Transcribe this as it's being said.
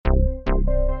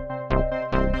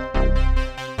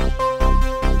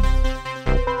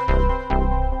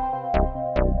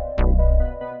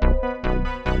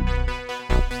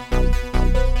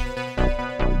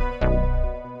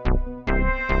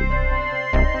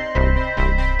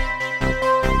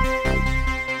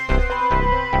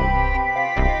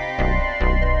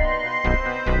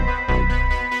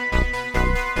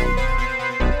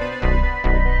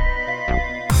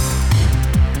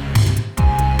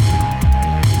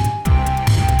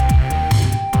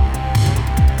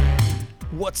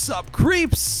What's up,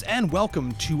 creeps? And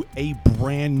welcome to a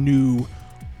brand new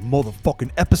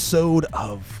motherfucking episode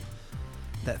of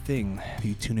that thing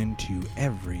you tune into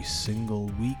every single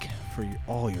week for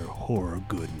all your horror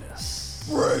goodness.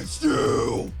 Brain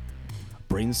Stew!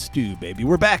 Brain Stew, baby.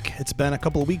 We're back. It's been a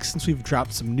couple of weeks since we've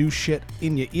dropped some new shit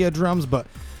in your eardrums, but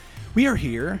we are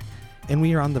here, and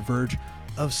we are on the verge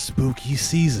of spooky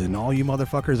season. All you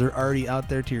motherfuckers are already out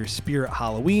there to your spirit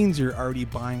Halloweens. You're already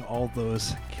buying all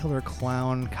those killer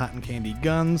clown cotton candy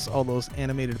guns, all those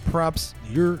animated props.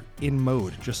 You're in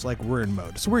mode, just like we're in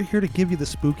mode. So we're here to give you the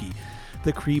spooky,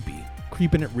 the creepy,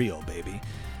 creeping it real, baby.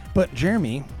 But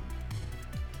Jeremy,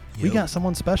 we got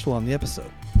someone special on the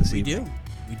episode this evening.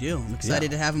 We do. I'm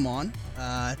excited to have him on.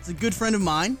 It's a good friend of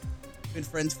mine. Been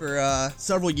friends for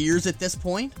several years at this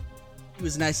point. He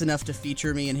was nice enough to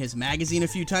feature me in his magazine a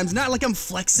few times. Not like I'm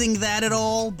flexing that at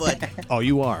all, but Oh,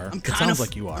 you are. It sounds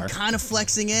like you are. I'm kind of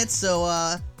flexing it.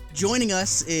 So joining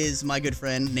us is my good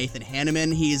friend Nathan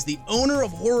Hanneman. He is the owner of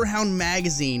Horror Hound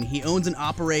Magazine. He owns and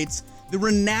operates the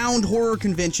renowned horror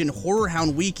convention Horror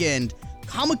Hound Weekend,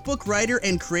 comic book writer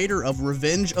and creator of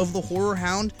Revenge of the Horror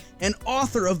Hound, and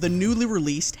author of the newly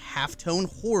released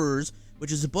Halftone Horrors,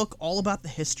 which is a book all about the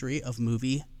history of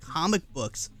movie comic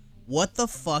books. What the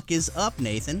fuck is up,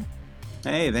 Nathan?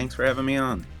 Hey, thanks for having me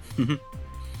on.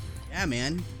 Yeah,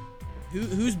 man.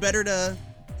 Who's better to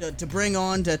bring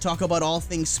on to talk about all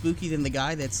things spooky than the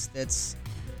guy that's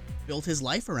built his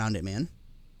life around it, man?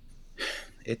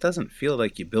 It doesn't feel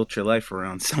like you built your life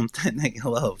around something that you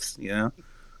love, you know?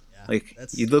 Yeah, like,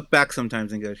 you look back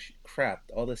sometimes and go, crap,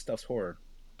 all this stuff's horror.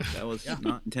 That was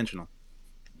not intentional.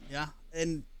 Yeah,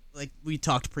 and like we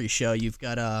talked pre-show, you've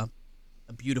got a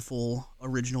beautiful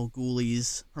original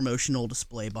Ghoulies promotional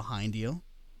display behind you.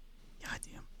 God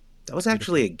damn. That was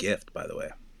actually a gift, by the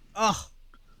way. Oh.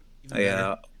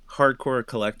 A hardcore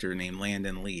collector named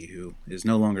Landon Lee, who is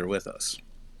no longer with us.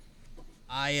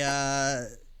 I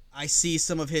see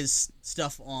some of his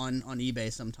stuff on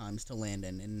eBay sometimes to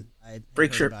Landon, and I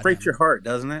breaks your heart,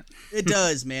 doesn't it? It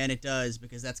does, man. It does,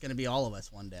 because that's gonna be all of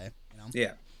us one day, you know.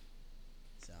 Yeah.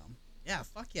 So yeah,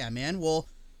 fuck yeah, man. Well,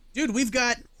 dude, we've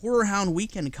got Horror Hound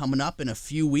Weekend coming up in a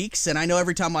few weeks, and I know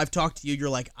every time I've talked to you, you're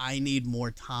like, I need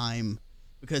more time,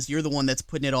 because you're the one that's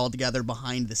putting it all together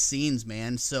behind the scenes,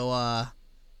 man. So I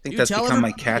think that's become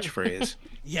my catchphrase.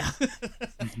 Yeah.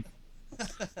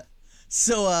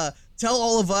 So tell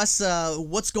all of us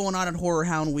what's going on at Horror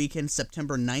Hound Weekend,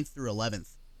 September 9th through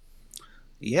 11th.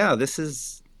 Yeah,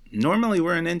 normally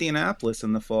we're in Indianapolis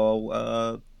in the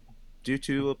fall. Due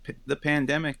to the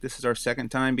pandemic, this is our second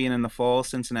time being in the fall.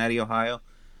 Cincinnati, Ohio.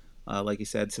 Like you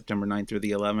said, September 9th through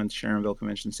the 11th, Sharonville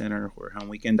Convention Center,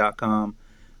 HorrorHoundWeekend.com.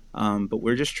 But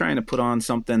we're just trying to put on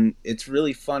something. It's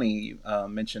really funny. You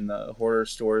mentioned the horror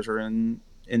stores are in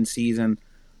season,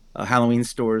 Halloween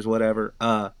stores, whatever.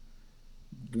 I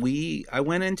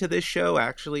went into this show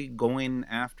actually going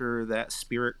after that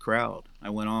spirit crowd.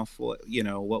 I went off what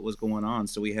was going on.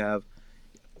 So we have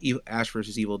Ash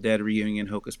vs. Evil Dead reunion,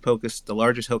 Hocus Pocus, the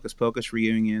largest Hocus Pocus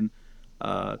reunion,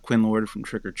 Quinn Lord from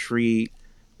Trick or Treat.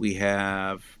 We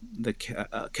have the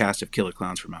cast of Killer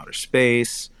Clowns from Outer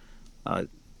Space. Not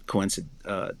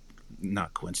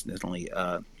coincidentally,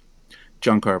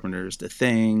 John Carpenter's The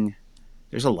Thing.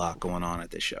 There's a lot going on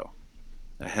at this show.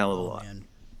 A hell of a lot. Man.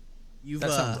 That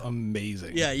sounds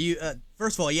amazing. Yeah, you.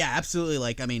 First of all, yeah, absolutely.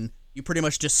 Like, I mean, you pretty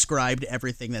much described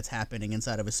everything that's happening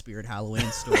inside of a Spirit Halloween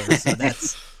store. So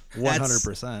that's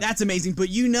 100%. That's amazing. But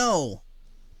you know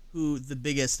who the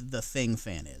biggest The Thing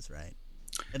fan is, right?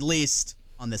 At least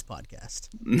on this podcast.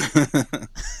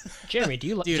 Jeremy, do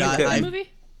you like the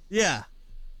movie? Yeah.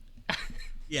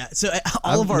 Yeah. So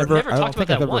I don't think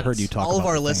I've ever heard you talk all about of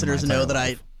our The Thing listeners know that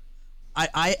life.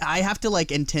 I have to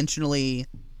like intentionally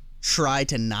try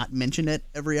to not mention it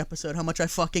every episode how much I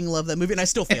fucking love that movie, and I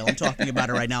still fail. I'm talking about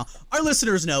it right now. Our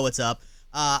listeners know what's up.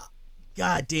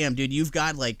 God damn, dude, you've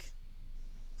got like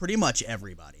pretty much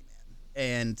everybody, man,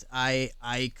 and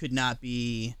I could not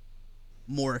be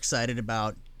more excited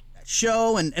about that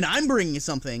show, and I'm bringing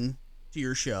something to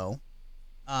your show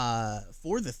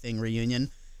for the Thing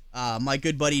reunion. My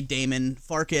good buddy Damon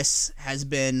Farkas has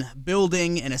been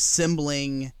building and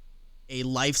assembling a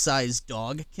life-size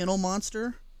dog kennel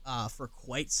monster for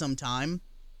quite some time.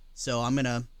 So I'm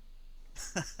gonna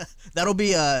that'll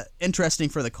be interesting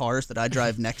for the cars that I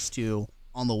drive next to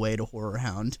on the way to Horror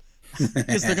Hound,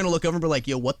 because they're gonna look over and be like,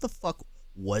 yo, what the fuck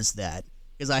was that?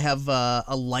 Because I have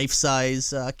a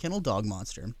life-size kennel dog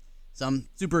monster. So I'm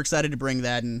super excited to bring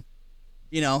that and,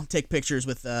 take pictures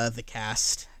with the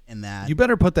cast and that. You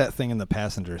better put that thing in the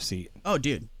passenger seat. Oh,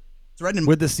 dude. It's riding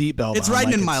with the seatbelt. It's on,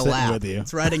 riding like in my lap. With you.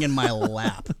 It's riding in my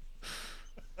lap.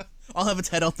 I'll have its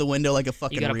head out the window like a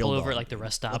fucking You gotta real pull over dog. at like the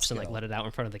rest stops Let's and like go. let it out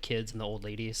in front of the kids and the old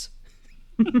ladies.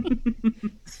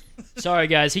 Sorry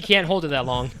guys, he can't hold it that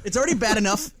long. It's already bad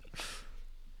enough.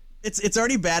 It's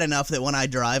already bad enough that when I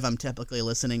drive, I'm typically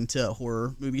listening to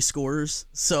horror movie scores.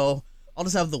 So I'll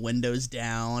just have the windows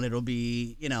down. It'll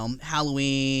be,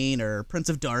 Halloween or Prince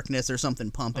of Darkness or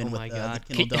something pumping Oh with my the God.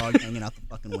 Kindle dog hanging out the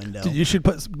fucking window. Dude, you should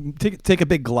take a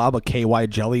big glob of KY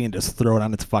jelly and just throw it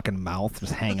on its fucking mouth,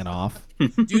 just hanging off.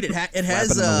 Dude, it has it in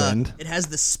the wind. it has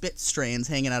the spit strains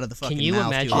hanging out of the fucking Can you mouth.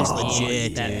 imagine dude. It's being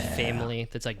legit, that dude. family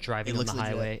that's like driving It on looks the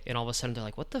legit. highway and all of a sudden they're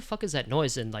like, what the fuck is that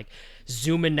noise? And like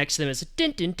zoom in next to them, it's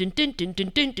din din din din din din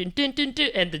din din din din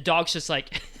din, and the dog's just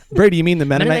like Brady, you mean the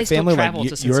Mennonite Mennonites don't family like travel to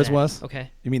yours Cincinnati. was?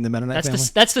 Okay. You mean the Mennonite That's family?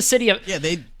 that's the city of Yeah,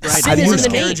 they Sin ride is in used the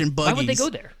to. carriage name. and Why would they buggies. go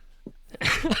there?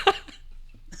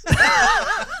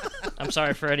 I'm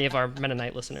sorry for any of our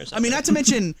Mennonite listeners. I mean, not to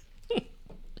mention.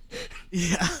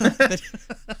 Yeah.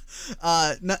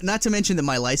 Not to mention that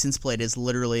my license plate is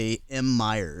literally M.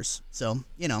 Myers. So,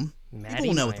 people Maddie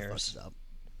will know what the Myers. fuck's up.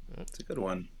 It's a good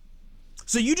one.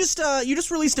 So you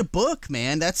just released a book,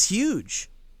 man. That's huge.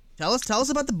 Tell us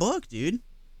about the book, dude.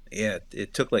 Yeah,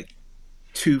 it took like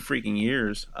 2 freaking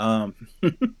years.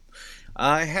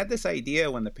 I had this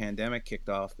idea when the pandemic kicked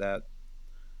off that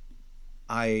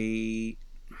I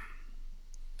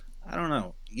don't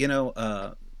know,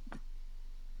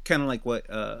 kind of like what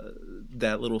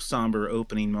that little somber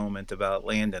opening moment about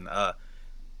Landon. I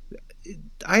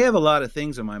have a lot of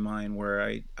things in my mind where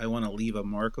I want to leave a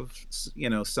mark of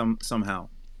somehow,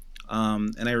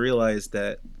 and I realized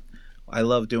that I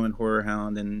love doing Horror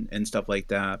Hound and stuff like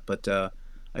that, but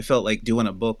I felt like doing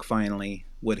a book finally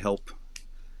would help,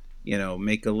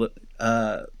 make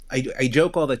I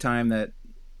joke all the time that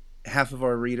half of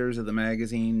our readers of the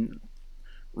magazine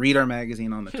read our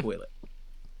magazine on the toilet.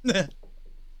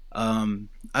 I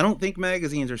don't think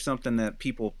magazines are something that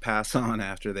people pass on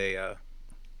after they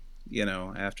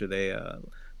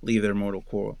leave their mortal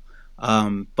coil.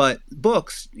 But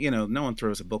books, no one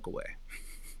throws a book away.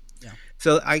 Yeah.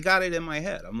 So I got it in my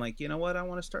head. I'm like, you know what? I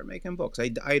want to start making books.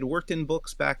 I'd worked in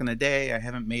books back in the day. I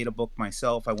haven't made a book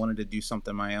myself. I wanted to do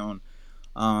something my own.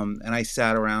 And I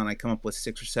sat around. I come up with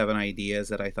 6 or 7 ideas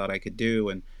that I thought I could do.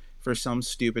 And for some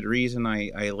stupid reason,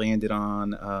 I landed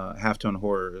on Halftone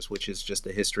Horrors, which is just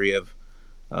the history of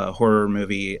horror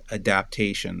movie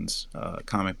adaptations,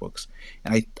 comic books.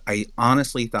 And I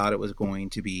honestly thought it was going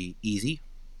to be easy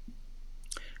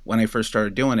when I first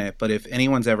started doing it. But if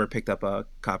anyone's ever picked up a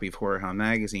copy of Horror Hound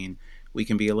magazine, we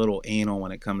can be a little anal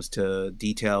when it comes to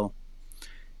detail.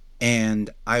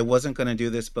 And I wasn't going to do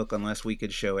this book unless we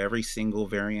could show every single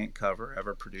variant cover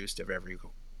ever produced of every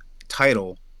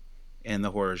title in the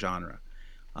horror genre.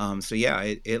 So yeah,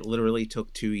 it literally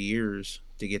took 2 years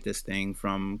to get this thing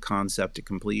from concept to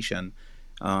completion.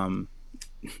 And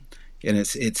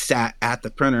it sat at the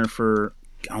printer for,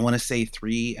 I want to say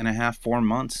 3.5, 4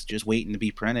 months, just waiting to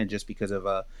be printed, just because of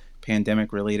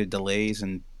pandemic related delays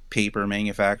and paper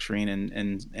manufacturing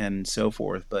and so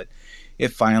forth. But it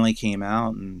finally came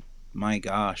out, and my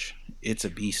gosh, it's a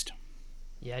beast.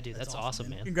 Yeah, dude, that's awesome,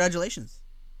 man. Congratulations.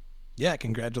 Yeah,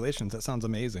 congratulations. That sounds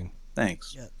amazing.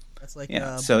 Thanks. Yeah, that's like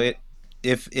So it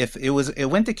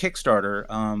went to Kickstarter.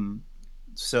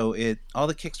 So all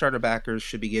the Kickstarter backers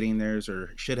should be getting theirs,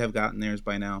 or should have gotten theirs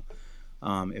by now.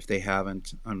 If they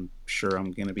haven't, I'm sure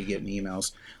I'm going to be getting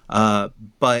emails.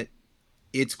 But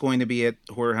it's going to be at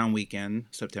Horror Hound Weekend,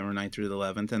 September 9th through the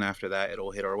 11th, and after that,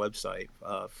 it'll hit our website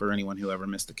for anyone who ever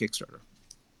missed the Kickstarter.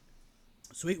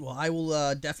 Sweet. Well, I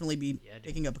will definitely be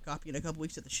picking up a copy in a couple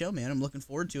weeks at the show, man. I'm looking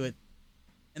forward to it.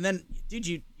 And then, dude,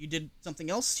 you did something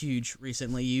else huge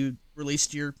recently. You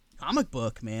released your comic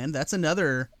book, man. That's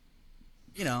another,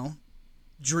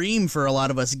 dream for a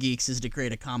lot of us geeks, is to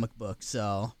create a comic book.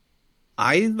 So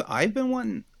I've been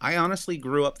wanting. I honestly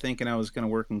grew up thinking I was going to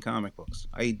work in comic books.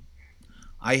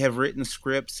 I have written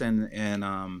scripts and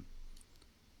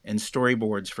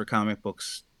storyboards for comic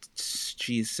books,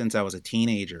 since I was a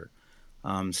teenager.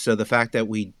 So the fact that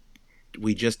we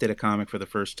just did a comic for the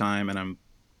first time, and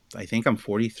I think I'm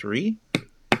 43,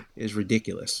 is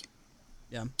ridiculous.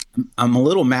 Yeah. I'm a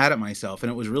little mad at myself,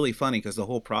 and it was really funny because the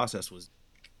whole process was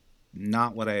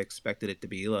not what I expected it to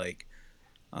be like.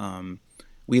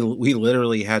 We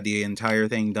literally had the entire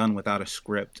thing done without a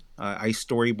script. I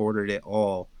storyboarded it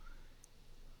all,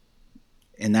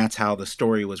 and that's how the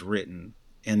story was written.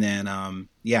 And then,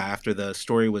 after the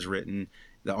story was written,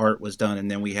 the art was done, and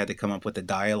then we had to come up with the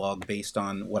dialogue based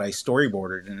on what I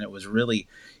storyboarded, and it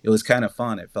was kind of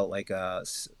fun. It felt like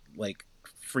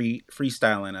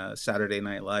freestyling a Saturday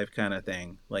Night Live kind of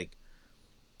thing. Like,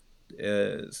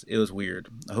 it was weird.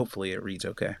 Hopefully it reads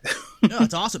okay. No,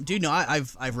 it's awesome, dude. No,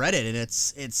 I've read it, and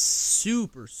it's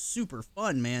super super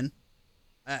fun, man.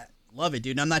 I love it,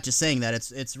 dude. And I'm not just saying that.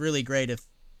 It's really great. If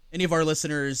any of our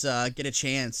listeners get a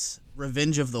chance,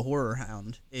 Revenge of the Horror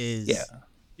Hound is Yeah.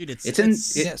 dude.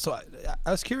 Yeah, so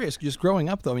I was curious, just growing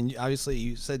up though. I mean, obviously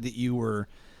you said that you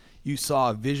saw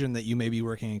a vision that you may be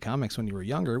working in comics when you were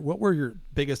younger. What were your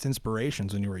biggest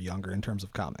inspirations when you were younger in terms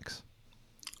of comics?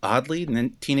 Oddly,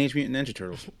 Teenage Mutant Ninja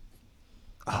Turtles.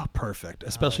 Oh, perfect.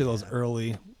 Especially those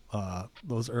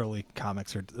early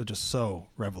comics are just so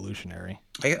revolutionary.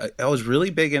 I was really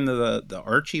big into the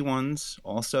Archie ones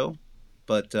also,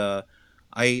 but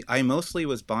I mostly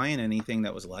was buying anything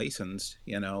that was licensed,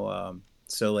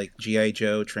 so like GI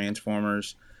Joe,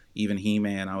 Transformers, even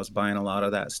He-Man. I was buying a lot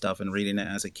of that stuff and reading it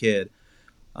as a kid.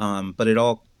 But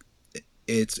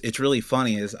it's really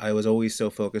funny is I was always so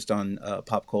focused on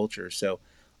pop culture, so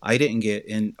I didn't get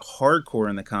in hardcore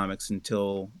in the comics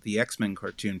until the X-Men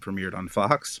cartoon premiered on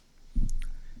Fox.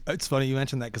 It's funny you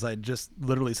mentioned that because I just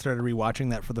literally started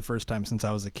rewatching that for the first time since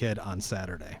I was a kid on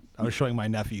Saturday. I was showing my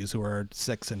nephews who are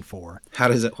 6 and 4. How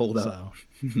does it hold up? So,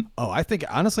 I think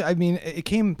honestly, I mean, it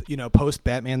came, post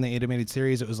Batman the animated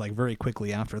series. It was like very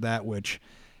quickly after that, which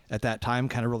at that time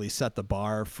kind of really set the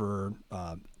bar for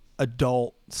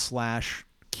adult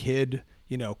 / kid,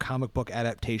 comic book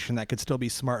adaptation that could still be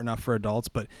smart enough for adults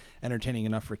but entertaining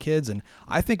enough for kids. And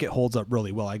I think it holds up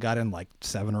really well. I got in like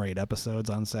 7 or 8 episodes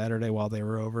on Saturday while they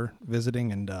were over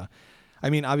visiting, and I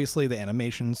mean, obviously the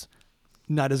animation's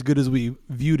not as good as we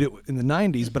viewed it in the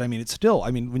 90s, but I mean, it's still,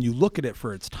 I mean, when you look at it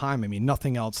for its time, I mean,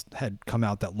 nothing else had come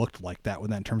out that looked like that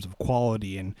with that in terms of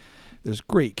quality. And there's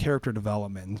great character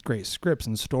development and great scripts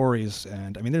and stories,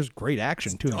 and I mean, there's great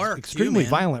action too. Dark, It's extremely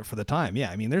too, man. violent for the time.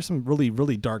 Yeah, I mean, there's some really,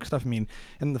 really dark stuff. I mean,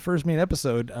 in the first main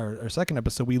episode or second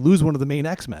episode, we lose one of the main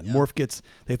X-Men. Yeah. Morph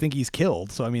they think he's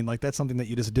killed. So I mean, like that's something that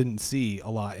you just didn't see a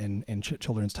lot in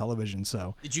children's television.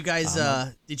 So Did you guys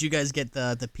get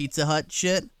the Pizza Hut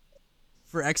shit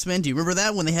for X-Men? Do you remember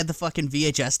that when they had the fucking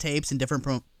VHS tapes and different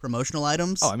promotional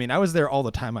items? oh, I mean, I was there all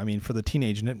the time. I mean, for the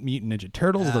Teenage Mutant Ninja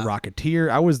Turtles, the Rocketeer,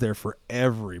 I was there for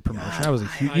every promotion. I was a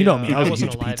huge, me, I was a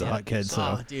wasn't huge alive Pizza yet, Hut kid. So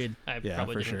Oh, dude. I Yeah,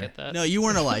 probably for didn't sure. get that. No, you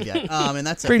weren't alive yet. And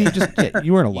that's Brady, okay.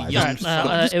 you weren't alive. Young Just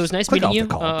fuck. It was nice click meeting off you. the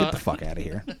call. Get the fuck out of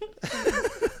here.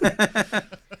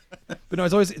 But no,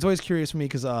 it's always curious for me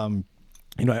because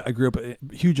I grew up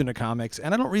huge into comics,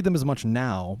 and I don't read them as much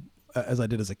now as I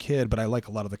did as a kid, but I like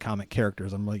a lot of the comic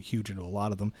characters. I'm like huge into a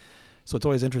lot of them, so it's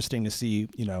always interesting to see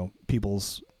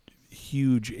people's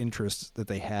huge interests that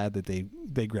they had that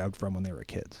they grabbed from when they were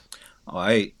kids.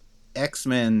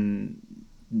 X-Men,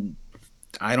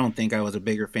 I don't think I was a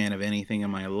bigger fan of anything in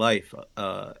my life.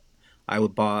 I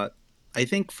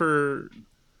think for,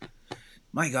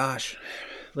 my gosh,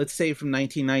 let's say from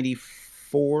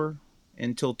 1994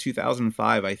 until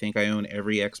 2005, I think I own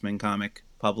every X-Men comic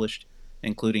published,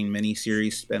 including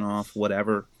miniseries, spin-off,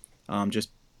 whatever.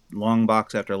 Just long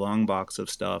box after long box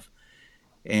of stuff.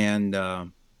 And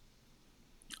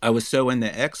I was so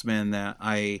into X-Men that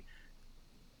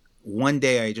one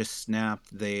day I just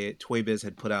snapped. Toy Biz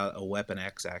had put out a Weapon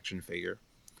X action figure,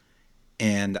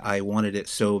 and I wanted it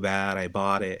so bad. I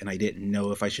bought it, and I didn't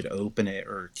know if I should open it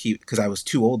or keep, because I was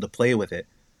too old to play with it.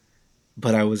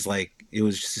 But I was like, it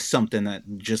was just something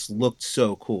that just looked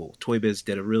so cool. Toy Biz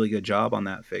did a really good job on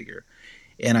that figure,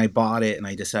 and I bought it, and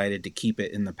I decided to keep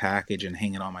it in the package and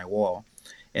hang it on my wall.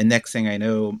 And next thing I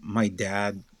know, my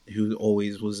dad, who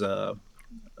always was a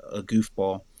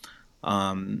goofball,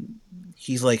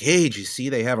 he's like, "Hey, did you see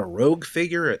they have a Rogue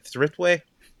figure at Thriftway?"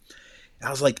 And I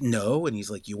was like, "No." And he's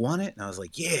like, "You want it?" And I was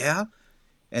like, "Yeah."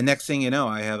 And next thing you know,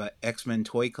 I have an X-Men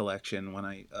toy collection. When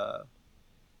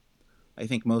I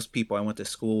think most people I went to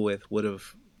school with would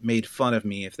have made fun of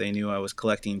me if they knew I was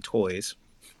collecting toys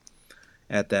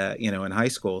at that, in high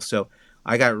school. So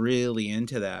I got really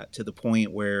into that to the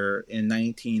point where in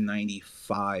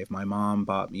 1995, my mom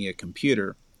bought me a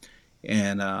computer,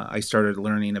 and I started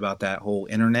learning about that whole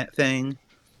internet thing.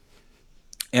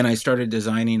 And I started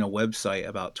designing a website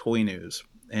about toy news.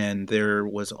 And there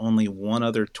was only one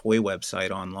other toy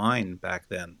website online back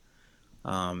then.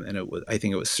 And I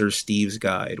think it was Sir Steve's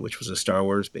Guide, which was a Star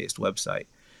Wars based website.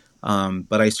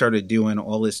 But I started doing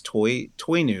all this toy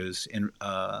news, and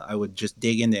I would just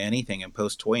dig into anything and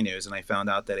post toy news. And I found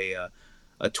out that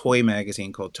a toy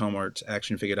magazine called Tomart's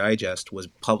Action Figure Digest was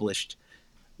published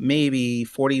maybe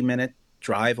 40-minute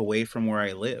drive away from where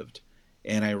I lived.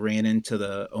 And I ran into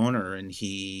the owner, and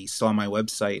he saw my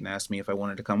website and asked me if I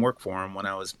wanted to come work for him when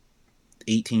I was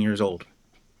 18 years old.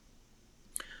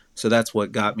 So that's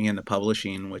what got me into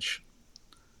publishing, which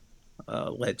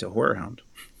led to Horror Hound.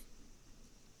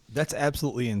 That's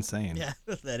absolutely insane. Yeah,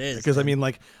 that is. Because I mean,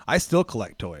 like, I still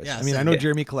collect toys. Yeah, I mean, I same. know Yeah.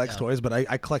 Jeremy collects Yeah. toys, but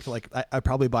I collect like I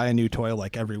probably buy a new toy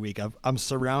like every week. I'm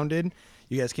surrounded.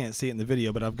 You guys can't see it in the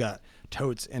video, but I've got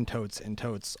totes and totes and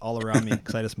totes all around me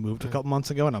because I just moved a couple months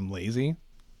ago and I'm lazy.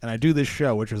 And I do this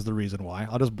show, which is the reason why.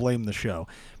 I'll just blame the show.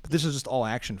 But this is just all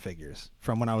action figures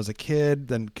from when I was a kid,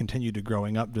 then continued to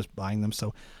growing up, just buying them.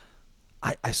 So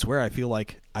I swear I feel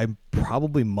like I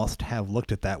probably must have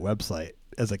looked at that website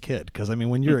as a kid. Because, I mean,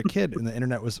 when you're a kid and the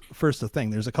internet was first a thing,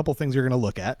 there's a couple things you're going to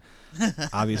look at.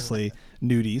 Obviously,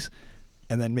 nudies.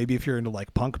 And then maybe if you're into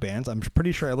like punk bands, I'm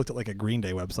pretty sure I looked at like a Green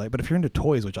Day website. But if you're into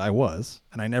toys, which I was,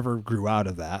 and I never grew out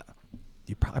of that,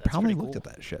 I probably pretty looked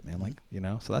cool. at that shit, man. Like,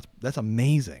 so that's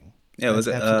amazing. Yeah, it was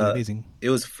That's absolutely amazing. it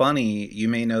was funny. You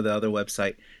may know the other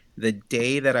website. The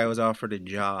day that I was offered a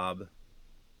job,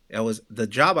 the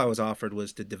job I was offered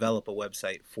was to develop a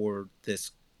website for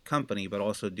this company, but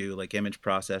also do like image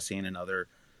processing and other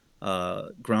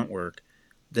grunt work.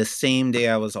 The same day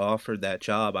I was offered that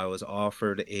job, I was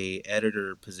offered a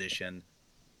editor position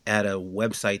at a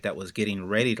website that was getting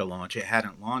ready to launch. It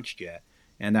hadn't launched yet,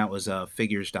 and that was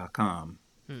figures.com.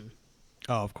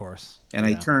 Oh, of course. And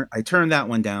Yeah. I turned that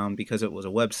one down because it was a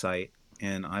website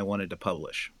and I wanted to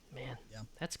publish. Man, Yeah.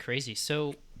 that's crazy.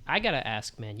 So I gotta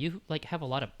ask, man, you like have a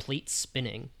lot of plates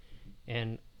spinning,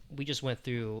 and we just went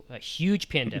through a huge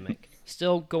pandemic,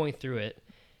 still going through it.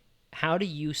 How do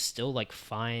you still like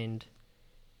find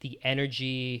the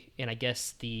energy and I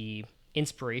guess the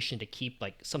inspiration to keep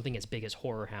like something as big as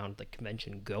Horror Hound, the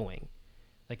convention, going?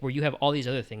 Like where you have all these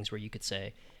other things where you could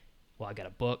say, well, I got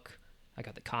a book, I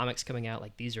got the comics coming out.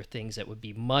 Like these are things that would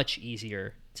be much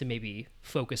easier to maybe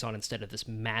focus on instead of this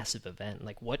massive event.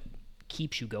 Like what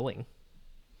keeps you going?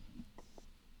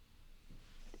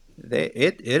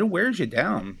 It wears you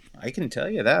down. I can tell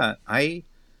you that. I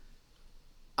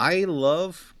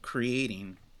love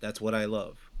creating. That's what I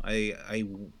love. I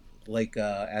like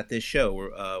at this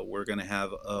show we're gonna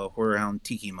have a Horror Hound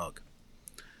Tiki mug,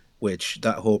 which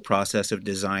that whole process of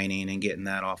designing and getting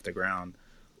that off the ground.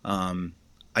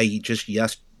 I just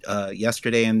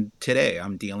yesterday and today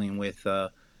I'm dealing with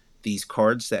these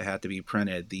cards that have to be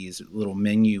printed, these little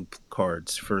menu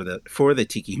cards for the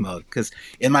tiki mug, because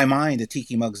in my mind a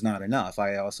tiki mug's not enough.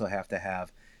 I also have to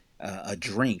have a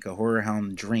drink, a Horror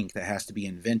Hound drink that has to be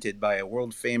invented by a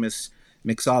world famous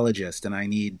mixologist, and I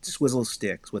need swizzle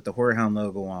sticks with the Horror Hound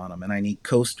logo on them, and I need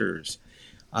coasters.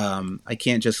 I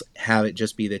can't just have it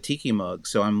just be the tiki mug,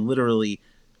 so I'm literally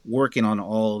working on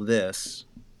all of this.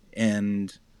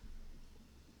 And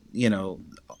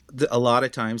a lot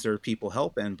of times there are people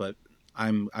helping, but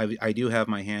I do have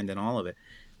my hand in all of it.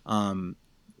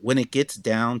 When it gets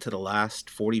down to the last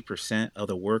 40% of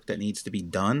the work that needs to be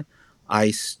done,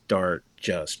 I start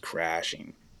just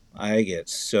crashing. I get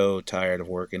so tired of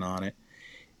working on it.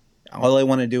 All I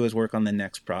want to do is work on the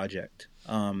next project.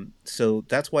 So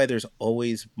that's why there's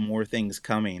always more things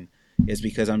coming, is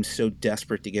because I'm so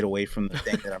desperate to get away from the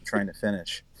thing that I'm trying to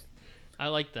finish. I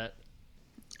like that.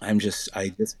 I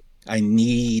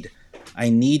need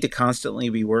to constantly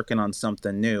be working on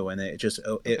something new, and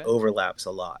it overlaps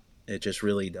a lot. It just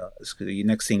really does. 'Cause the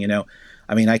next thing you know,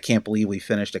 I mean, I can't believe we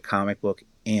finished a comic book,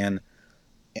 and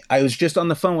I was just on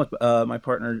the phone with my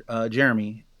partner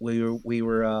Jeremy. We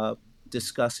were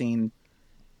discussing.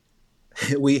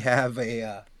 We have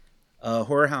a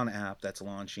Horror Hound app that's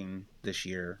launching this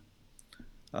year.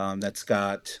 That's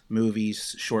got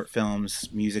movies, short films,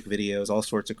 music videos, all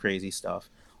sorts of crazy stuff.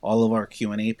 All of our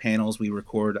Q&A panels we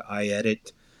record, I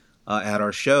edit at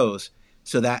our shows.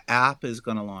 So that app is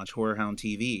going to launch, Horror Hound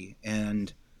TV,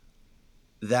 and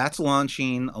that's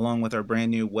launching along with our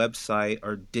brand new website,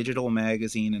 our digital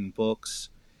magazine and books,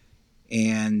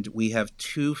 and we have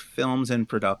 2 films in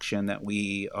production that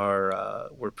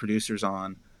we're producers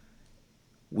on.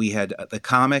 We had the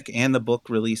comic and the book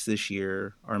released this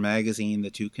year, our magazine,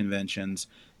 the 2 conventions,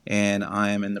 and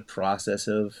I'm in the process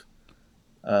of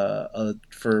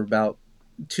for about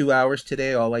 2 hours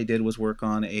today, all I did was work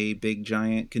on a big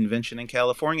giant convention in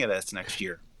California that's next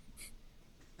year.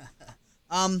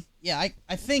 Yeah,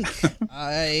 I think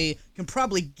I can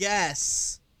probably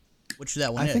guess which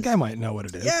that one I is. think I might know what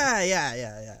it is.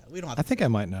 Yeah. We don't have I to. think I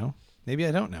might know. Maybe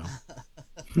I don't know.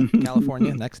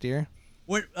 California next year.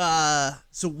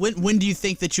 So when do you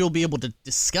think that you'll be able to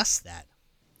discuss that?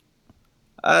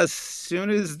 As soon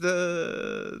as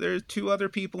there's 2 other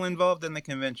people involved in the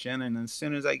convention, and as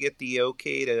soon as I get the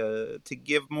okay to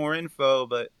give more info,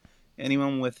 but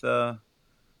anyone with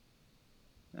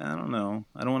I don't know,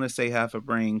 I don't want to say half a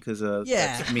brain because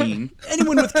Yeah. that's mean.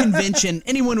 anyone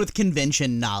with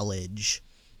convention knowledge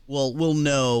we'll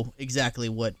know exactly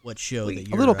what show that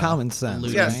you're A little common sense.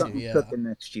 alluding Yeah, to, something yeah. cooking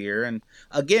next year. And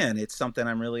again, it's something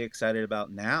I'm really excited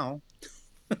about now.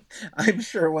 I'm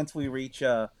sure once we reach,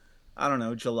 I don't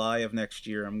know, July of next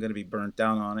year, I'm going to be burnt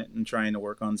down on it and trying to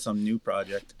work on some new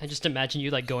project. I just imagine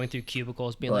you like going through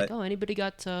cubicles, being But- like, "Oh, anybody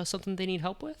got something they need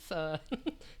help with?"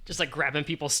 Just like grabbing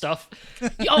people's stuff.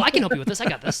 Oh, I can help you with this. I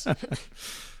got this.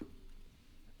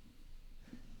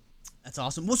 That's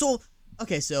awesome. Well, so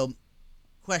okay, so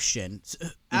question: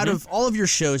 out of all of your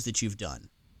shows that you've done,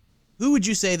 who would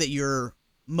you say that your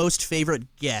most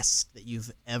favorite guest that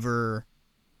you've ever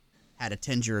had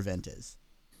attend your event is?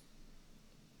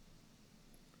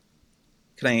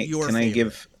 Your Can I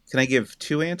favorite. give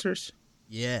two answers?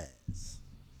 Yes.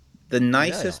 The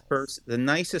nicest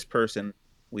person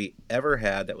we ever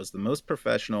had that was the most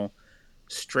professional,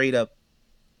 straight up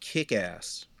kick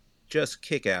ass, just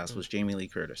kick ass was Jamie Lee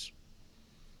Curtis.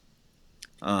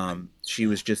 She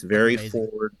was just very Amazing.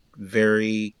 forward,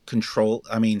 very control.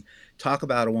 I mean, talk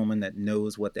about a woman that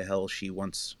knows what the hell she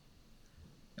wants.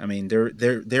 I mean,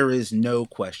 there is no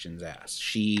questions asked.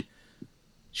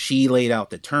 She laid out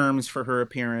the terms for her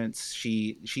appearance.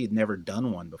 She had never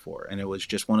done one before, and it was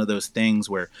just one of those things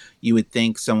where you would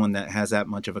think someone that has that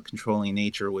much of a controlling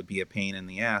nature would be a pain in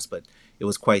the ass, but it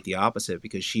was quite the opposite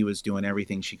because she was doing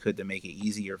everything she could to make it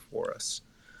easier for us.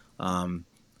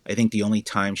 I think the only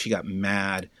time she got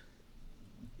mad,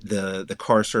 the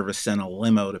car service sent a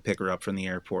limo to pick her up from the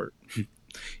airport,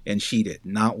 and she did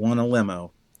not want a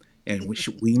limo. And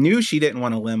we knew she didn't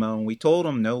want a limo, and we told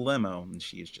them no limo, and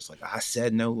she was just like, I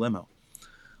said no limo.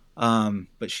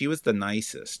 But she was the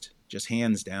nicest, just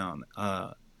hands down.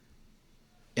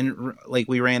 And like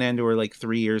we ran into her like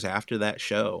 3 years after that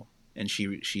show, and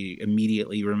she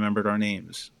immediately remembered our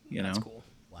names. You know, That's cool.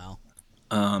 Wow.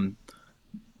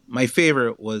 My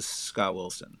favorite was Scott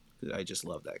Wilson. I just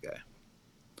love that guy.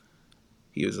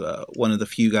 He was one of the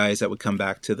few guys that would come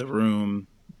back to the room,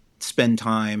 spend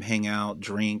time, hang out,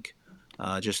 drink,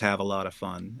 just have a lot of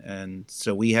fun. And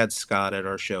so we had Scott at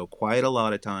our show quite a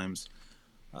lot of times.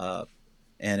 And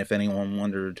if anyone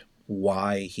wondered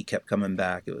why he kept coming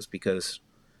back, it was because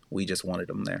we just wanted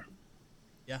him there.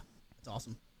 Yeah, that's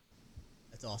awesome.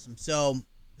 That's awesome. So,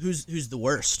 who's the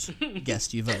worst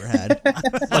guest you've ever had?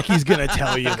 Like he's gonna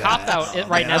tell you that. Cop out it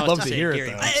right man, now. I'd love is to say hear Gary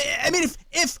it though. Vee. I mean,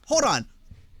 if hold on.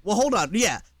 Well, hold on.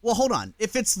 Yeah. Well, hold on.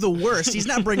 If it's the worst, he's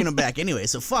not bringing him back anyway.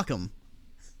 So fuck him.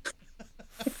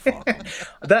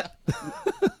 That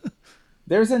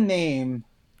there's a name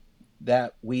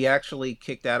that we actually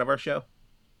kicked out of our show.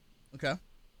 Okay.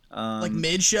 Like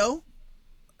mid show.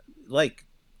 Like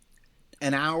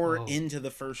an hour Oh. into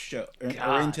the first show or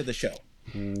God. into the show.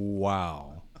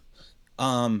 Wow.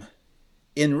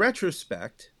 In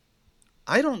retrospect,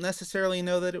 I don't necessarily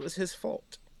know that it was his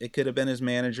fault. It could have been his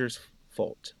manager's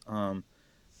fault.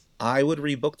 I would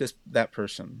rebook that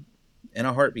person in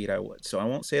a heartbeat. I would. So I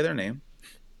won't say their name.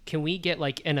 Can we get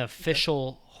like an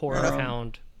official Horror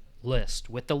Hound list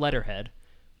with the letterhead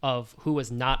of who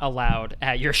was not allowed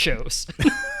at your shows?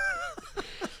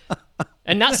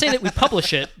 And not say that we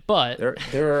publish it, but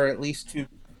There are at least two.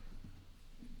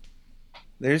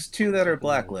 There's two that are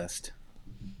blacklist.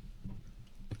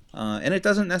 And it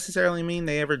doesn't necessarily mean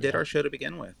they ever did our show to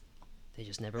begin with. they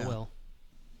just never will.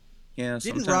 Yeah.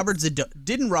 Didn't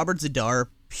sometimes- Robert Zadar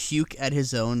puke at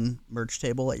his own merch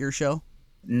table at your show?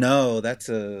 No, I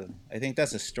think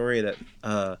that's a story that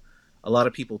a lot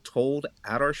of people told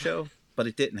at our show, but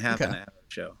it didn't happen Okay. at our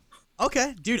show.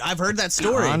 Okay, dude, I've heard that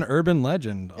story. On Urban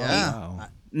Legend. Yeah. Oh, wow.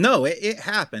 No, it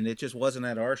happened. It just wasn't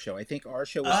at our show. I think our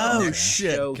show was Oh, the next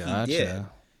shit. show Gotcha. he did,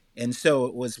 and so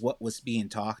it was what was being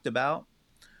talked about.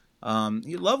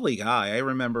 He's a lovely guy. I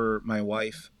remember my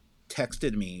wife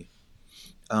texted me.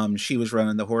 She was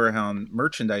running the Horror Hound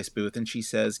merchandise booth, and she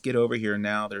says, "Get over here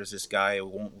now. There's this guy who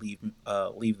won't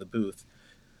leave the booth,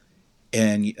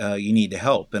 and you need to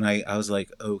help." And I was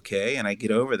like, "Okay." And I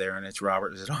get over there, and it's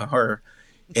Robert Zadar,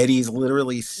 and he's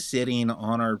literally sitting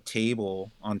on our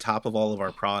table on top of all of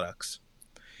our products.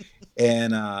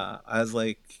 And I was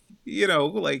like,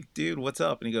 like, dude, what's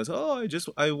up? And he goes, "Oh,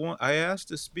 I asked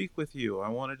to speak with you. I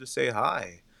wanted to say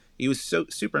hi." He was so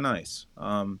super nice.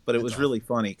 But it was really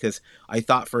funny because I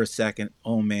thought for a second,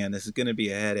 oh man, this is going to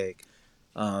be a headache.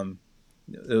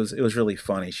 It was really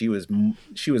funny. She was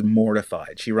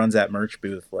mortified. She runs that merch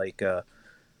booth like,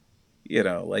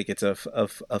 like it's a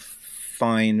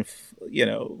fine,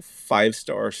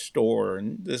 5-star store,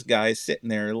 and this guy's sitting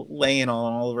there laying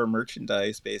on all of her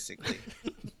merchandise basically.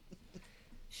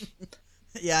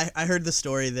 Yeah, I heard the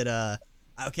story that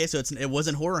okay, so it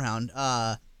wasn't Horror Hound,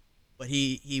 but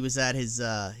he was at his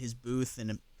booth,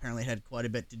 and apparently had quite a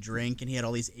bit to drink, and he had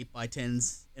all these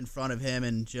 8x10s in front of him,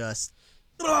 and just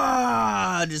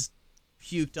puked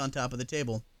on top of the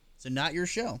table. So not your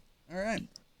show. All right.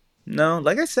 No,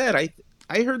 like I said,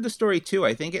 I heard the story too.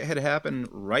 I think it had happened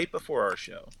right before our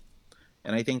show.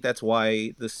 And I think that's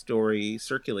why the story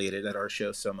circulated at our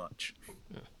show so much.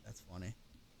 That's funny.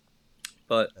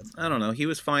 But I don't know. He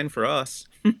was fine for us.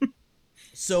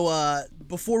 So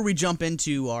before we jump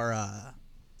into our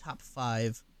top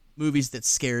 5 movies that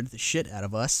scared the shit out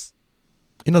of us.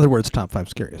 In other words, top 5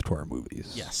 scariest horror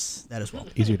movies. Yes, that as well.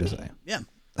 Easier to say. Yeah.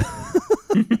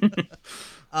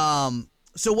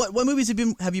 So what movies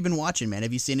have you been watching, man?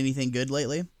 Have you seen anything good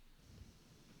lately?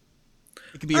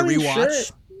 It could be a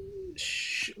rewatch.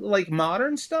 Sure. Like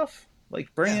modern stuff,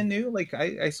 like brand new. Like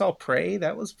I saw Prey.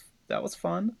 That was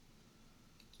fun.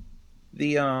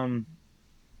 The I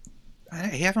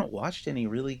haven't watched any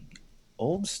really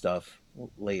old stuff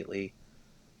lately.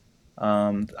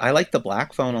 I like The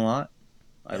Black Phone a lot.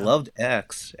 I loved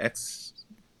X. X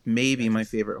maybe my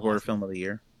favorite horror film of the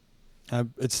year.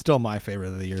 It's still my favorite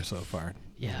of the year so far.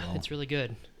 Yeah, it's really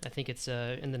good. I think it's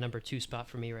in the number 2 spot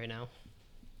for me right now.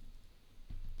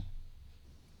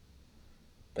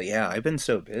 But yeah, I've been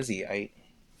so busy.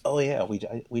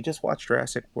 We just watched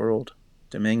Jurassic World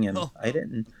Dominion. Oh. I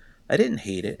didn't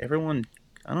hate it. I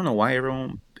don't know why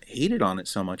everyone hated on it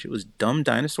so much. It was dumb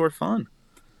dinosaur fun.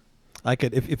 I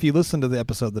could, if you listen to the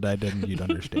episode that I did, you'd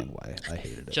understand why I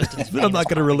hated it. Justin's But I'm not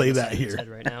going to relay that inside his here. head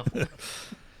right now.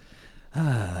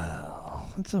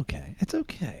 It's okay. It's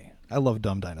okay. I love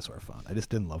dumb dinosaur fun. I just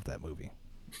didn't love that movie.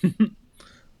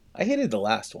 I hated the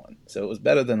last one, so it was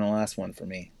better than the last one for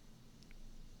me.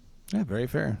 Yeah, very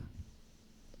fair.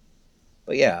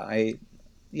 But I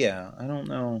don't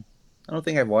know. I don't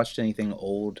think I've watched anything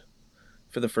old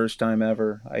for the first time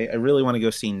ever. I really want to go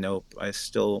see Nope.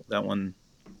 That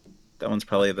one's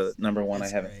probably the number one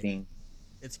It's I haven't great. seen.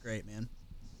 It's great, man.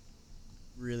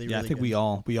 Really, Yeah, really I think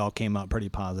good. we all came out pretty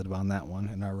positive on that one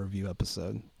in our review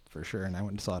episode for sure, and I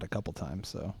went and saw it a couple times,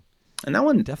 so And that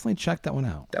one definitely check that one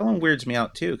out. weirds me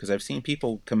out too because I've seen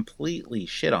people completely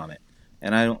shit on it,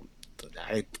 and I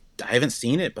haven't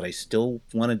seen it, but I still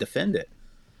want to defend it.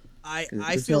 I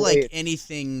There's feel no like way-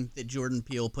 anything that Jordan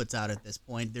Peele puts out at this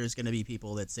point, there's going to be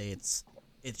people that say it's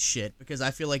shit, because I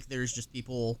feel like there's just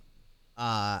people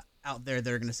out there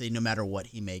that are going to say no matter what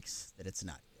he makes that it's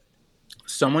not good.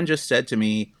 Someone just said to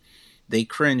me they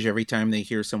cringe every time they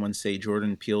hear someone say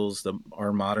Jordan Peele's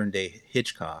our modern day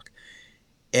Hitchcock.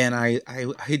 And I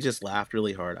just laughed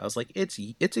really hard. I was like, it's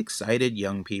excited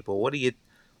young people. What do you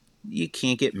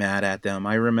can't get mad at them.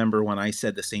 I remember when I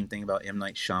said the same thing about M.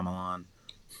 Night Shyamalan.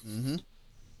 Mm-hmm.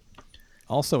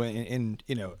 Also, in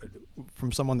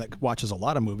from someone that watches a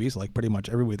lot of movies, like pretty much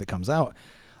every movie that comes out,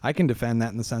 I can defend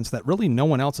that in the sense that really no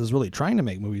one else is really trying to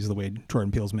make movies the way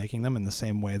Jordan Peele's making them, in the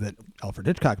same way that Alfred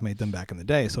Hitchcock made them back in the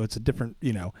day. So it's a different,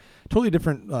 totally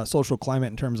different social climate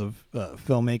in terms of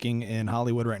filmmaking in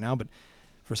Hollywood right now. But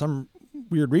for some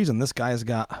weird reason, this guy's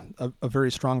got a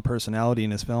very strong personality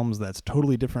in his films that's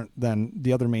totally different than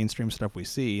the other mainstream stuff we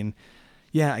see. And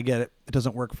yeah, I get it. It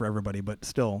doesn't work for everybody, but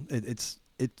still, it's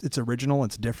original,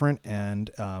 it's different, and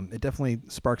it definitely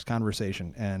sparks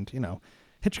conversation. And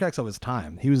Hitchcock's of his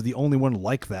time. He was the only one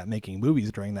like that making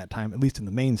movies during that time, at least in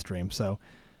the mainstream. So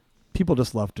people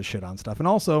just love to shit on stuff, and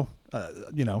also,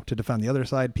 to defend the other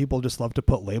side, people just love to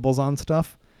put labels on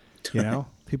stuff.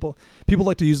 People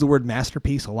like to use the word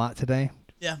masterpiece a lot today.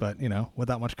 Yeah. But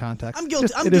without much context, I'm guilty.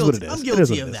 it is what it is. I'm It is guilty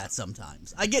what it of is. that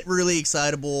sometimes. I get really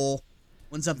excitable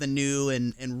when something new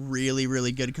and really,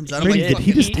 really good comes out. I'm Brady, like, did fuck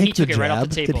he it. just take took the it right off jab?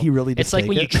 the Did table. he really just It's like take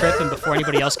when it? you trip and before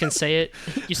anybody else can say it,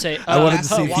 you say, I wanted to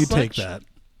see if what you take much? that.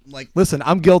 I'm like, Listen,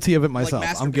 I'm guilty of it myself. I'm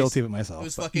masterpiece. guilty of it myself. It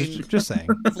was but fucking- just saying.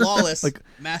 flawless Like-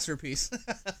 masterpiece.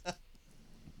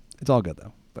 It's all good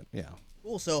though. But yeah.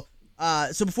 Cool. So,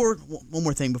 before one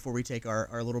more thing before we take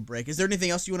our little break, is there anything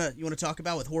else you wanna talk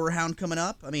about with Horror Hound coming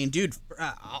up? I mean, dude,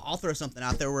 I'll throw something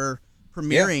out there. We're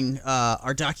premiering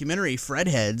our documentary Fred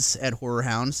Heads at Horror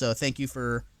Hound. So thank you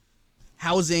for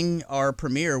housing our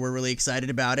premiere. We're really excited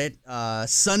about it.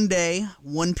 Sunday,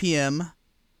 1 p.m.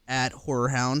 at Horror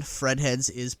Hound. Fred Heads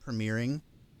is premiering.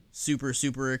 Super,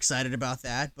 super excited about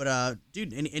that. But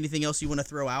dude, anything else you want to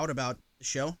throw out about the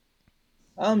show?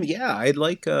 Yeah, I'd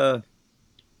like one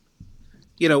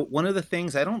of the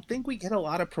things I don't think we get a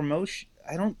lot of promotion.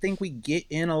 I don't think we get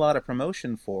in a lot of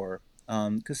promotion for,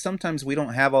 because sometimes we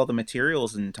don't have all the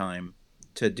materials in time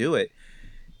to do it,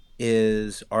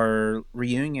 is our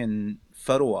reunion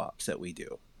photo ops that we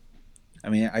do. I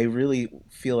mean, I really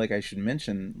feel like I should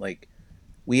mention, like,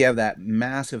 we have that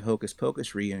massive Hocus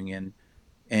Pocus reunion,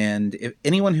 and if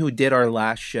anyone who did our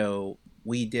last show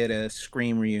we did a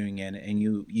Scream reunion, and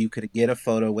you could get a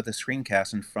photo with a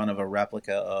screencast in front of a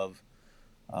replica of,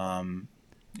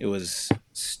 it was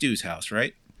Stu's house,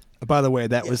 right? By the way,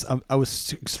 that Yes. was I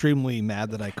was extremely mad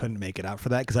that I couldn't make it out for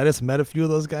that because I just met a few of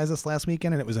those guys this last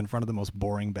weekend and it was in front of the most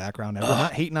boring background ever.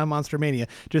 Not hating on Monster Mania,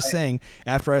 just saying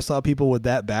after I saw people with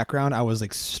that background, I was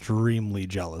extremely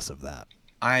jealous of that.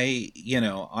 I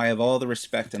have all the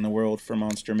respect in the world for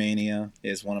Monster Mania.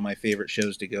 Is one of my favorite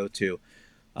shows to go to.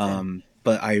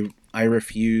 But I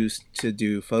refuse to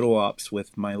do photo ops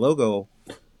with my logo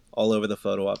all over the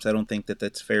photo ops. I don't think that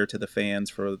that's fair to the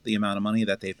fans for the amount of money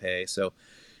that they pay. So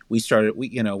we started.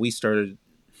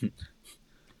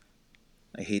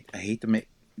 I hate to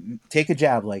take a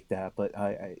jab like that, but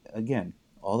I again,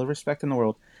 all the respect in the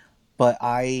world. But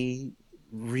I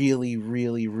really,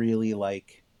 really, really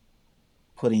like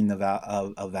putting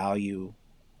a value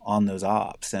on those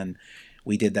ops, and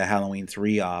we did the Halloween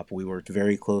 3 op. We worked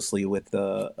very closely with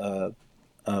a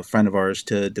friend of ours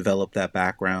to develop that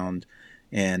background,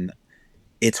 and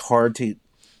it's hard to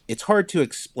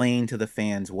explain to the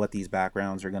fans what these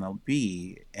backgrounds are going to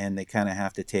be, and they kind of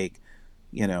have to take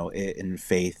it in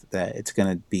faith that it's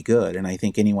going to be good. And I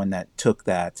think anyone that took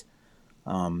a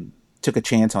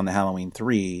chance on the Halloween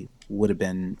 3 would have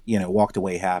been walked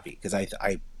away happy, because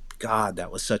I God, that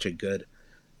was such a good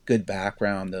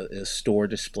background, the store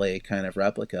display kind of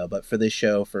replica. But for this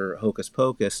show, for Hocus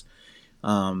Pocus,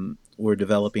 we're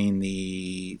developing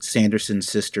the Sanderson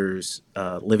sisters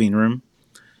living room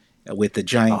with the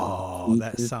giant. Oh,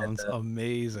 that sounds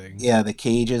amazing. Yeah, the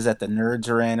cages that the nerds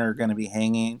are in are going to be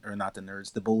hanging, or not the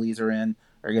nerds, the bullies are going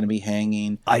to be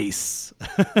hanging. Ice.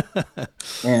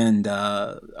 And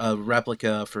a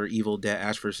replica for Evil Dead,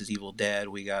 Ash versus Evil Dead.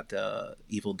 We got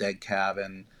Evil Dead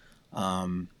cabin.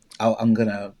 I'm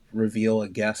gonna reveal a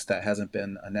guest that hasn't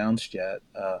been announced yet.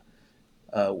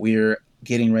 We're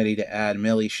getting ready to add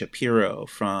Millie Shapiro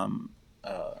from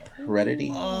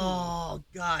Heredity. Oh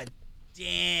god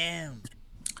damn.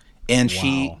 And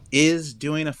she is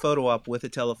doing a photo op with a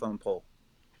telephone pole.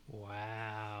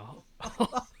 Wow.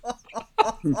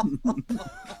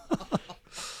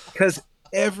 Because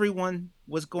everyone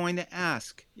was going to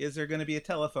ask, is there going to be a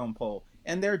telephone pole?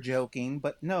 And they're joking,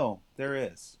 but no, there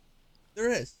is. There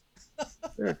is.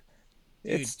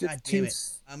 It's God just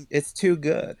damn too. it. It's too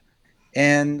good.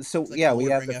 And so It's like yeah, we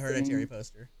have ordering a Hereditary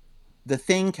poster. the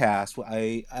Thing cast.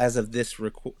 As of this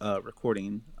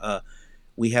recording,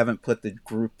 we haven't put the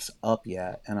groups up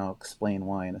yet, and I'll explain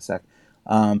why in a sec.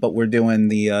 But we're doing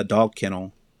the dog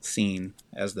kennel scene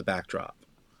as the backdrop,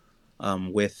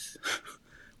 with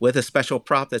with a special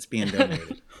prop that's being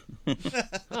donated. Oh,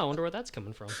 I wonder where that's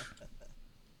coming from.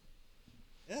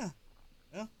 Yeah.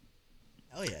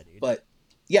 Hell yeah, dude. But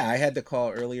yeah, I had to call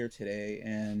earlier today,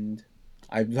 and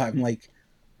I'm like,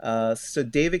 so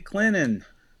David Clinton,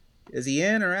 is he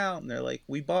in or out? And they're like,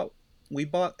 we bought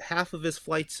half of his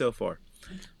flights so far.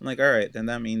 I'm like, all right, then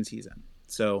that means he's in.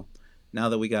 So now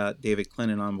that we got David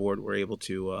Clinton on board, we're able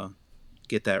to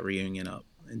get that reunion up.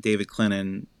 And David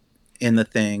Clinton in the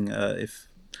Thing.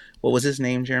 What was his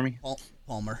name, Jeremy?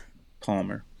 Palmer.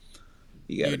 Palmer.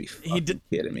 You gotta be fucking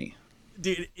kidding me,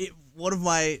 Dude. One of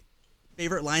my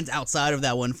favorite lines outside of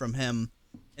that one from him,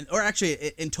 or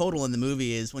actually in total in the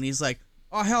movie, is when he's like,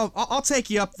 "Oh hell, I'll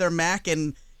take you up there, Mac,"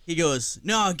 and he goes,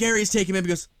 "No, Gary's taking me." He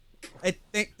goes, "Hey,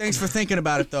 thanks for thinking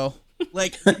about it, though."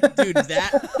 Like, dude,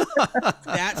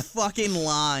 that fucking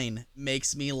line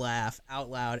makes me laugh out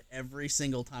loud every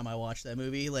single time I watch that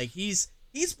movie. Like, he's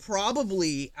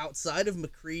probably, outside of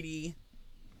MacReady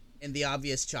and The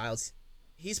Obvious Child,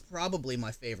 he's probably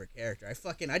my favorite character.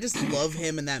 I just love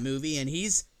him in that movie, and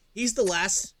he's the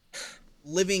last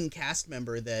living cast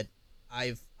member that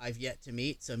I've yet to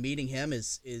meet. So meeting him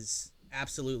is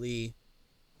absolutely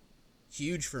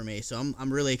huge for me. So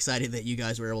I'm really excited that you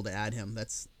guys were able to add him.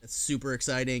 That's super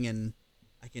exciting, and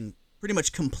I can pretty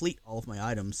much complete all of my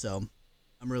items. So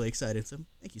I'm really excited. So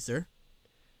thank you, sir.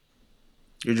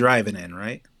 You're driving in,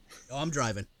 right? Oh, I'm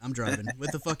driving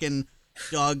with the fucking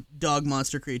dog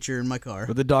monster creature in my car.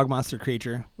 With the dog monster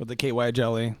creature, with the KY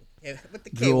jelly, Yeah, with the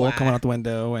drool KY. coming out the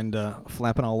window, and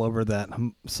flapping all over that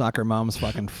soccer mom's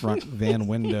fucking front van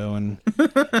window, and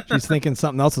she's thinking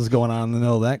something else is going on in the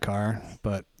middle of that car.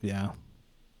 But yeah,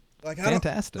 Like,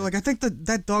 fantastic. I think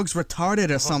that dog's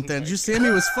retarded or something. Did you see him? He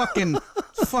was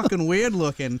fucking weird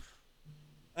looking.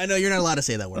 I know you're not allowed to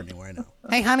say that word anymore. I know.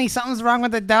 Hey, honey, something's wrong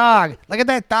with the dog. Look at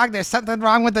that dog. There's something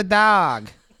wrong with the dog.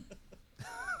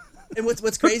 And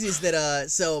what's crazy is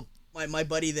that so my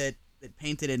buddy that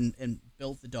painted and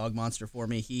built the dog monster for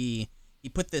me, he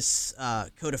put this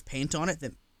coat of paint on it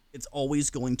that it's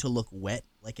always going to look wet,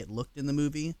 like it looked in the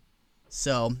movie.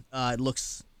 So it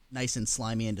looks nice and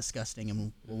slimy and disgusting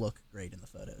and will look great in the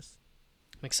photos.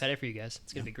 I'm excited for you guys.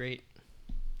 It's gonna be great.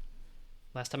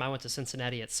 Last time I went to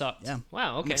Cincinnati, it sucked. Yeah.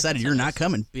 Wow. Okay. I'm excited That's you're nice. not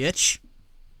coming, bitch.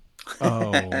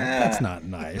 Oh, that's not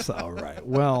nice. All right.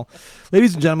 Well,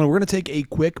 ladies and gentlemen, we're going to take a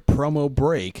quick promo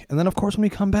break. And then, of course, when we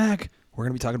come back, we're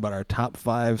going to be talking about our top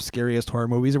 5 scariest horror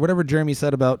movies or whatever Jeremy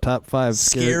said about top 5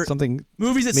 something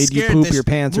movies that made you scared poop the your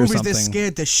pants or movies something. that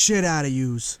scared the shit out of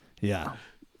yous. Yeah.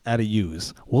 Out of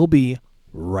use. We'll be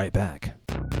right back.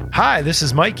 Hi, this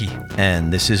is Mikey.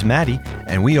 And this is Maddie,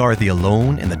 and we are the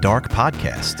Alone in the Dark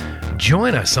podcast.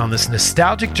 Join us on this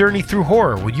nostalgic journey through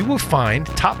horror where you will find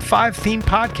top 5 themed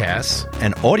podcasts.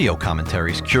 And audio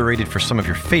commentaries curated for some of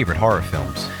your favorite horror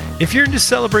films. If you're into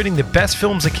celebrating the best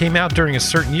films that came out during a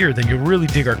certain year, then you'll really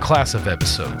dig our class of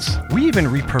episodes. We even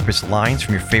repurpose lines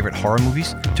from your favorite horror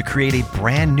movies to create a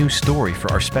brand new story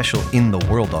for our special In the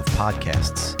World of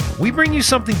podcasts. We bring you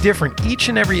something different each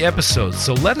and every episode,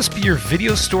 so let us be your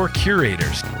video store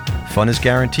curators. Fun is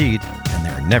guaranteed, and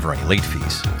there are never any late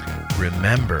fees.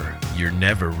 Remember, you're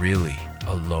never really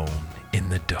alone in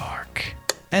the dark.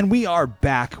 And we are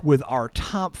back with our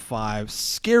top 5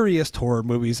 scariest horror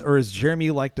movies, or as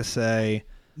Jeremy liked to say,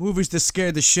 Movies that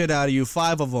scared the shit out of you,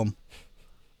 5 of them.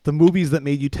 the movies that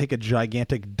made you take a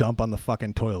gigantic dump on the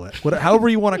fucking toilet. However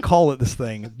you want to call it, this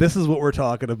thing. This is what we're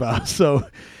talking about. So,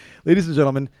 ladies and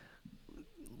gentlemen,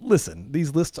 listen,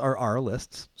 these lists are our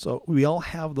lists. So we all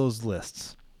have those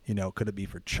lists. You know, could it be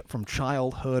from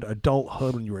childhood,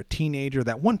 adulthood, when you were a teenager,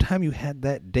 that one time you had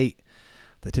that date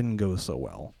that didn't go so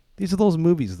well. These are those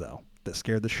movies, though, that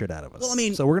scared the shit out of us. Well, I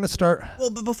mean, so we're going to start. Well,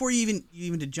 but before you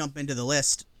even to jump into the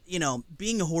list, you know,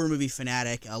 being a horror movie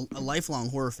fanatic, a lifelong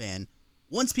horror fan,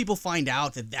 once people find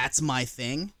out that that's my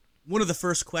thing, one of the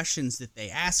first questions that they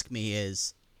ask me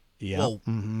is, Yeah. well,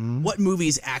 what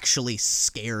movies actually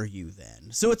scare you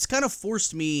then? So it's kind of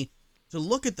forced me to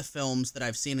look at the films that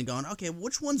I've seen and gone, okay,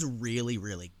 which ones really,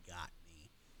 really got me?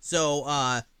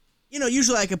 So, you know,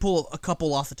 usually I could pull a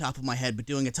couple off the top of my head, but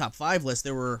doing a top 5 list,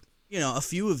 there were, you know, a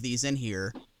few of these in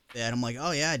here that I'm like,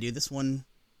 oh yeah, dude, this one,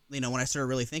 you know, when I started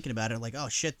really thinking about it, I'm like, oh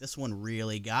shit, this one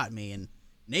really got me. And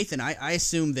Nathan, I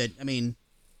assume that, I mean,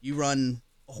 you run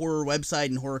a horror website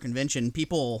and horror convention,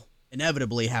 people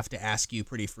inevitably have to ask you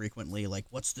pretty frequently, like,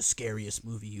 what's the scariest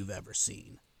movie you've ever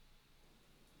seen?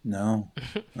 No,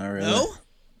 not really. No?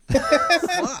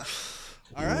 Fuck.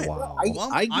 All right. Wow. Well,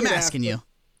 I I'm get asking you.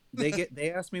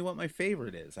 They ask me what my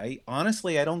favorite is. I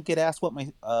don't get asked what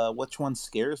my which one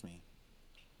scares me.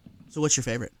 So what's your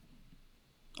favorite?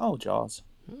 Oh, Jaws.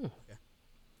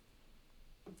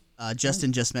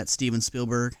 Justin just met Steven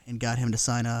Spielberg and got him to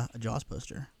sign a Jaws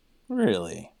poster.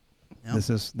 Really? Yeah.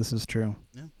 This is true.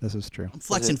 Yeah. This is true. I'm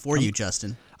flexing for you,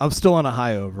 Justin. I'm still on a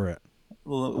high over it.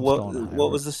 Well, still on that,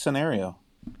 what was the scenario?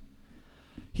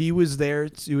 He was there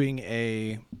doing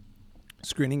a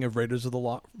screening of Raiders from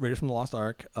the Lost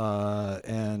Ark,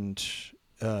 and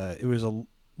it was a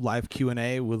live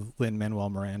Q&A with Lin-Manuel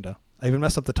Miranda. I even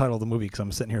messed up the title of the movie because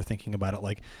I'm sitting here thinking about it,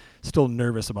 like still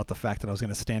nervous about the fact that I was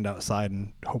going to stand outside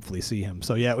and hopefully see him.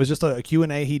 So yeah, it was just a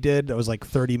Q&A he did. It was like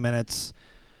 30 minutes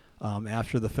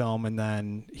after the film, and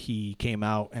then he came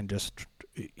out and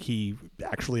he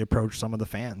actually approached some of the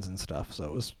fans and stuff. So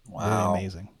it was really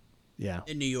amazing. Yeah.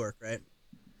 In New York, right?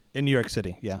 In New York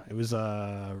City, yeah. It was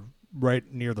right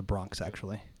near the Bronx,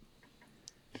 actually.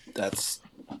 That's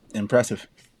impressive.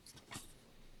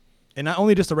 And not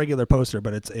only just a regular poster,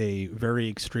 but it's a very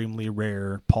extremely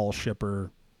rare Paul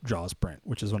Shipper Jaws print,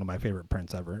 which is one of my favorite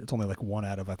prints ever. It's only like 1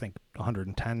 out of, I think,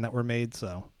 110 that were made.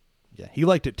 So, yeah, he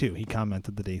liked it too. He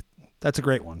commented that that's a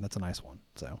great one. That's a nice one.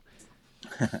 So,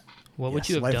 What would Yes,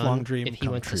 you have lifelong done dream if he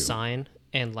come went true. to sign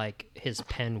and like his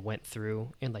pen went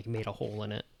through and like made a hole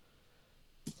in it?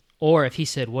 Or if he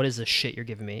said, "What is this shit you're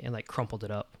giving me?" and like crumpled it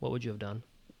up, what would you have done?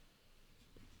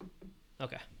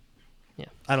 Okay.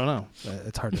 I don't know.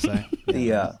 It's hard to say.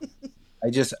 I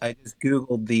just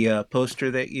googled the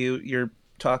poster that you're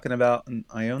talking about, and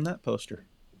I own that poster.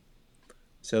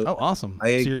 So Oh, awesome.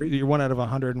 I So you're, agree. you're 1 out of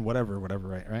 100 and whatever,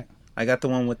 right? I got the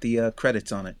one with the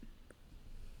credits on it.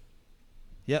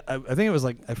 Yeah, I think it was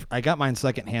like, I got mine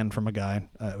secondhand from a guy.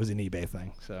 It was an eBay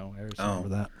thing. So I just remember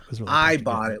that. It was really I tough to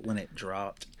bought get. it when it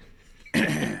dropped.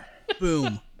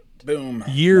 Boom. Boom.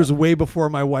 Years way before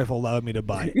my wife allowed me to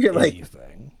buy You're like- anything.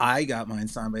 I got mine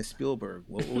signed by Spielberg.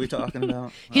 What were we talking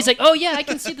about? He's like, "Oh yeah, I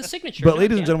can see the signature." But God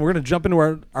ladies and damn. gentlemen, we're going to jump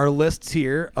into our lists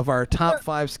here of our top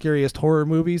 5 scariest horror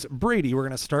movies. Brady, we're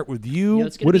going to start with you. You know,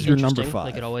 it's gonna What be is your number interesting, 5?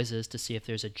 Like it always is, to see if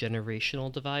there's a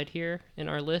generational divide here in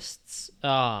our lists.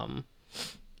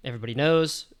 Everybody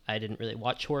knows I didn't really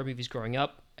watch horror movies growing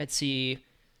up. I'd see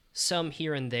some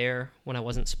here and there when I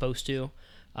wasn't supposed to.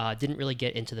 Didn't really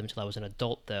get into them until I was an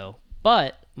adult, though.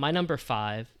 But my number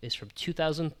 5 is from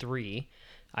 2003.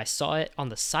 I saw it on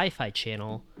the Sci-Fi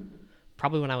Channel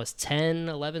probably when I was 10,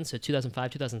 11, so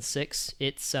 2005, 2006.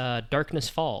 It's Darkness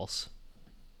Falls.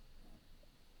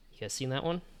 You guys seen that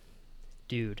one?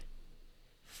 Dude,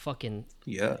 fucking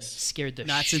Yes. scared the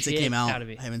Not shit since it came out. out of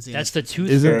me. I haven't seen That's it. the Tooth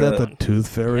Isn't Fairy that the one. Tooth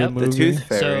Fairy Yep, the movie? Tooth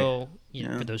Fairy. So,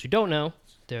 Yeah. for those who don't know,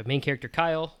 the main character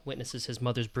Kyle witnesses his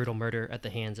mother's brutal murder at the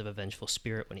hands of a vengeful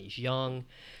spirit when he's young.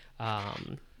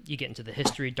 You get into the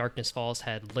history. Darkness Falls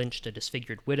had lynched a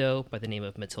disfigured widow by the name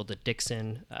of Matilda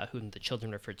Dixon, whom the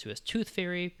children referred to as Tooth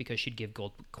Fairy because she'd give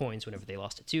gold coins whenever they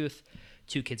lost a tooth.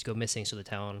 2 kids go missing, so the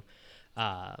town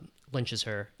lynches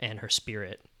her, and her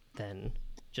spirit then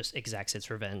just exacts its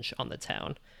revenge on the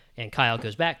town. And Kyle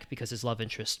goes back because his love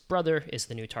interest brother is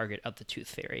the new target of the Tooth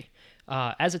Fairy.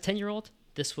 As a 10-year-old,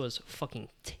 this was fucking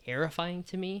terrifying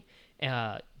to me.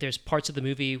 There's parts of the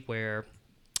movie where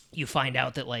you find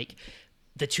out that, like,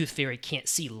 the Tooth Fairy can't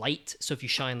see light, so if you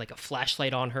shine, like, a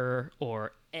flashlight on her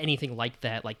or anything like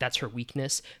that, like, that's her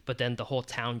weakness. But then the whole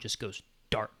town just goes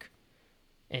dark,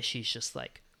 and she's just,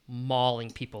 like,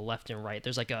 mauling people left and right.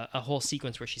 There's, like, a whole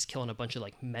sequence where she's killing a bunch of,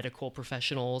 like, medical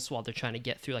professionals while they're trying to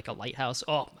get through, like, a lighthouse.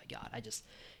 Oh, my God.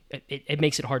 It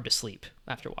makes it hard to sleep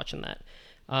after watching that.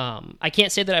 I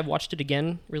can't say that I've watched it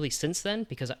again really since then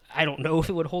because I don't know if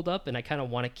it would hold up, and I kind of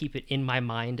want to keep it in my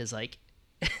mind as, like,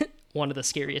 one of the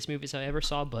scariest movies I ever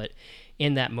saw. But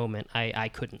in that moment, I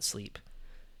couldn't sleep.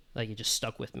 Like, it just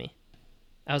stuck with me.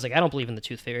 I was like, I don't believe in the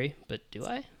Tooth Fairy, but do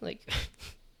I? Like,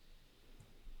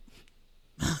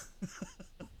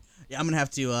 Yeah, I'm gonna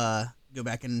have to go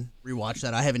back and rewatch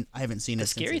that. I haven't seen the it.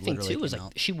 scary since it thing literally too was came like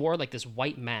out. she wore like this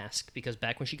white mask because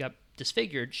back when she got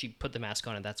disfigured, she put the mask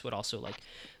on, and that's what also like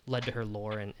led to her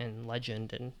lore and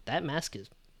legend. And that mask is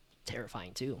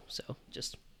terrifying too. So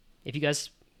just if you guys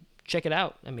check it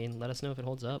out, I mean, let us know if it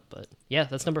holds up. But yeah,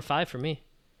 that's number 5 for me.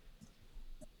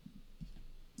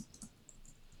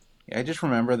 Yeah, I just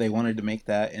remember they wanted to make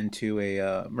that into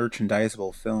a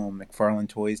merchandisable film. McFarlane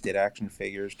Toys did action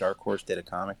figures. Dark Horse did a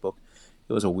comic book.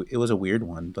 It was a weird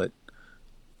one, but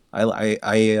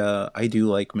I do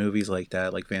like movies like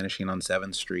that, like Vanishing on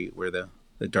 7th Street, where the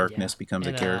darkness becomes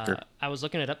And, a character. I was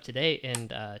looking it up today,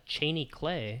 and Cheney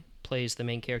Clay plays the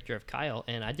main character of Kyle,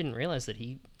 and I didn't realize that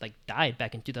he like died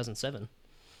back in 2007.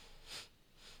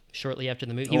 Shortly after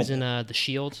the movie, he was in The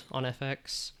Shield on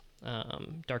FX.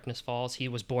 Darkness Falls. He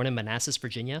was born in Manassas,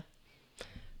 Virginia.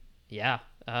 Yeah,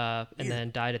 and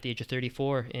then died at the age of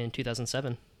 34 in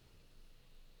 2007.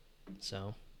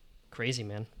 So, crazy,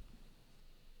 man.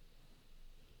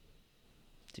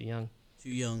 Too young. Too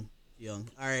young.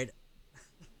 All right.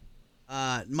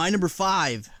 My number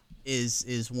 5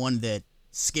 is one that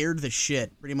scared the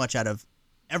shit pretty much out of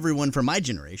everyone from my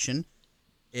generation.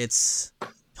 It's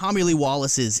Tommy Lee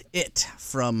Wallace's It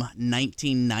from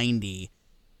 1990.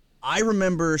 I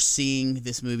remember seeing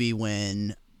this movie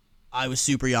when I was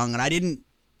super young, and I didn't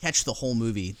catch the whole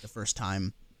movie the first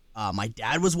time. My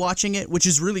dad was watching it, which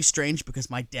is really strange because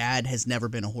my dad has never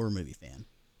been a horror movie fan.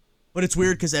 But it's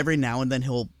weird because every now and then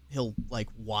he'll like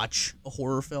watch a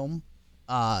horror film,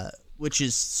 which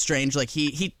is strange. Like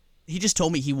he just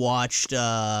told me he watched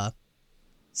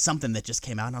something that just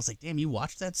came out, and I was like, damn, you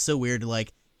watched that? So weird.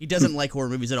 Like he doesn't like horror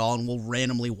movies at all, and will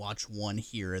randomly watch one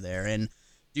here or there. And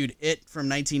dude, It from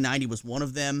 1990 was one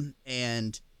of them,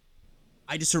 and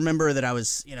I just remember that I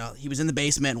was, he was in the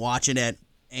basement watching it,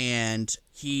 and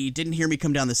he didn't hear me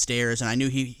come down the stairs, and I knew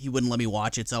he wouldn't let me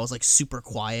watch it, so I was like super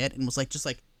quiet and was like just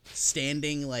like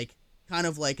standing like kind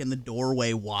of like in the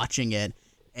doorway watching it.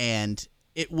 And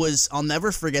it was, I'll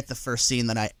never forget the first scene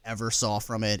that I ever saw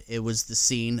from it. It was the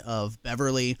scene of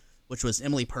Beverly, which was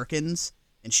Emily Perkins,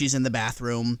 and she's in the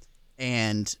bathroom,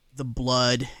 and the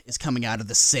blood is coming out of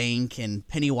the sink, and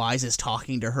Pennywise is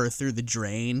talking to her through the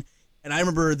drain. And I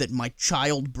remember that my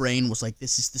child brain was like,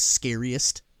 this is the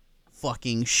scariest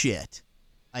fucking shit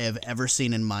I have ever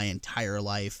seen in my entire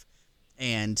life.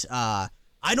 And I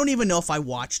don't even know if I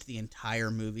watched the entire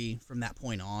movie from that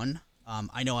point on.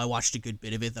 I know I watched a good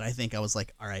bit of it that I think I was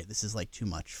like, all right, this is like too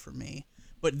much for me.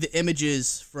 But the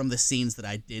images from the scenes that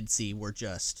I did see were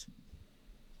just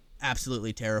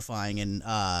absolutely terrifying, and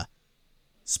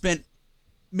spent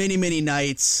many, many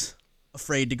nights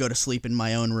afraid to go to sleep in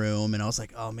my own room. And I was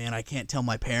like, oh man, I can't tell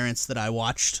my parents that I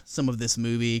watched some of this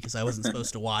movie because I wasn't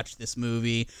supposed to watch this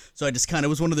movie. So I just kind of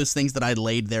was one of those things that I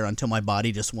laid there until my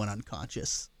body just went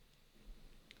unconscious.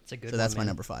 It's a good So one, that's my man.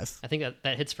 number 5. I think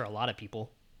that hits for a lot of people.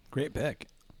 Great pick.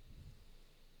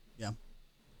 Yeah.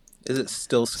 Is it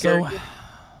still scary?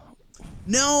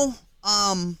 No.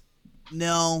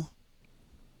 No.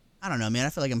 I don't know, man. I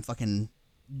feel like I'm fucking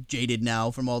jaded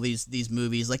now from all these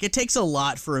movies. Like, it takes a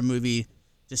lot for a movie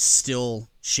to still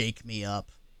shake me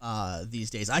up these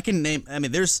days. I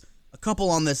mean, there's a couple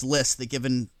on this list that,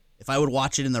 given if I would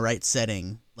watch it in the right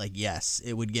setting, like, yes,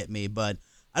 it would get me, but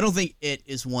I don't think it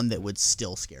is one that would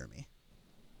still scare me.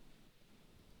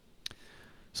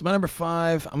 So my number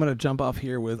 5, I'm going to jump off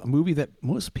here with a movie that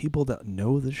most people that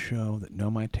know the show, that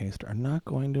know my taste, are not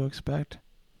going to expect.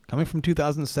 Coming from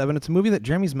 2007, it's a movie that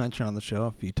Jeremy's mentioned on the show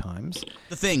a few times.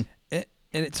 The Thing. And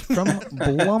it's from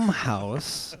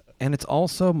Blumhouse, and it's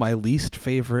also my least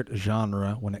favorite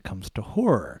genre when it comes to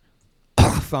horror.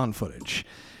 Found footage.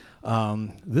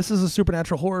 This is a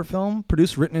supernatural horror film,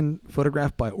 produced, written, and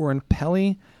photographed by Oren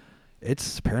Peli.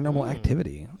 It's Paranormal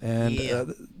Activity.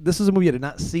 And this is a movie I did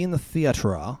not see in the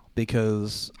theater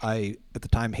because I, at the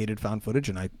time, hated found footage,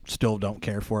 and I still don't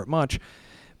care for it much.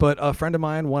 But a friend of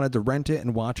mine wanted to rent it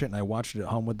and watch it, and I watched it at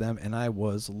home with them, and I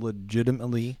was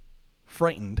legitimately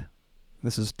frightened.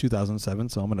 This is 2007,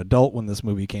 so I'm an adult when this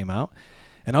movie came out.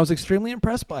 And I was extremely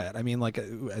impressed by it. I mean, like,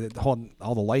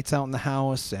 all the lights out in the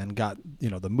house, and got,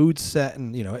 the mood set.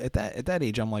 And, at that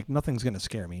age, I'm like, nothing's going to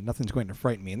scare me. Nothing's going to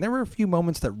frighten me. And there were a few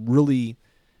moments that really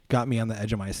got me on the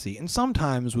edge of my seat. And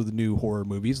sometimes with new horror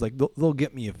movies, like, they'll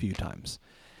get me a few times.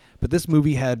 But this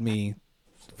movie had me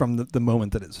from the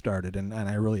moment that it started. And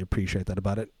I really appreciate that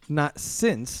about it. Not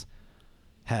since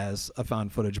has a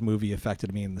found footage movie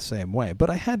affected me in the same way. But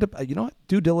I had to,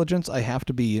 due diligence, I have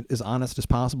to be as honest as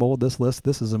possible with this list.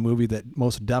 This is a movie that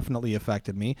most definitely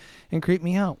affected me and creeped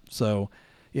me out. So,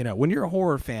 when you're a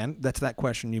horror fan, that's that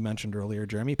question you mentioned earlier,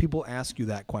 Jeremy. People ask you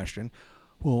that question.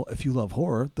 Well, if you love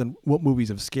horror, then what movies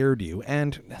have scared you?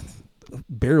 And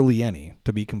barely any,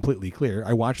 to be completely clear.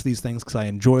 I watch these things because I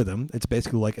enjoy them. It's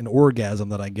basically like an orgasm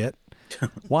that I get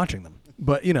watching them.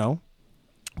 But,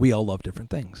 we all love different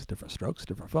things, different strokes,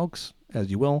 different folks,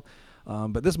 as you will.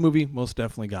 But this movie most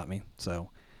definitely got me. So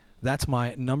that's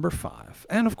my number 5.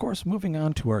 And, of course, moving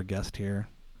on to our guest here,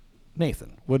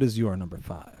 Nathan, what is your number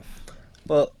 5?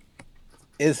 Well,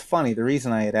 it's funny. The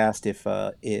reason I had asked if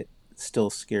it still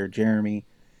scared Jeremy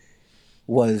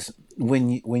was when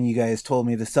you guys told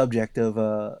me the subject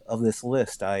of this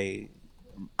list. I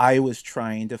was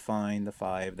trying to find the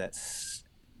 5 that's,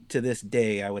 to this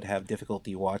day, I would have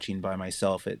difficulty watching by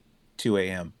myself at 2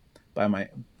 a.m.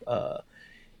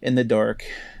 In the dark.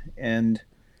 And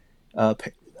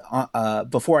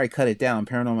before I cut it down,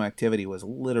 Paranormal Activity was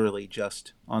literally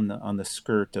just on the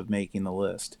skirt of making the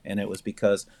list, and it was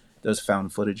because those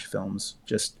found footage films,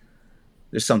 just,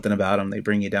 there's something about them, they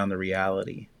bring you down to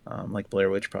reality, like Blair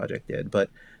Witch Project did. But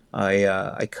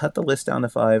I cut the list down to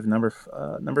 5.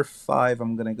 Number 5,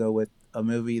 I'm gonna go with a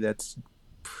movie that's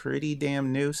pretty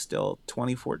damn new still,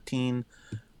 2014.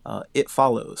 It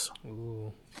Follows.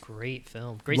 Ooh, great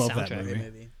film. Great Love soundtrack. that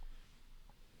movie.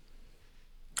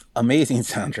 Amazing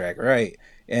soundtrack, right?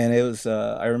 And it was,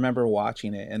 I remember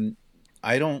watching it, and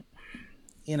I don't,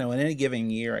 in any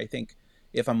given year, I think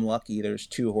if I'm lucky, there's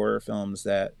 2 horror films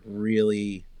that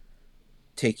really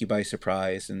take you by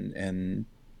surprise and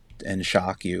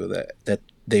shock you that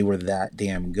they were that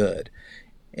damn good.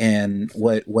 And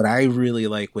what I really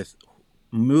like with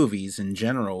movies in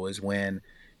general is when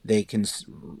they can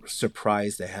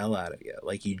surprise the hell out of you.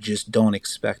 Like, you just don't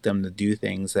expect them to do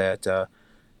things that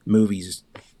movies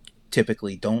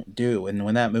typically don't do. And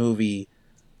when that movie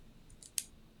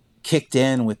kicked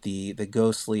in with the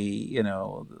ghostly,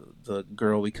 the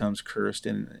girl becomes cursed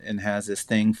and has this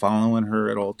thing following her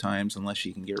at all times unless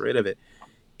she can get rid of it,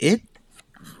 it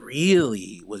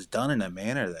really was done in a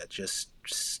manner that just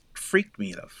freaked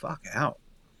me the fuck out.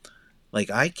 Like,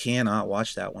 I cannot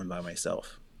watch that one by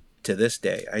myself. To this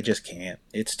day, I just can't.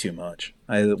 It's too much.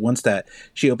 Once that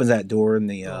she opens that door and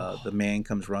the man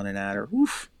comes running at her,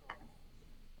 oof,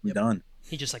 I'm done.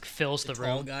 He just like fills the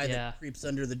Tall room. guy that creeps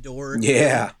under the door.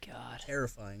 Yeah. God,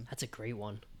 Terrifying. that's a great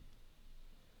one.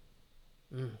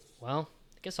 Well,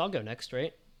 I guess I'll go next,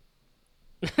 right?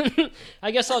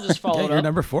 I guess I'll just follow Yeah, it you're up.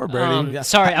 number 4, Brady. Yeah.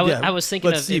 Sorry, I Yeah. was thinking.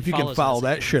 Let's of see if It you can Follows, follow and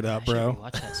I was that shit up, I should bro.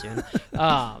 Watch that soon.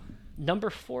 Number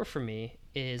 4 for me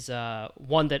is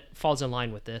one that falls in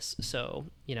line with this. So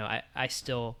I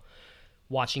still,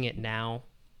 watching it now,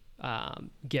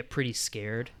 get pretty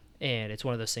scared. And it's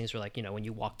one of those things where, like, when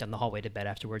you walk down the hallway to bed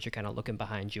afterwards, you're kind of looking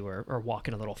behind you or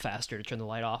walking a little faster to turn the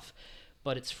light off.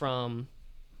 But it's from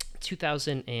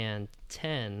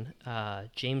 2010,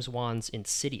 James Wan's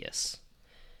Insidious.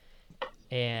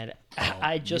 And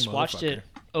I just watched it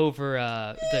over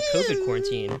the COVID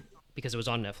quarantine because it was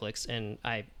on Netflix. And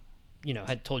I,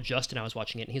 had told Justin I was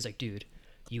watching it. And he's like, dude,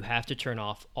 you have to turn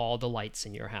off all the lights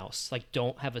in your house. Like,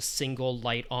 don't have a single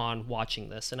light on watching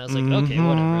this. And I was like, okay,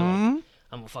 whatever. Like,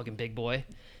 I'm a fucking big boy.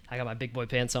 I got my big boy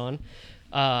pants on.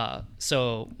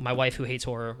 So my wife, who hates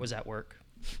horror, was at work,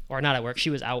 or not at work. She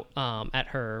was out at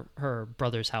her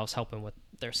brother's house helping with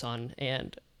their son,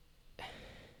 and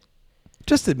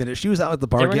Just admit it. She was out at the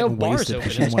bar There were no getting bars wasted open.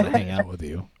 because she didn't want to hang out with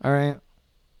you. All right.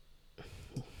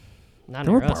 not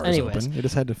There were anywhere else. bars Anyways, open. You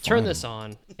just had to turn find this them.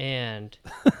 on, and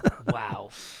wow,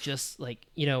 just like,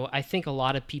 I think a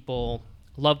lot of people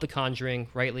love The Conjuring,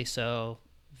 rightly so.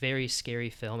 Very scary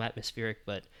film, atmospheric,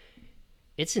 but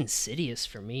it's Insidious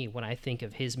for me. When I think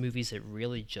of his movies that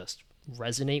really just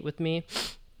resonate with me,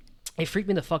 it freaked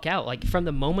me the fuck out. Like, from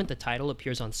the moment the title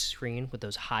appears on screen with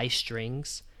those high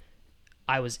strings,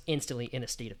 I was instantly in a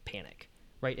state of panic,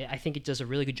 right? I think it does a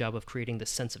really good job of creating this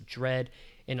sense of dread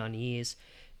and unease.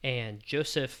 And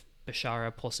Joseph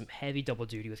Bishara pulls some heavy double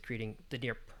duty with creating the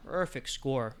near perfect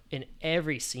score in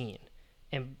every scene,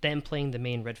 and then playing the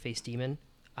main red-faced demon.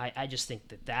 I just think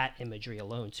that imagery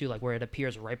alone too, like where it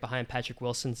appears right behind Patrick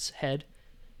Wilson's head,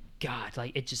 God,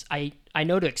 like it just, I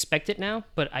know to expect it now,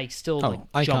 but I still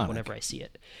iconic. jump whenever I see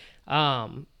it.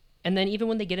 And then even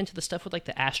when they get into the stuff with like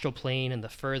the astral plane and the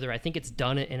further, I think it's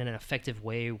done it in an effective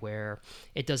way where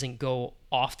it doesn't go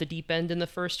off the deep end in the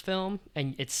first film,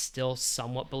 and it's still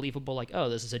somewhat believable. Like, oh,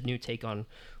 this is a new take on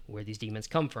where these demons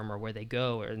come from or where they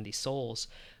go, or in these souls.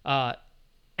 And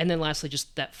then lastly,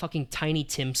 just that fucking Tiny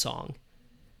Tim song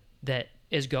that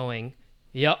is going,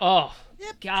 yeah, oh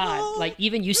God, like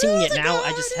even you singing it now,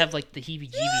 I just have like the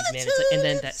heebie-jeebies, man. It's like, and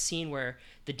then that scene where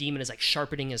the demon is like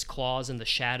sharpening his claws in the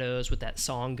shadows with that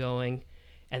song going,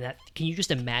 and that, can you just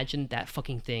imagine that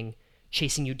fucking thing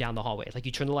chasing you down the hallway? Like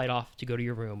you turn the light off to go to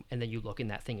your room, and then you look,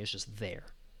 and that thing is just there.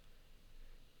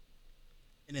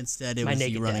 And instead, it My was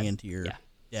naked you running dad. into your Yeah.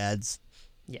 dad's.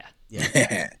 Yeah.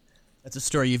 Yeah, that's a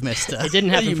story you've missed. It didn't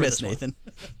happen you for missed, this one.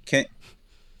 Nathan.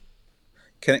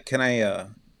 Can I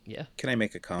Yeah. can I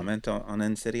make a comment on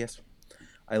Insidious?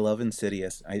 I love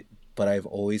Insidious. But I've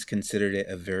always considered it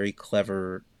a very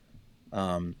clever,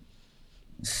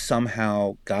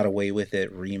 somehow got away with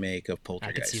it remake of I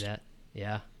Poltergeist. could see that.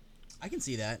 Yeah. I can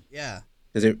see that. Yeah.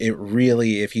 Because it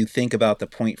really, if you think about the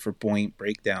point for point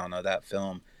breakdown of that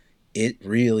film, it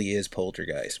really is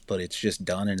Poltergeist, but it's just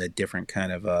done in a different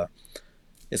kind of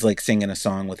it's like singing a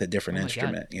song with a different Oh my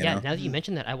instrument. God. You Yeah, know? now that you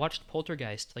mentioned that, I watched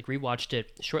Poltergeist, like rewatched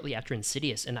it shortly after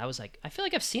Insidious, and I was like, I feel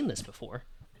like I've seen this before.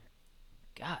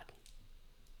 God.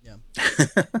 Yeah.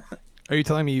 Are you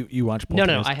telling me you watched No,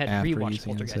 Poltergeist I had after you rewatched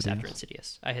seen Poltergeist after Insidious?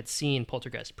 Insidious. I had seen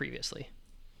Poltergeist previously.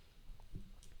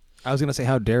 I was gonna say,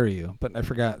 how dare you? But I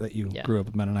forgot that you Yeah. grew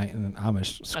up Mennonite in an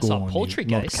Amish school saw and you Poltergeist.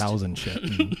 milked cows and shit,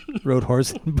 and rode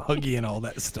horse and buggy and all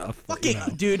that stuff. but, you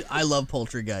Fucking know. dude, I love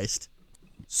Poltergeist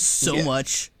so Yeah.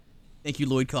 much. Thank you,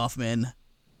 Lloyd Kaufman.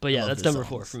 But yeah, love that's the number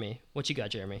 4 songs. for me. What you got,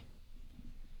 Jeremy?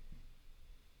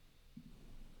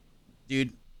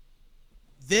 Dude,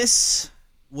 this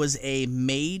was a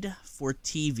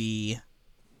made-for-TV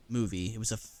movie. It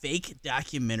was a fake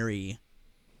documentary.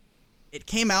 It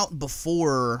came out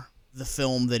before the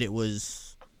film that it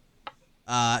was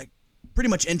pretty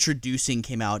much introducing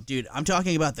came out. Dude, I'm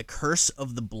talking about The Curse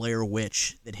of the Blair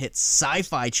Witch that hit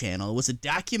Sci-Fi Channel. It was a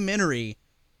documentary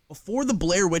before the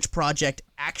Blair Witch Project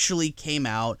actually came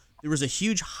out. There was a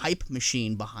huge hype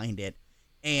machine behind it.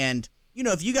 And, you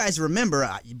know, if you guys remember,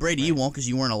 Brady, you won't because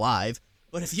you weren't alive,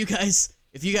 but if you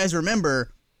guys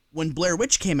remember, when Blair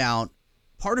Witch came out,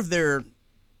 part of their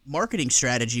marketing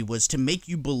strategy was to make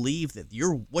you believe that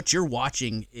what you're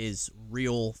watching is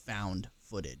real found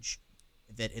footage,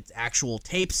 that it's actual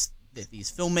tapes, that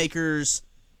these filmmakers,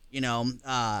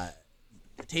 the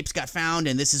tapes got found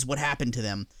and this is what happened to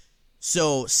them.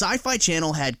 So Sci-Fi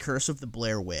Channel had Curse of the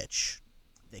Blair Witch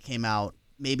that came out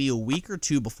maybe a week or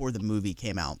two before the movie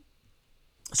came out.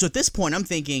 So at this point, I'm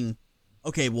thinking,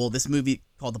 okay, well, this movie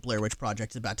called The Blair Witch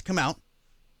Project is about to come out,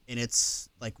 and it's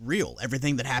like real.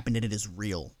 Everything that happened in it is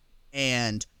real.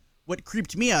 And what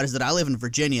creeped me out is that I live in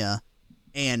Virginia,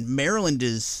 and Maryland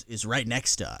is right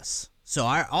next to us. So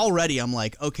I'm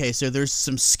like, okay, so there's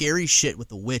some scary shit with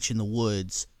the witch in the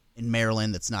woods in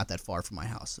Maryland that's not that far from my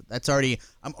house.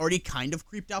 I'm already kind of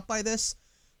creeped out by this.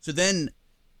 So then,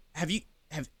 have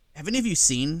any of you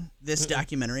seen this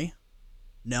documentary?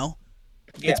 No?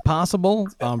 Yeah. It's possible.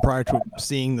 Prior to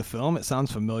seeing the film, it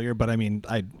sounds familiar, but I mean,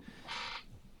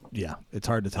 yeah, it's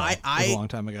hard to tell. It was a long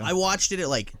time ago. I watched it at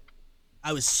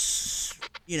I was,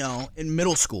 in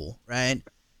middle school, right?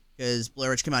 Because Blair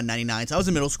Witch came out in 99, so I was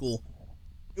in middle school.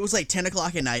 It was like 10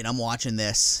 o'clock at night, and I'm watching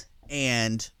this,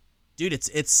 and dude,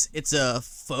 it's a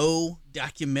faux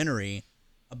documentary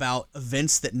about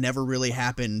events that never really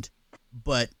happened,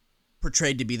 but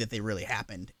portrayed to be that they really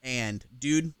happened. And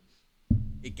dude,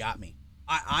 it got me.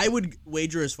 I would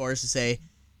wager as far as to say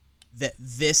that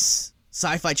this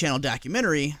Sci-Fi Channel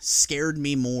documentary scared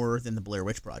me more than the Blair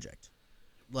Witch Project.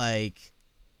 Like,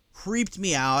 creeped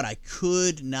me out. I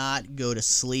could not go to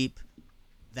sleep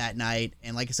that night.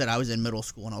 And like I said, I was in middle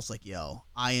school and I was like, yo,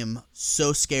 I am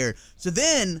so scared. So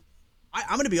then,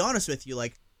 I'm going to be honest with you.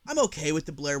 Like, I'm okay with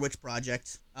the Blair Witch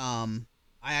Project. I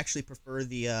actually prefer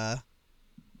the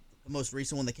most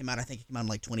recent one that came out. I think it came out in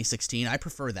like 2016. I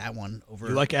prefer that one over.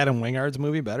 You like Adam Wingard's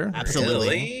movie better?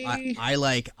 Absolutely. Really? I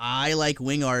like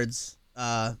Wingard's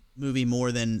movie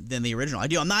more than the original.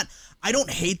 I don't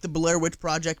hate the Blair Witch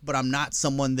Project, but I'm not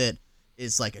someone that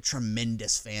is like a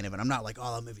tremendous fan of it. I'm not like,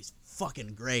 oh, that movie's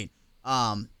fucking great.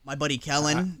 My buddy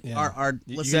Kellen, Yeah. our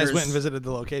You listeners, guys went and visited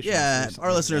the location. yeah, recently,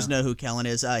 our listeners yeah. know who Kellen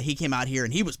is. He came out here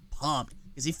and he was pumped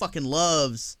because he fucking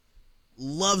loves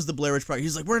the Blair Witch Project.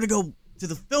 He's like, we're gonna go to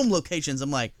the film locations.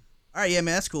 I'm like, all right, yeah,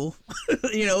 man, that's cool.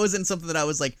 It wasn't something that I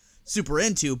was like super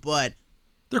into, but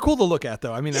They're cool to look at,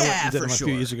 though. I mean, I went Yeah, and did for them a sure.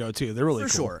 few years ago too. They're really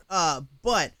for cool. sure.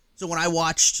 But so when I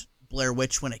watched Blair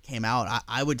Witch when it came out,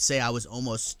 I would say I was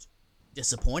almost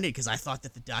disappointed because I thought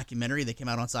that the documentary that came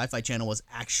out on Sci-Fi Channel was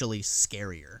actually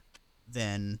scarier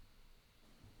than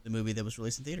the movie that was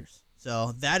released in theaters.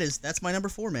 So that's my number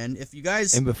 4, man. If you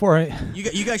guys And before you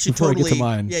guys should before I get to totally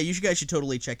mine. yeah, you guys should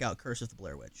totally check out Curse of the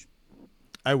Blair Witch.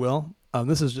 I will.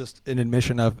 This is just an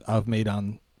admission I've made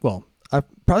on. Well, I've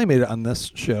probably made it on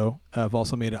this show. I've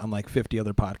also made it on like 50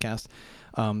 other podcasts.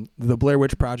 The Blair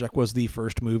Witch Project was the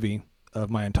first movie of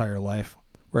my entire life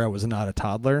where I was not a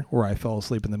toddler, where I fell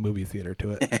asleep in the movie theater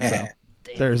to it. So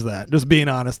there's that. Just being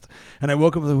honest. And I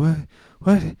woke up and was like,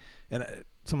 what? And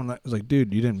someone was like,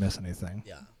 dude, you didn't miss anything.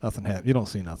 Yeah. Nothing happened. You don't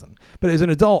see nothing. But as an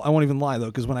adult, I won't even lie, though,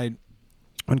 because when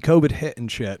COVID hit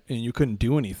and shit and you couldn't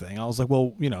do anything, I was like,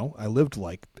 well, I lived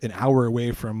like an hour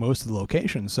away from most of the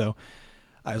locations. So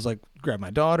I was like, grab my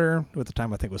daughter, who at the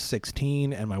time I think was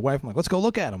 16, and my wife. I'm like, let's go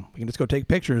look at them. We can just go take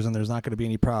pictures and there's not going to be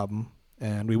any problem.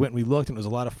 And we went and we looked and it was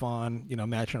a lot of fun,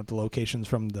 matching up the locations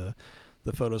from the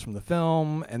photos from the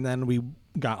film. And then we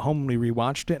got home and we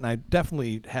rewatched it. And I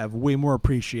definitely have way more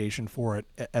appreciation for it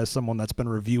as someone that's been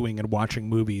reviewing and watching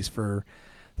movies for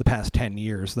the past 10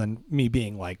 years than me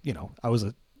being like,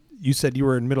 you said you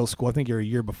were in middle school. I think you're a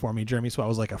year before me, Jeremy. So I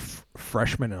was like a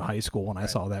freshman in high school when I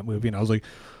saw that movie, and I was like,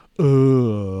 but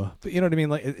you know what I mean?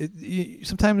 Like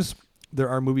sometimes there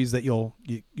are movies that you'll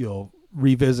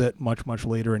revisit much, much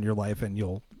later in your life and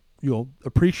you'll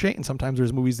appreciate. And sometimes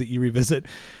there's movies that you revisit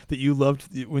that you loved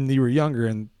when you were younger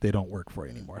and they don't work for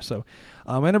you anymore. So,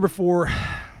 my number 4,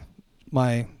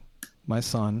 my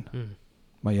son,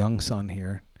 my young son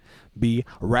here, be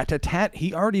Rat-a-tat.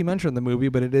 He already mentioned the movie,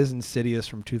 but it is Insidious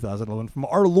from 2011 from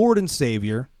our Lord and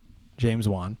Savior, James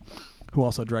Wan, who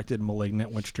also directed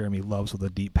Malignant, which Jeremy loves with a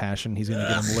deep passion. He's going to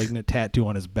get a Malignant tattoo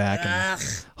on his back and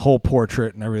a whole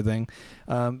portrait and everything.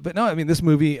 But no, I mean, this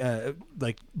movie,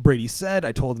 like Brady said,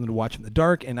 I told him to watch in the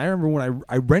dark. And I remember when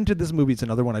I rented this movie, it's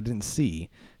another one I didn't see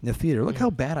in the theater. Look how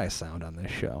bad I sound on this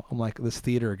show. I'm like this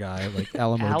theater guy, like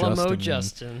Alamo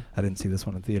Justin. I didn't see this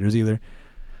one in theaters either.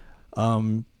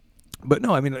 But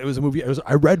no, I mean, it was a movie. I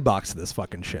Redboxed this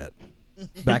fucking shit.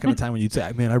 Back in the time when you'd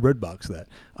say, man, I Redboxed that.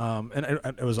 And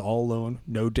I was all alone,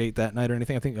 no date that night or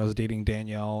anything. I think I was dating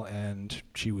Danielle and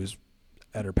she was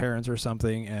at her parents' or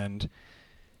something. And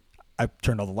I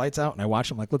turned all the lights out and I watched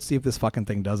them like, let's see if this fucking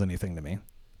thing does anything to me.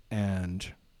 And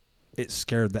it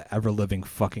scared the ever-living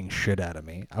fucking shit out of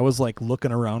me. I was like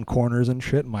looking around corners and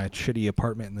shit in my shitty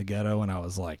apartment in the ghetto. And I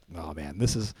was like, oh man,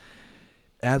 this is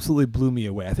absolutely blew me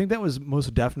away. I think that was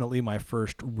most definitely my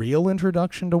first real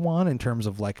introduction to Wan in terms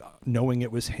of like knowing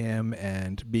it was him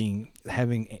and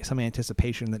having some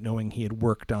anticipation that knowing he had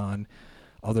worked on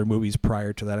other movies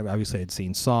prior to that. Obviously I'd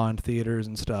seen Saw in theaters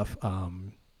and stuff.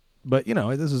 But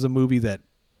this is a movie that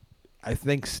I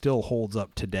think still holds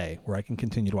up today where I can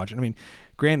continue to watch it. I mean,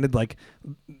 granted, like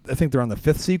I think they're on the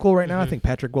 5th sequel right now. I think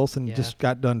Patrick Wilson just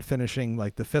got done finishing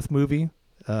like the 5th movie.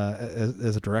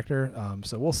 As a director,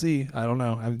 so we'll see. I don't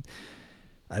know.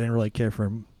 I didn't really care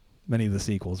for many of the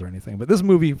sequels or anything, but this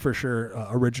movie for sure,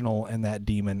 original and that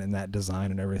demon and that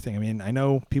design and everything. I mean, I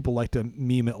know people like to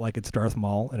meme it like it's Darth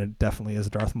Maul, and it definitely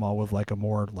is Darth Maul with like a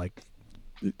more like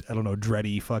I don't know,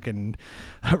 dready fucking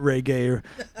reggae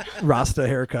Rasta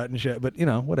haircut and shit. But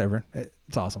whatever.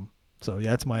 It's awesome. So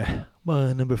yeah, it's my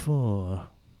number 4.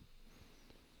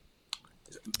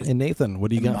 And Nathan,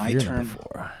 what do you got for your number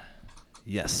 4?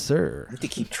 Yes, sir. I have to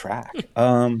keep track.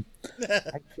 I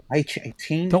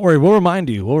changed. Don't worry, we'll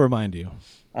remind you.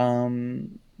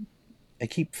 I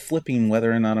keep flipping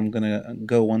whether or not I'm gonna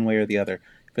go one way or the other.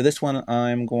 For this one,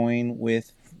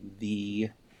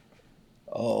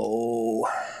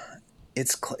 it's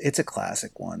it's a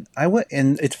classic one.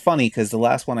 And it's funny because the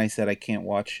last one I said I can't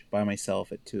watch by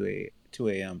myself at 2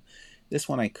 a.m. This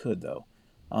one I could though,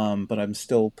 but I'm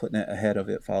still putting it ahead of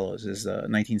It Follows. Is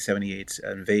 1978's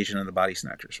Invasion of the Body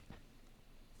Snatchers.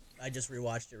 I just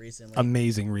rewatched it recently.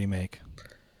 Amazing remake.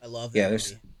 I love that Yeah, movie.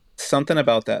 there's something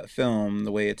about that film,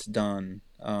 the way it's done.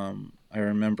 I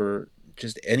remember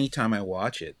just anytime I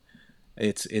watch it,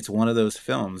 it's one of those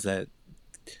films that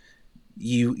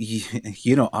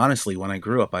you know, honestly, when I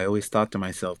grew up, I always thought to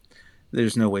myself,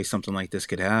 there's no way something like this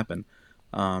could happen.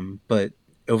 But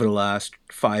over the last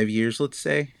 5 years, let's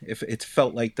say, if it's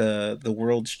felt like the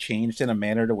world's changed in a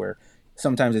manner to where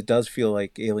sometimes it does feel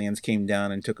like aliens came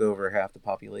down and took over half the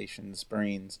population's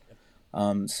brains.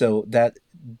 So that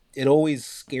it always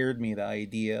scared me, the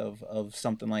idea of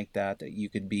something like that you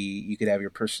could have your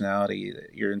personality,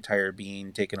 your entire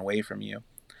being taken away from you,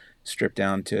 stripped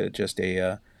down to just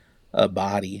a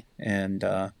body. And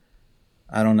I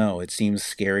don't know, it seems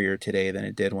scarier today than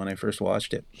it did when I first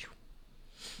watched it.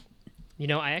 You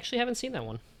know, I actually haven't seen that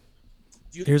one.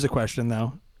 Here's a question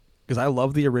though, because I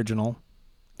love the original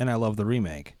and I love the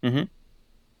remake. Mm-hmm.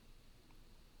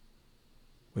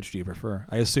 Which do you prefer?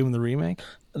 I assume the remake.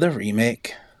 The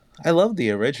remake. I love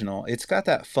the original. It's got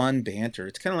that fun banter.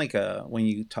 It's kind of like when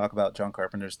you talk about John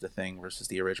Carpenter's The Thing versus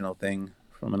the original Thing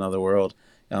from Another World.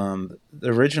 The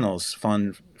original's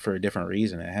fun for a different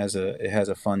reason. It has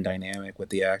a fun dynamic with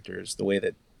the actors, the way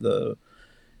that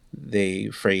they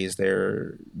phrase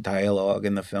their dialogue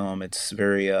in the film. It's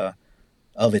very of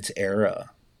its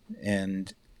era,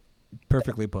 and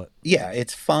Perfectly put. yeah,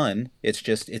 it's fun.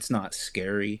 It's not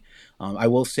scary. I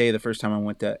will say the first time I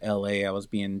went to LA, I was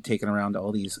being taken around to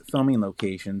all these filming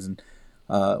locations, and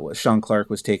Sean Clark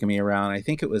was taking me around. I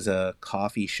think it was a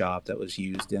coffee shop that was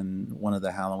used in one of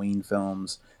the Halloween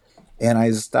films. And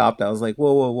I stopped. I was like,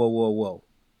 whoa, whoa, whoa, whoa, whoa.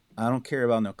 I don't care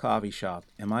about no coffee shop.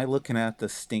 Am I looking at the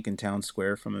stinking town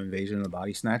square from Invasion of the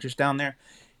Body Snatchers down there?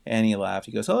 And he laughed.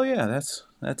 He goes, oh yeah, that's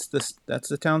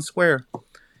the town square.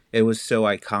 It was so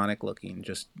iconic looking.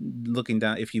 Just looking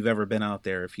down, if you've ever been out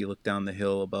there, if you look down the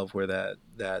hill above where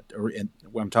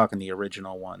I'm talking the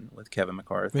original one with Kevin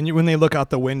McCarthy. When they look out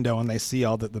the window and they see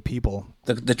all the people,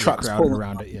 The trucks crowded pulling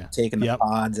around up, it, yeah. taking the Yep.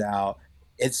 pods out.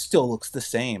 It still looks the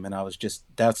same, and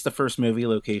that's the first movie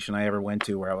location I ever went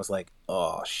to where I was like,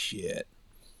 oh shit.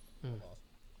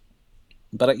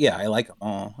 But yeah, I like them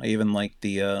all. I even like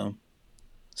the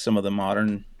some of the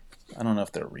modern. I don't know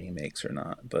if they're remakes or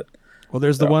not, but well,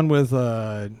 there's the one with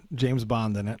James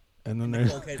Bond in it, and then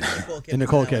there's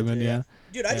Nicole Kidman, yeah.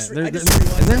 Dude, I just Yeah,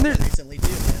 rewatched and then that there's- one recently too,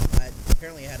 man. I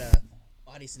apparently had a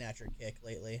body snatcher kick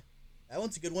lately. That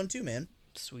one's a good one too, man.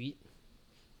 Sweet.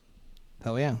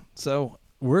 Hell yeah. So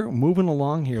we're moving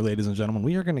along here, ladies and gentlemen.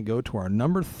 We are going to go to our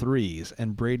number threes,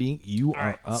 and Brady, you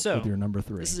are right, up so with your number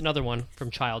three. This is another one from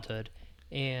childhood,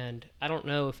 and I don't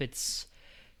know if it's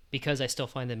because I still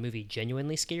find the movie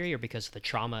genuinely scary or because of the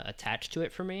trauma attached to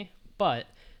it for me. But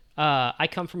I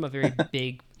come from a very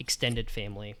big extended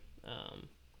family,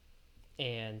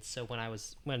 and so when I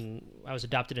was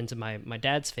adopted into my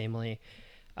dad's family,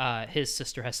 his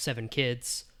sister has 7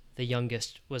 kids. The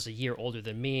youngest was a year older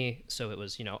than me, so it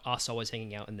was, you know, us always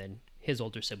hanging out, and then his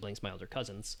older siblings, my older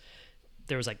cousins.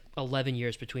 There was like 11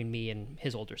 years between me and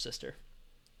his older sister.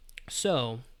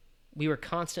 So we were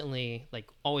constantly like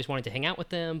always wanting to hang out with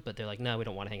them, but they're like, no, we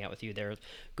don't want to hang out with you. They're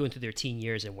going through their teen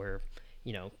years, and we're,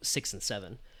 you know, 6 and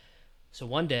 7. So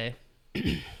one day,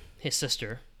 his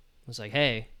sister was like,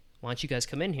 hey, why don't you guys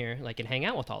come in here like and hang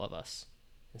out with all of us?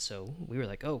 And so we were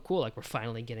like, oh, cool. Like we're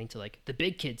finally getting to like the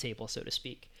big kid table, so to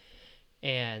speak.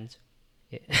 And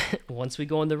once we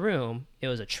go in the room, it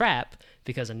was a trap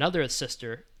because another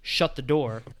sister shut the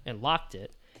door and locked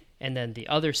it. And then the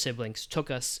other siblings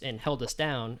took us and held us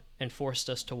down and forced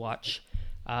us to watch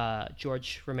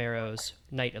George Romero's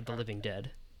Night of the Living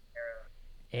Dead.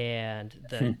 And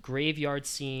the graveyard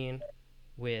scene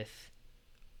with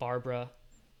Barbara,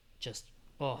 just,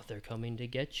 oh, they're coming to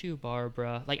get you,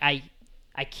 Barbara. Like I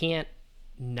can't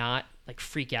not like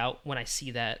freak out when I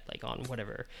see that like on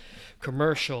whatever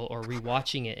commercial or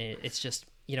rewatching it. And it's just,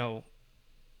 you know,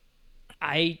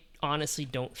 I honestly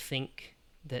don't think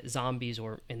that zombies,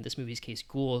 or in this movie's case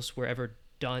ghouls, were ever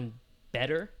done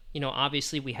better. You know,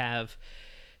 obviously we have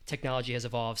technology has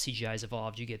evolved, CGI has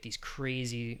evolved, you get these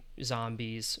crazy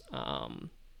zombies,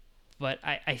 but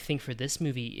I think for this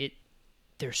movie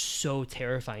they're so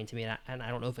terrifying to me, and I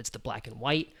don't know if it's the black and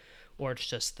white or it's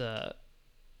just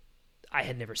I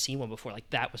had never seen one before. Like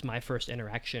that was my first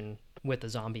interaction with a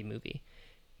zombie movie.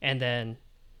 And then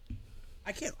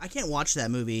I can't watch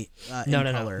that movie in No.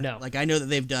 color. Like I know that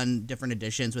they've done different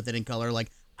editions with it in color.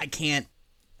 Like I can't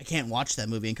I can't watch that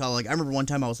movie in color. Like I remember one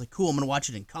time I was like, cool, I'm gonna watch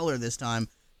it in color this time,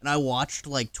 and I watched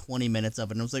like 20 minutes of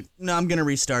it, and I was like, no, I'm gonna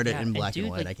restart it Yeah, in and black dude,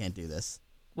 and white. like- I can't do this.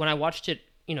 When I watched it,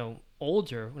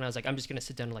 older, when I was like, I'm just gonna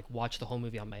sit down and like watch the whole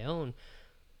movie on my own,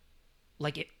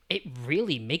 like it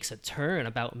really makes a turn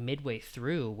about midway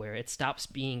through where it stops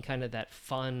being kind of that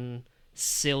fun,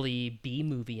 silly B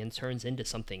movie and turns into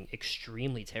something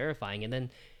extremely terrifying. And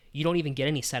then you don't even get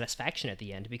any satisfaction at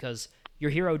the end because your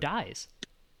hero dies.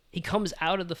 He comes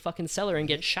out of the fucking cellar and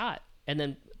gets shot, and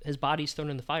then his body's thrown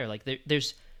in the fire. Like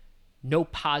there's no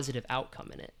positive outcome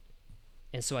in it.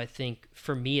 And so I think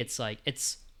for me, it's like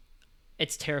it's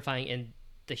terrifying in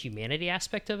the humanity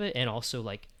aspect of it, and also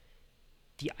like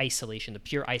the isolation, the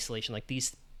pure isolation. Like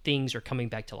these things are coming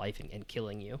back to life and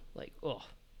killing you. Like, oh,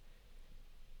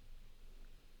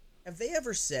 Have they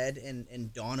ever said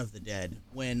in Dawn of the Dead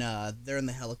when they're in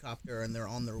the helicopter and they're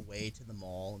on their way to the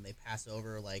mall and they pass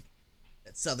over like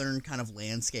that southern kind of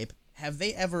landscape? Have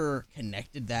they ever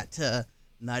connected that to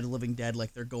Night of the Living Dead?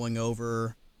 Like they're going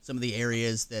over some of the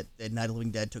areas that Night of the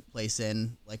Living Dead took place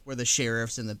in, like where the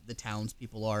sheriffs and the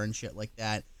townspeople are and shit like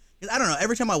that. Because I don't know.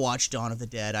 Every time I watch Dawn of the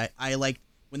Dead, I like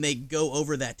when they go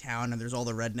over that town and there's all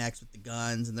the rednecks with the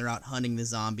guns and they're out hunting the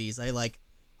zombies. I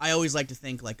always like to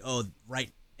think like, oh,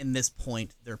 right in this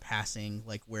point they're passing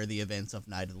like where the events of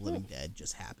Night of the Living Dead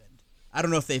just happened. I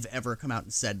don't know if they've ever come out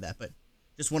and said that, but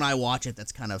just when I watch it,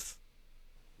 that's kind of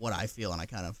what I feel, and I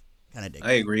kind of dig.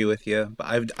 I agree with you,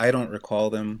 but I don't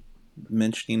recall them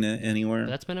mentioning it anywhere.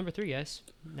 that's my number 3, guys.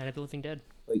 Night of the Living Dead.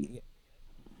 Like,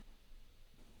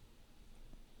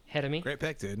 Head of me. Great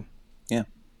pick, dude. yeah.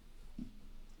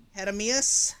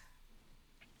 Hedemius.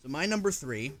 So my number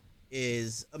 3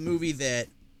 is a movie that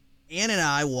Ann and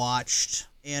I watched,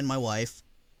 and my wife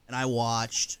and I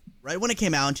watched right when it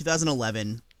came out in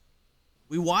 2011.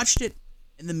 We watched it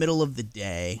in the middle of the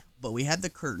day, but we had the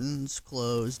curtains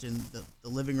closed and the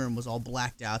living room was all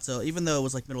blacked out. So even though it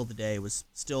was like middle of the day, it was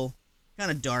still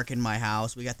kind of dark in my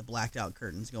house. We got the blacked out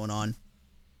curtains going on.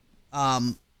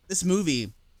 This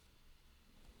movie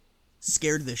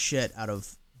scared the shit out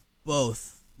of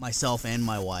both myself and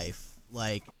my wife.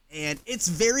 And it's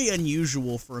very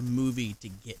unusual for a movie to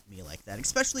get me like that,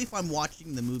 especially if I'm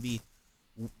watching the movie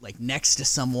like next to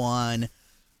someone.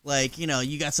 Like, you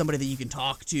got somebody that you can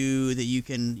talk to, that you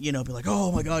can, be like,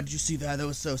 oh my God, did you see that? That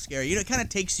was so scary. It kind of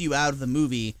takes you out of the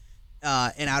movie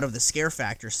and out of the scare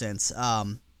factor sense.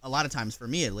 A lot of times, for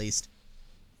me at least.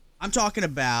 I'm talking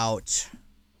about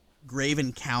Grave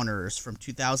Encounters from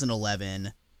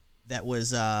 2011 that was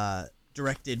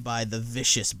directed by the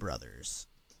Vicious Brothers.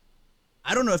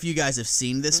 I don't know if you guys have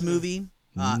seen this movie.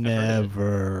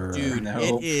 Never. Dude, No.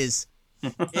 it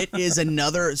is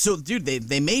another. So, dude,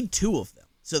 they made 2 of them.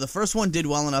 So the first one did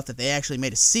well enough that they actually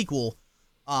made a sequel.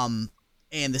 And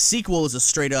the sequel is a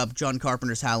straight up John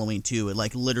Carpenter's Halloween 2.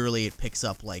 It literally it picks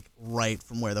up right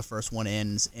from where the first one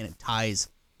ends, and it ties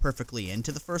perfectly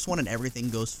into the first one, and everything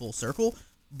goes full circle.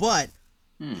 But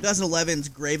 2011's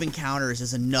Grave Encounters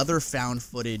is another found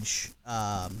footage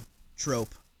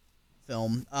trope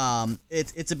film.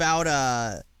 It's about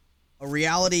a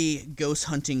reality ghost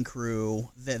hunting crew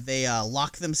that they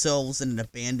lock themselves in an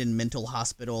abandoned mental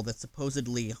hospital that's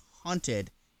supposedly haunted,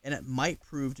 and it might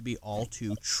prove to be all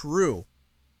too true.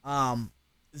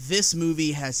 This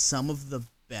movie has some of the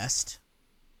best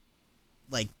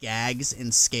gags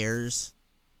and scares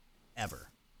ever.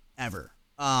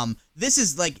 This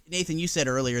is Nathan, you said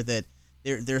earlier that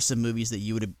there's some movies that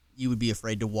you would be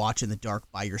afraid to watch in the dark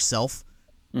by yourself.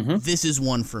 Mm-hmm. This is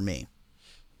one for me,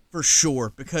 for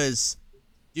sure, because,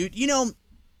 dude,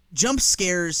 jump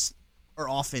scares are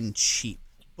often cheap,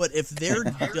 but if they're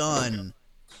done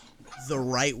the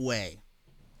right way,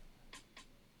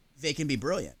 they can be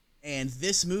brilliant. And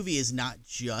this movie is not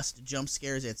just jump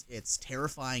scares; it's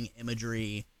terrifying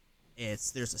imagery.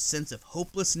 There's a sense of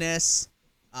hopelessness,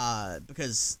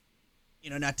 because,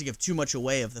 not to give too much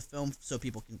away of the film so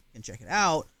people can check it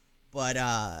out, but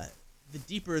the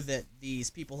deeper that these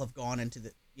people have gone into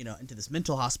this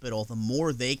mental hospital, the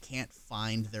more they can't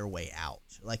find their way out.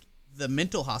 The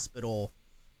mental hospital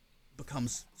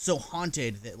becomes so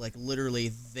haunted that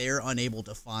literally they're unable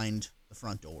to find the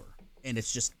front door, and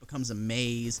it's just becomes a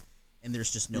maze, and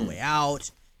there's just no way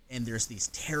out, and there's these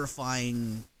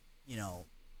terrifying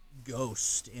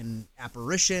ghosts and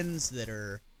apparitions that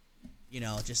are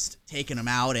just taking them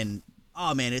out. And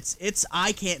oh man, it's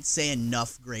I can't say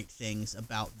enough great things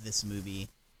about this movie.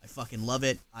 I fucking love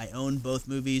it. I own both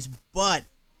movies, but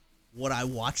would I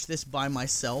watch this by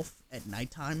myself at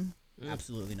nighttime?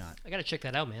 Absolutely not. I gotta check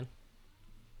that out, man.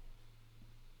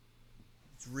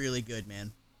 It's really good,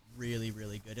 man. Really,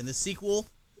 really good. And the sequel,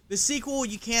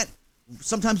 you can't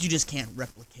sometimes you just can't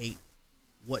replicate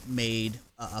what made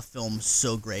a film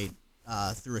so great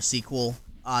through a sequel.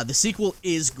 The sequel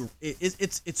is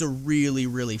it's a really,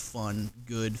 really fun,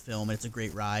 good film. It's a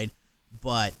great ride,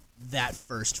 but that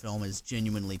first film is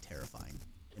genuinely terrifying,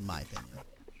 in my opinion.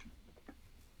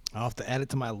 I'll have to add it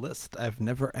to my list. I've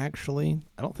never actually.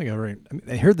 I don't think I've ever. I mean,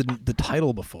 I heard the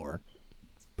title before,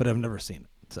 but I've never seen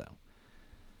it. So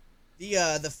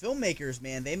The filmmakers,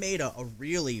 man, they made a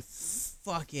really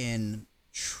fucking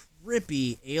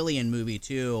trippy alien movie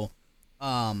too.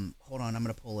 Hold on, I'm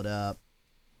gonna pull it up.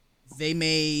 They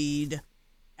made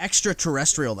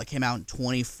Extraterrestrial that came out in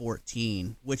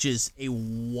 2014, which is a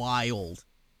wild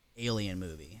alien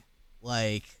movie.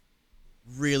 Like,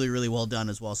 really, really well done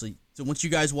as well. So once you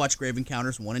guys watch Grave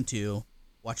Encounters 1 and 2,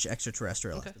 watch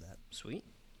Extraterrestrial after that. Sweet.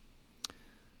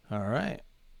 all right.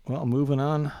 Well, moving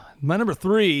on. My number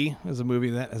 3 is a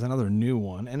movie that is another new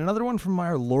one, and another one from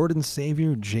our Lord and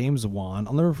Savior James Wan.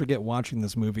 I'll never forget watching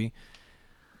this movie.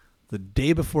 The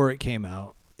day before it came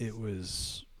out, it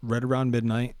was right around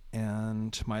midnight,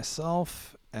 and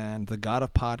myself and the god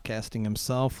of podcasting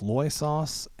himself, Loy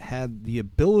Sauce, had the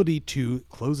ability to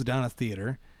close down a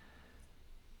theater,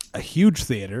 a huge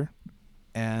theater,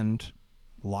 and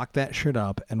lock that shit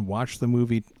up and watch the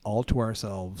movie all to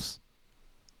ourselves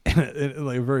in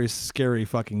like a very scary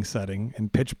fucking setting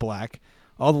and pitch black.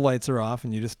 All the lights are off,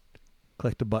 and you just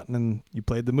clicked a button and you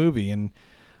played the movie. And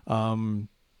The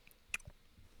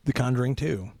Conjuring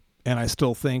 2. And I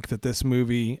still think that this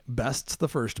movie bests the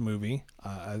first movie.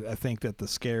 I think that the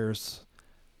scares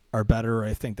are better.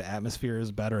 I think the atmosphere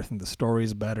is better. I think the story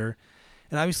is better.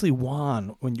 And obviously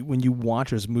Wan, when you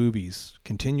watch his movies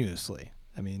continuously,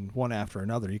 I mean, one after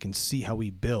another, you can see how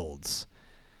he builds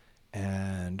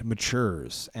and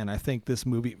matures. And I think this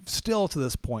movie, still to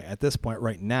this point, at this point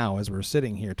right now, as we're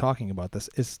sitting here talking about this,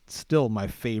 is still my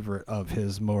favorite of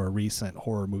his more recent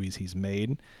horror movies he's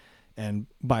made. And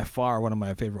by far one of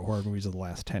my favorite horror movies of the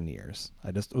last 10 years.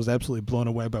 I just was absolutely blown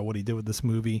away by what he did with this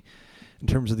movie in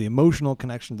terms of the emotional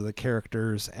connection to the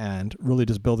characters and really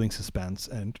just building suspense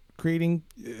and creating,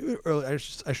 or I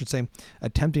should say,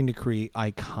 attempting to create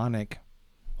iconic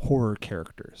horror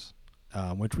characters,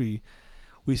 which we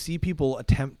see people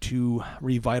attempt to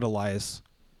revitalize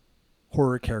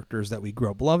horror characters that we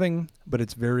grew up loving, but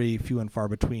it's very few and far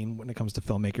between when it comes to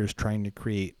filmmakers trying to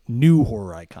create new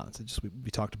horror icons.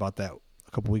 We talked about that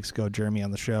a couple weeks ago, Jeremy,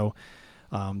 on the show,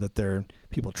 that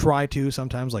people try to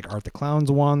sometimes, like Art the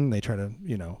Clown's one. They try to,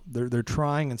 they're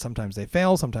trying, and sometimes they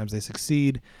fail, sometimes they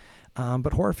succeed.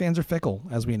 But horror fans are fickle,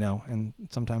 as we know, and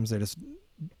sometimes they just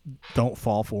don't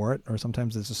fall for it, or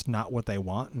sometimes it's just not what they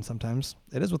want, and sometimes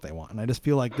it is what they want. And I just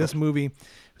feel like this movie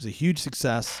was a huge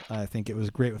success. I think it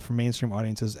was great for mainstream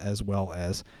audiences as well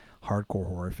as hardcore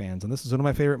horror fans, and this is one of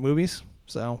my favorite movies.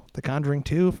 So The Conjuring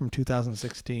 2 from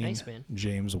 2016. Nice, man.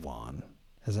 James Wan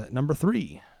is at number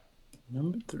 3.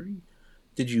 Number 3.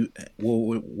 Did you?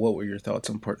 What were your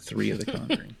thoughts on part 3 of The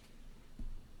Conjuring?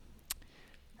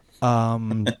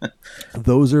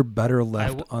 Those are better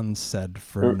left unsaid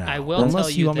for now. I will Unless tell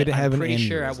you want me that to have I'm an pretty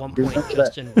sure at aneurysm. one point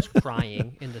Justin was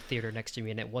crying in the theater next to me,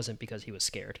 and it wasn't because he was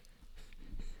scared.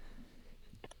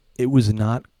 It was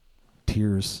not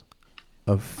tears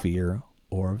of fear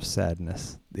or of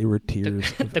sadness. They were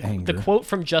tears of anger. The quote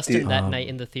from Justin that night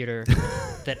in the theater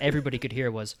that everybody could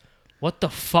hear was, "What the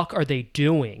fuck are they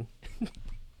doing?"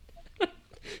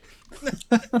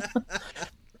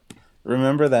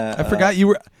 Remember that? I forgot you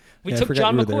were. We I took forgot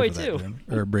John you were there McCoy, for that, too. Jim.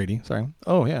 Or Brady, sorry.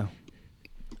 Oh, yeah.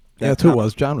 That That's who it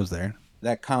was. John was there.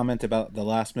 That comment about the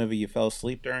last movie you fell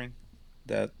asleep during,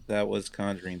 that was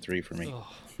Conjuring 3 for me.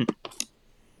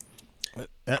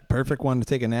 That perfect one to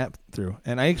take a nap through.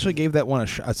 And I actually gave that one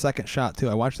a second shot, too.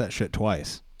 I watched that shit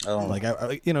twice. Oh. Like,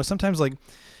 sometimes, like,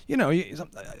 I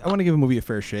want to give a movie a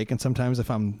fair shake. And sometimes if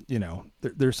I'm,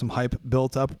 there's some hype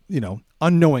built up,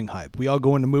 unknowing hype. We all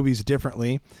go into movies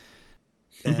differently.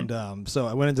 And so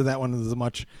I went into that one with as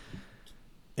much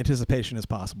anticipation as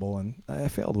possible, and I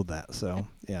failed with that. So,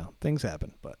 yeah, things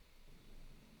happen. But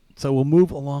so we'll move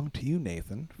along to you,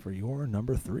 Nathan, for your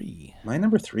number 3. My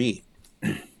number 3.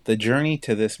 The journey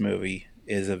to this movie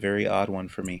is a very odd one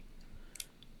for me.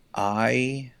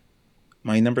 My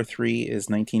number 3 is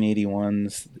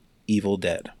 1981's Evil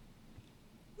Dead.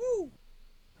 Woo.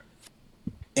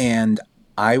 And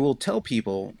I will tell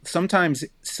people, sometimes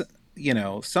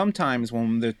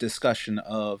when the discussion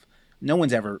of, no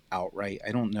one's ever outright,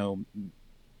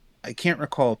 I can't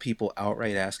recall people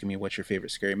outright asking me what's your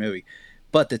favorite scary movie,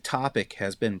 but the topic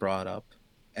has been brought up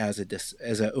as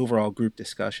an overall group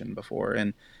discussion before.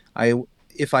 And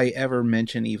if I ever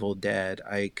mention Evil Dead,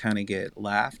 I kind of get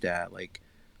laughed at, like,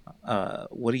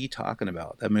 what are you talking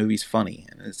about? That movie's funny,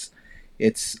 and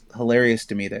it's hilarious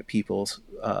to me that people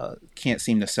can't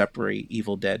seem to separate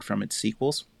Evil Dead from its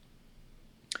sequels.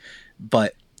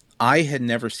 But I had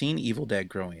never seen Evil Dead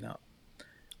growing up.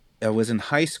 I was in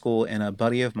high school, and a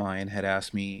buddy of mine had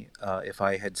asked me if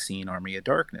I had seen Army of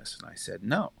Darkness, and I said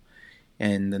no.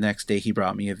 And the next day, he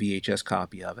brought me a VHS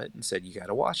copy of it and said, "You got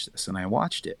to watch this." And I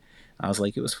watched it. I was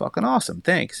like, "It was fucking awesome,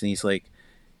 thanks." And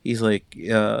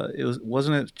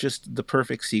wasn't it just the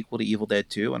perfect sequel to Evil Dead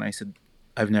 2? And I said,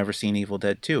 "I've never seen Evil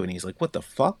Dead 2." And he's like, "What the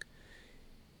fuck?"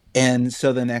 And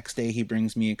so the next day, he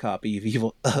brings me a copy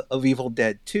of Evil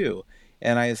Dead 2.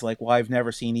 And I was like, "Well, I've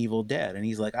never seen Evil Dead." And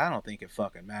he's like, "I don't think it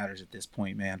fucking matters at this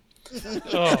point, man."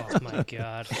 Oh my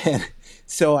god. And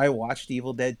so I watched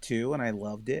Evil Dead 2 and I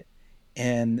loved it.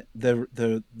 And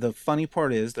the funny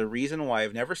part is, the reason why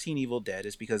I've never seen Evil Dead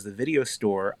is because the video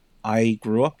store I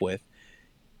grew up with,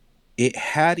 it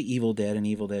had Evil Dead and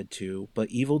Evil Dead 2, but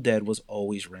Evil Dead was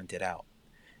always rented out.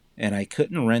 And I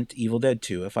couldn't rent Evil Dead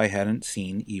 2 if I hadn't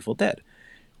seen Evil Dead.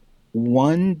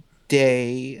 One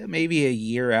day, maybe a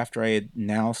year after I had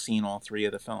now seen all three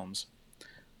of the films,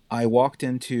 I walked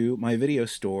into my video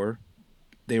store.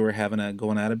 They were having a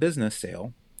going out of business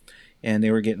sale, and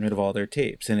they were getting rid of all their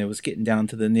tapes, and it was getting down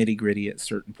to the nitty gritty at a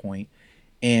certain point.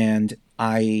 And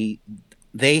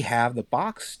they have the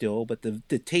box still, but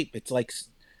the tape, it's like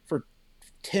for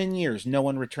 10 years, no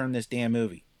one returned this damn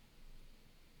movie.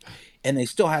 And they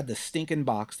still had the stinking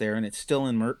box there, and it's still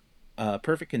in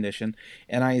perfect condition.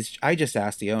 And I just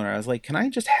asked the owner, I was like, "Can I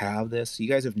just have this? You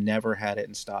guys have never had it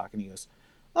in stock." And he goes,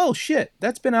 "Oh shit,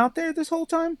 that's been out there this whole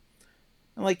time?"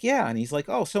 I'm like, "Yeah." And he's like,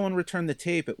 "Oh, someone returned the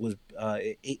tape. It was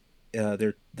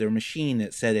their machine.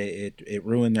 It said it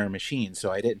ruined their machine,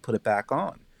 so I didn't put it back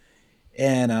on."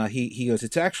 And he goes,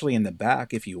 "It's actually in the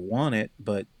back if you want it,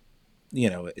 but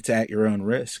it's at your own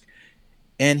risk."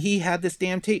 And he had this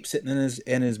damn tape sitting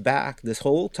in his back this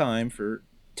whole time for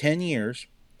 10 years,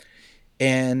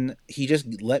 and he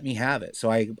just let me have it.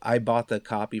 So I bought the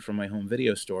copy from my home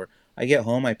video store. I get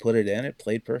home, I put it in, it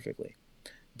played perfectly.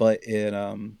 But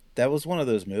that was one of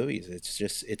those movies. It's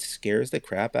just, it scares the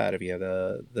crap out of you.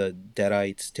 The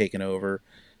Deadites taking over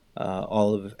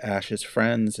all of Ash's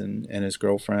friends and his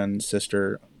girlfriend,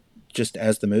 sister. Just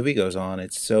as the movie goes on,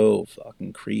 it's so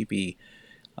fucking creepy.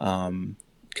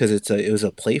 Because it was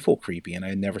a playful creepy, and I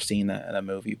had never seen that in a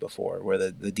movie before, where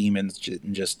the demons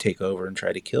didn't just take over and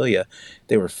try to kill you;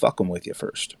 they were fucking with you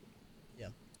first. Yeah.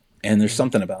 And there's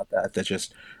something about that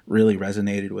just really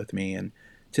resonated with me, and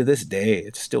to this day,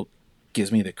 it still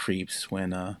gives me the creeps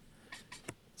when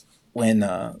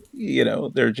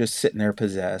they're just sitting there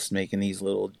possessed, making these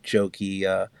little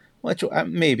jokey. Which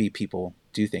maybe people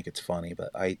do think it's funny, but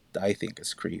I think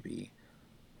it's creepy.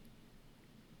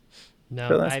 No,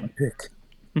 So that's my pick.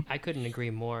 I couldn't agree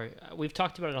more. We've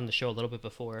talked about it on the show a little bit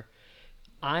before.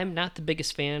 I'm not the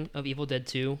biggest fan of Evil Dead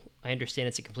 2. I understand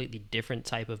it's a completely different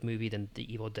type of movie than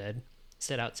the Evil Dead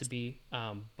set out to be.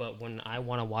 But when I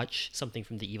want to watch something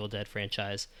from the Evil Dead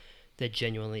franchise that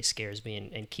genuinely scares me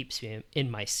and keeps me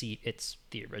in my seat, it's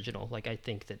the original. Like, I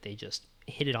think that they just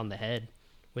hit it on the head.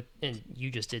 And you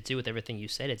just did too with everything you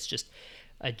said. It's just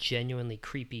a genuinely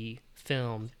creepy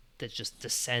film that just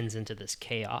descends into this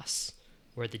chaos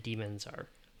where the demons are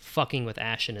fucking with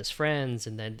Ash and his friends,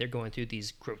 and then they're going through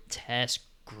these grotesque,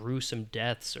 gruesome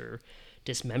deaths or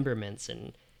dismemberments,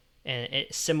 and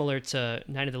it's similar to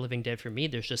Night of the Living Dead for me.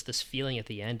 There's just this feeling at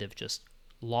the end of just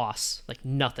loss, like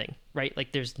nothing, right?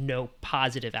 Like there's no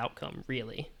positive outcome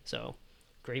really. So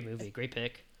great movie, great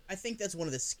pick. I think that's one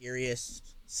of the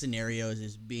scariest scenarios,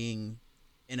 is being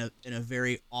in a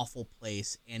very awful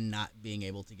place and not being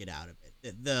able to get out of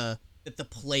it. That the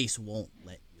place won't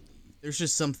let you leave. There's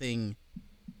just something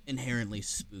inherently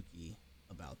spooky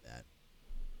about that.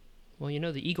 Well,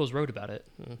 the Eagles wrote about it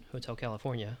in Hotel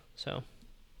California, so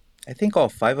I think all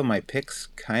 5 of my picks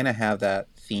kind of have that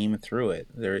theme through it.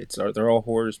 They're all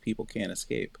horrors people can't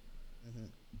escape. Mm-hmm.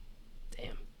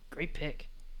 Damn, great pick.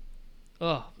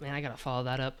 Oh man, I gotta follow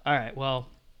that up. All right, well,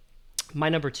 my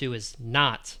number 2 is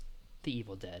not The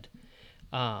Evil Dead.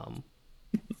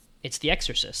 It's The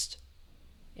Exorcist,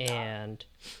 and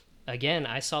again,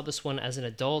 I saw this one as an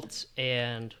adult,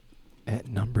 and At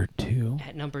number 2.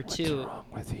 what's wrong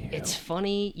with you? It's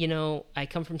funny, I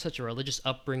come from such a religious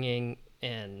upbringing,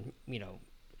 and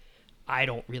I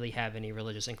don't really have any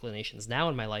religious inclinations now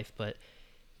in my life, but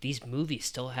these movies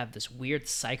still have this weird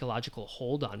psychological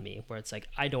hold on me where it's like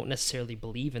I don't necessarily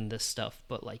believe in this stuff,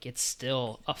 but like it's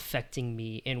still affecting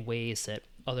me in ways that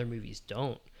other movies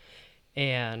don't.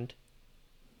 And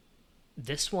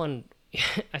this one,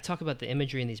 I talk about the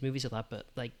imagery in these movies a lot, but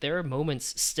like there are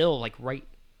moments still like right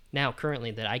now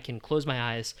currently that I can close my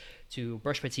eyes to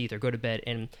brush my teeth or go to bed,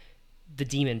 and the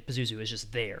demon Pazuzu is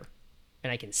just there,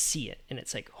 and I can see it, and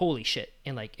it's like, holy shit,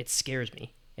 and like it scares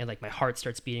me, and like my heart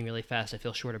starts beating really fast. I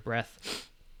feel short of breath,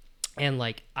 and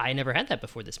like I never had that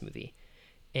before this movie.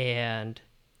 And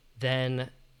then,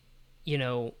 you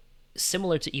know,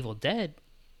 similar to Evil Dead,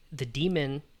 the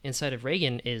demon inside of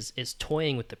Reagan is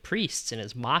toying with the priests and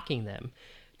is mocking them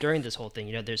during this whole thing.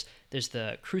 You know, there's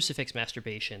the crucifix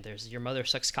masturbation, there's your mother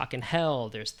sucks cock in hell,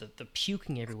 there's the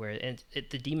puking everywhere, and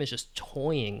the demon's just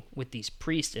toying with these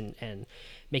priests and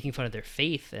making fun of their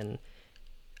faith, and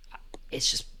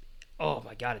it's just, oh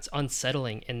my god, it's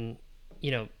unsettling. And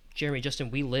you know, Jeremy,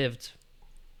 Justin, we lived,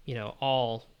 you know,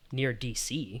 all near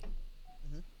DC,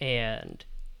 and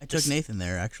I took Nathan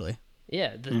there, actually.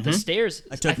 yeah, the stairs.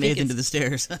 I took Nathan to the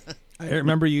stairs. I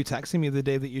remember you texting me the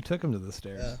day that you took him to the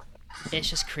stairs. It's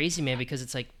just crazy, man, because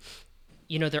it's like,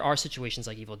 you know, there are situations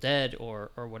like Evil Dead or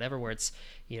whatever where it's,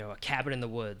 you know, a cabin in the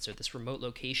woods or this remote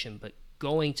location, but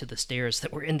going to the stairs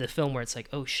that were in the film where it's like,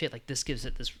 oh shit, like this gives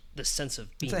it this sense of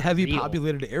being It's a heavy real.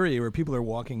 populated area where people are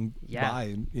walking Yeah.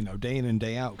 by, you know, day in and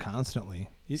day out constantly.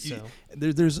 So-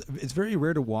 It's very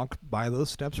rare to walk by those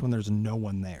steps when there's no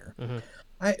one there. Mm-hmm.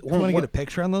 If you want to get a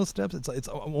picture on those steps, it's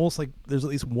almost like there's at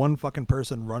least one fucking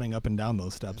person running up and down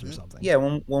those steps or something. Yeah,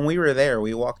 when we were there,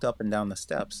 we walked up and down the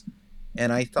steps,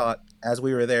 and I thought as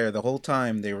we were there the whole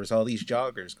time there was all these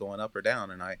joggers going up or down,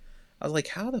 and I was like,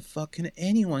 how the fuck can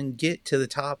anyone get to the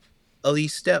top of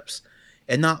these steps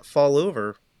and not fall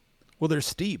over? Well, they're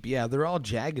steep. Yeah, they're all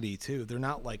jaggedy too. They're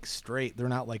not like straight. They're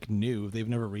not like new. They've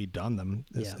never redone them.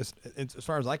 It's, as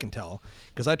far as I can tell,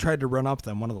 because I tried to run up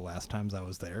them one of the last times I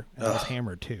was there, and I was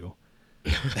hammered too.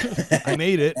 I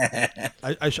made it.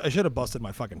 I should have busted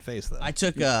my fucking face though. I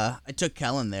took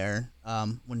Kellen there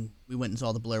when we went and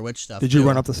saw the Blair Witch stuff. Did you too.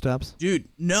 run up the steps? Dude,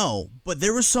 no. But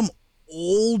there was some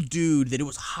old dude that it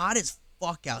was hot as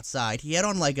fuck outside. He had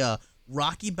on like a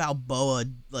Rocky Balboa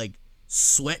like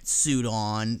sweatsuit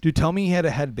on. Dude, tell me he had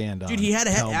a headband on. Dude, he had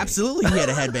a Tell me. absolutely he had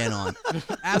a headband on.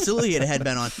 Absolutely he had a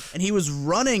headband on. And he was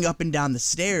running up and down the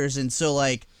stairs, and so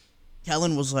like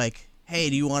Kellen was like, "Hey,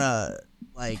 do you want to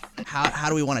like how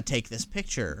do we want to take this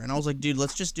picture?" And I was like, "Dude,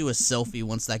 let's just do a selfie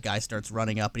once that guy starts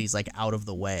running up and he's like out of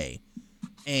the way."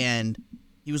 And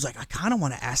he was like, "I kind of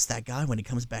want to ask that guy when he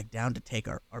comes back down to take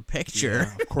our picture."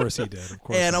 Yeah, of course he did. Of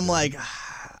course. And he I'm did. like,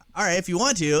 all right, if you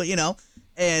want to, you know.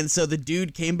 And so the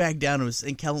dude came back down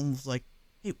and Kellen was like,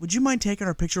 "Hey, would you mind taking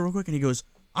our picture real quick?" And he goes,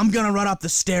 "I'm going to run up the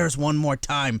stairs one more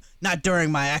time, not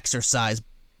during my exercise,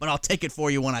 but I'll take it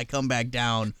for you when I come back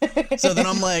down." So then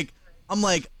I'm like,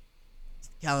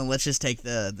 "Kellen, let's just take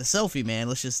the selfie, man.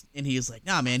 Let's just," and he was like,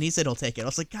 "Nah, man." He said he'll take it. I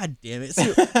was like, "God damn it." So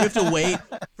you have to wait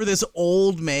for this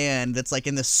old man that's like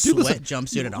in this Dude, sweat listen,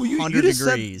 jumpsuit at you 100 just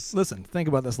said- degrees. listen, think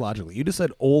about this logically. You just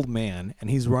said old man, and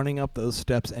he's running up those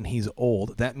steps, and he's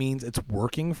old. That means it's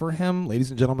working for him, ladies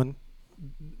and gentlemen.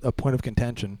 A point of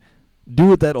contention. Do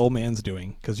what that old man's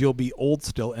doing, because you'll be old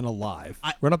still and alive.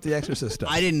 Run up the Exorcist stuff.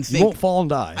 I didn't You think- won't fall and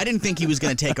die. I didn't think he was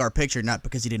going to take our picture, not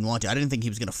because he didn't want to. I didn't think he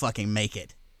was going to fucking make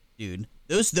it, dude.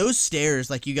 Those stairs,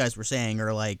 like you guys were saying,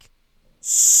 are like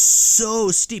so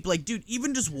steep. Like, dude,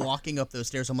 even just walking up those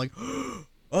stairs, I'm like,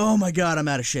 oh my god, I'm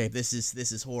out of shape. This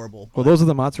is horrible. Well, those are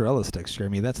the mozzarella sticks,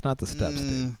 Jeremy. That's not the steps,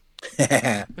 dude.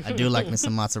 I do like me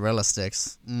some mozzarella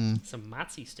sticks. Some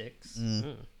matzi sticks.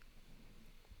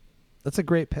 That's a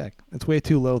great pick. It's way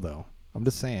too low, though. I'm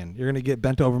just saying. You're going to get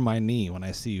bent over my knee when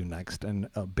I see you next and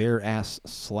a bare ass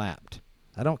slapped.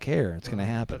 I don't care. It's going to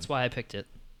happen. That's why I picked it,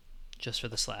 just for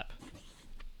the slap.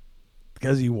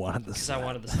 Because you wanted the Because I slap.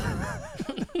 wanted the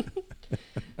slap.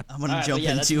 I'm gonna All right, jump well,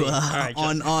 yeah, that's into me. All right,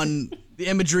 jump. on the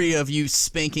imagery of you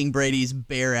spanking Brady's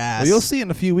bare ass. Well, you'll see it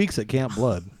in a few weeks at Camp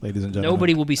Blood, ladies and gentlemen.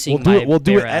 Nobody will be seeing We'll do my it. We'll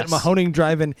do bare it at ass. Mahoning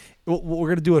Drive-In. We're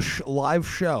going to do a live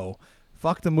show.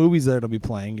 Fuck the movies that'll be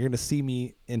playing. You're going to see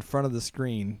me in front of the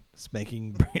screen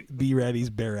spanking B. Reddy's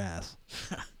bare ass.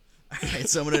 All right,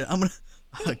 so I'm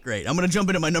gonna great. I'm gonna jump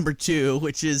into my number 2,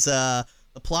 which is the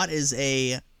plot is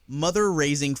a mother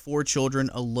raising 4 children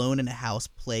alone in a house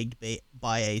plagued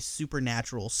by a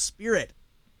supernatural spirit.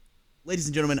 Ladies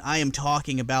and gentlemen, I am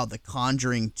talking about The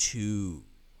Conjuring 2.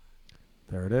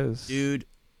 There it is. Dude,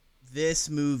 this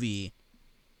movie,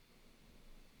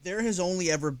 there has only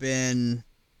ever been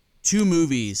 2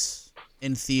 movies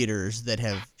in theaters that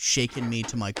have shaken me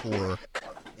to my core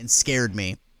and scared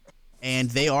me. And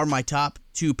they are my top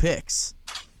 2 picks.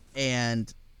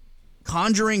 And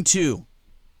Conjuring 2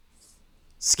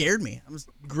 scared me. I'm a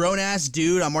grown-ass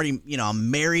dude. I'm already, I'm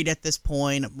married at this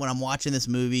point when I'm watching this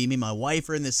movie. Me and my wife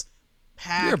are in this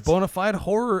packed... You're a bona fide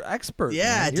horror expert.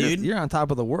 Yeah, man. You're dude. You're on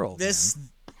top of the world. This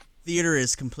theater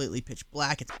is completely pitch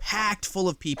black. It's packed full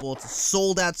of people. It's a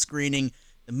sold-out screening.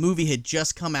 The movie had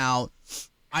just come out.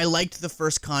 I liked the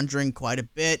first Conjuring quite a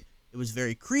bit. It was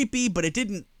very creepy, but it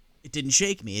didn't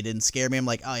shake me. It didn't scare me. I'm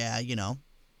like, oh yeah, you know,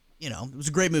 it was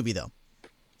a great movie though.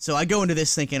 So I go into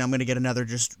this thinking I'm going to get another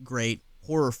just great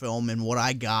horror film, and what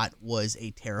I got was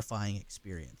a terrifying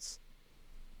experience.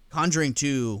 Conjuring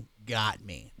 2 got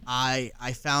me. I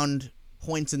found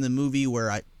points in the movie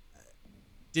where I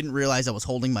didn't realize I was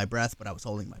holding my breath, but I was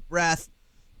holding my breath.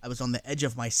 I was on the edge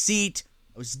of my seat.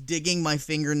 I was digging my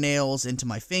fingernails into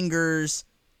my fingers.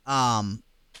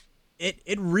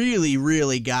 It really,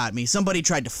 really got me. Somebody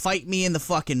tried to fight me in the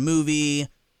fucking movie.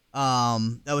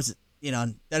 That was,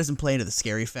 that doesn't play into the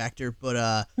scary factor,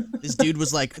 but this dude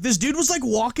was like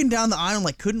walking down the aisle and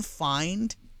like couldn't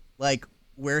find like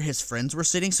where his friends were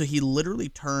sitting, so he literally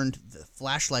turned the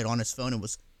flashlight on his phone and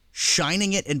was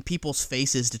shining it in people's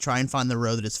faces to try and find the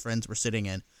row that his friends were sitting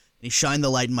in. And he shined the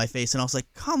light in my face, and I was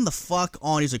like, come the fuck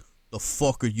on. He's like, the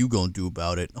fuck are you gonna do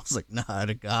about it? I was like, not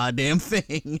a goddamn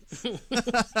thing.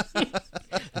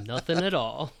 Nothing at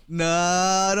all.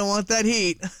 Nah, I don't want that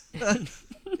heat.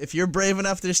 If you're brave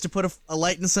enough just to put a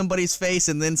light in somebody's face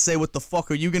and then say, what the fuck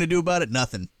are you gonna do about it?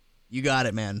 Nothing. You got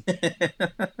it, man.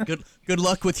 Good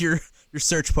luck with your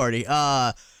search party.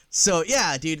 So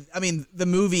yeah, dude, I mean, the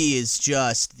movie is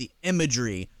just the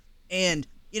imagery. And,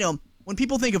 when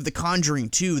people think of The Conjuring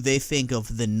 2, they think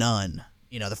of The Nun.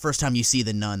 The first time you see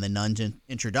the Nun's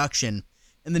introduction.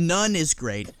 And the Nun is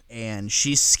great, and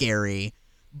she's scary.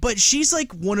 But she's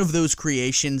like one of those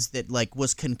creations that like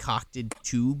was concocted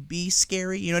to be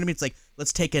scary. You know what I mean? It's like,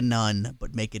 let's take a nun,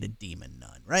 but make it a demon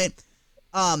nun, right?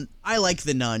 I like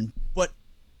the Nun, but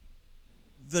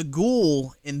the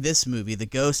ghoul in this movie, the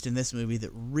ghost in this movie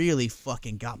that really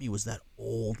fucking got me was that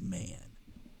old man.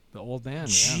 The old man,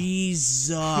 yeah.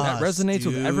 Jesus, that resonates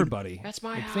dude. with everybody. That's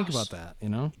my house. Think about that,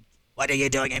 What are you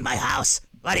doing in my house?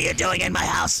 What are you doing in my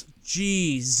house?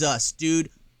 Jesus, dude.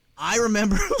 I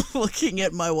remember looking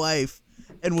at my wife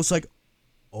and was like,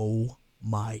 oh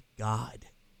my God,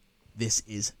 this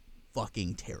is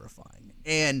fucking terrifying.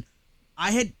 And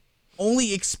I had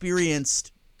only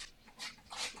experienced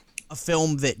a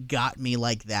film that got me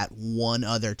like that one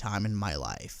other time in my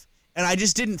life. And I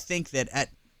just didn't think that at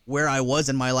where I was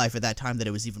in my life at that time that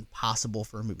it was even possible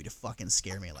for a movie to fucking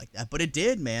scare me like that. But it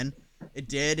did, man. It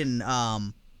did. And,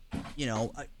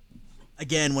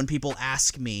 again, when people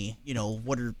ask me,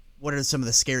 what are some of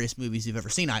the scariest movies you've ever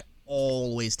seen, I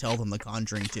always tell them The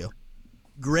Conjuring 2.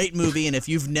 Great movie, and if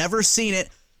you've never seen it,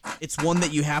 it's one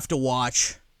that you have to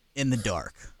watch in the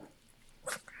dark.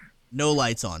 No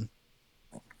lights on.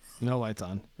 No lights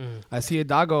on. I see a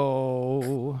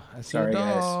doggo. I see a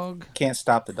dog. Guys. Can't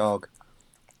stop the dog.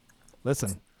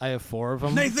 Listen, I have 4 of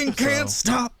them. Nathan can't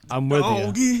stop. I'm with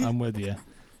doggy. you. I'm with you.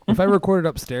 If I recorded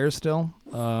upstairs still,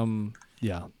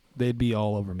 yeah, they'd be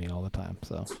all over me all the time.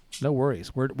 So no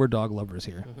worries. We're dog lovers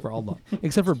here. We're all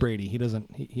except for Brady. He doesn't.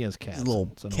 He has cats. He's a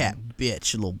little so cat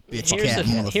bitch. A little bitch Here's cat.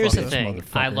 Here's the motherfucker.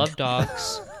 thing. I love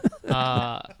dogs.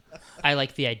 I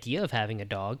like the idea of having a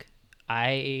dog.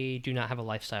 I do not have a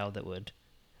lifestyle that would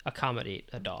accommodate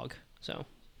a dog. So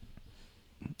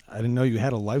I didn't know you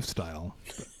had a lifestyle.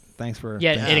 Thanks for.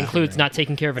 yeah, it includes not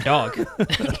taking care of a dog.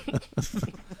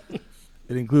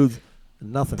 It includes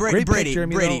nothing. Great pick,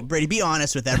 Jeremy, though. Brady, be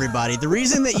honest with everybody. The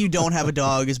reason that you don't have a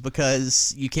dog is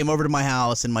because you came over to my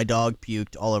house and my dog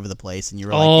puked all over the place, and you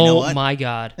were like, you know what? Oh my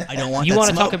God! I don't want you that want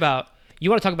to smoke.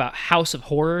 talk about House of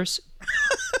Horrors?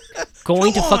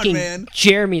 Going Come to on, fucking man.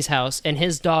 Jeremy's house and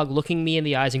his dog looking me in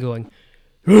the eyes and going,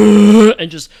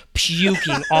 and just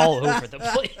puking all over the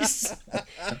place.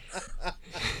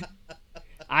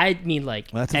 I mean, like,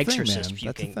 Well, that's a thing, exorcist man.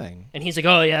 puking. That's a thing. And he's like,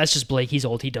 oh, yeah, it's just Blake. He's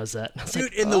old. He does that. And I was Dude,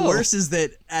 like, and the oh. worst is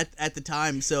that at the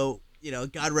time, so,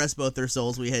 God rest both their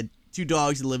souls, we had 2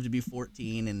 dogs that lived to be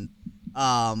 14, and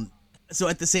so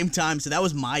at the same time, so that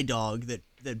was my dog that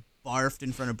barfed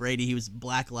in front of Brady. He was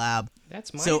Black Lab.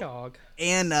 That's my So- dog.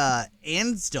 And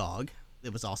Ann's dog,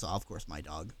 that was also, of course, my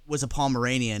dog, was a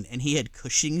Pomeranian, and he had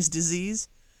Cushing's disease.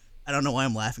 I don't know why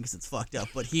I'm laughing because it's fucked up,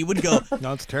 but he would go,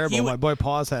 No, it's terrible. He would- My boy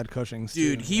Paws had Cushing's.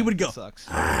 Dude, too. he would go, It sucks.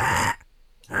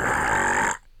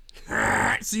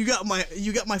 so you got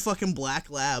my fucking Black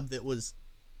Lab that was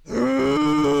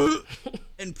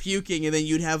and puking, and then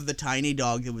you'd have the tiny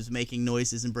dog that was making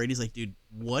noises, and Brady's like, dude,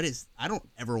 I don't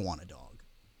ever want a dog.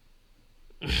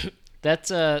 That's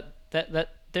that.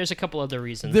 There's a couple other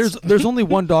reasons. There's only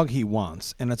one dog he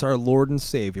wants, and it's our Lord and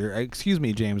Savior. Excuse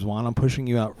me, James Wan. I'm pushing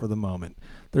you out for the moment.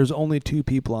 There's only 2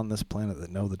 people on this planet that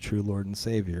know the true Lord and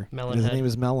Savior. And his Melonhead. name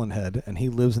is Melonhead, and he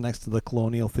lives next to the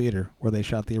Colonial Theater where they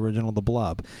shot the original The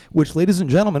Blob. Which, ladies and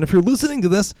gentlemen, if you're listening to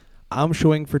this, I'm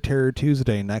showing for Terror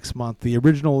Tuesday next month. The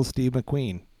original is Steve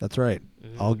McQueen. That's right.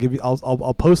 I'll give you.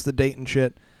 I'll post the date and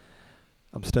shit.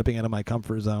 I'm stepping out of my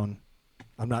comfort zone.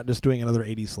 I'm not just doing another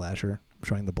 80s slasher. I'm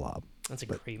showing The Blob. That's a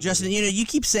great movie. Justin, you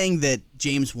keep saying that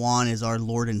James Wan is our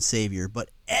Lord and Savior, but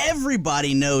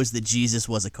everybody knows that Jesus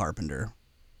was a carpenter.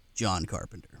 John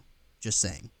Carpenter. Just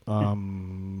saying. All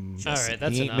right,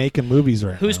 that's He ain't enough. making movies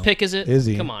right Whose now. pick is it? Is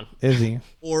he? Come on. Is he?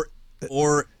 Or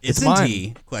It's isn't mine.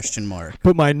 he? Question mark.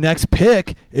 But my next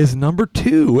pick is number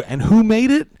 2, and who made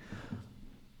it?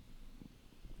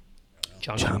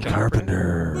 John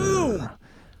Carpenter. Boom.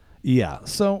 Yeah,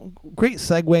 so great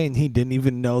segue, and he didn't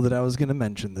even know that I was going to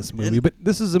mention this movie. But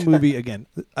this is a movie, again,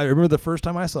 I remember the first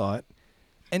time I saw it,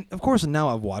 and of course now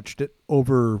I've watched it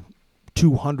over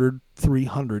 200,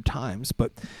 300 times,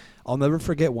 but I'll never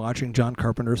forget watching John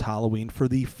Carpenter's Halloween for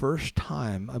the first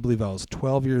time. I believe I was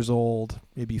 12 years old,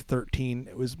 maybe 13.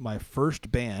 It was my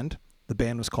first band. The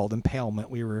band was called Impalement.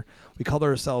 We called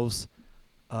ourselves...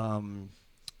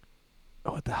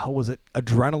 what the hell was it?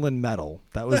 Adrenaline Metal.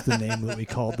 That was the name that we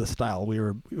called the style.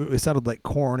 It sounded like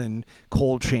Korn and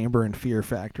Cold Chamber and Fear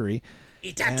Factory.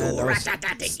 And I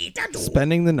was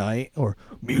spending the night, or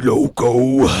me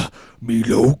loco.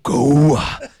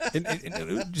 And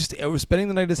I was spending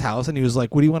the night at his house, and he was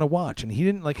like, "What do you want to watch?" And he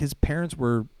didn't like. His parents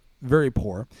were very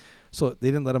poor, so they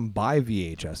didn't let him buy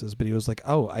VHSs. But he was like,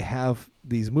 "Oh, I have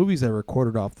these movies I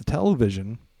recorded off the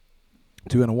television.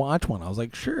 Do you want to watch one?" I was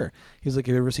like, "Sure." He's like,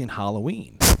 "Have you ever seen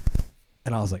Halloween?"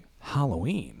 And I was like,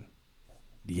 "Halloween?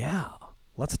 Yeah,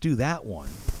 let's do that one."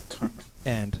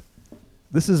 And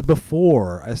this is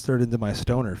before I started into my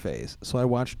stoner phase. So I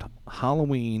watched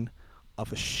Halloween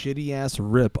off a shitty ass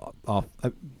rip off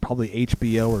probably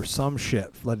HBO or some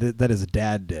shit that his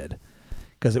dad did,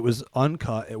 because it was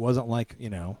uncut. It wasn't like,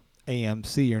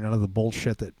 AMC or none of the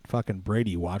bullshit that fucking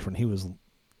Brady watched when he was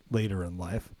later in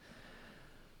life.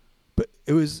 But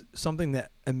it was something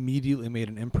that immediately made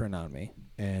an imprint on me.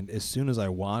 And as soon as I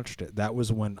watched it, that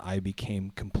was when I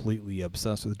became completely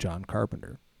obsessed with John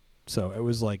Carpenter. So it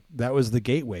was like, that was the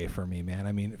gateway for me, man.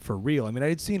 I mean, for real. I mean, I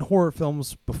had seen horror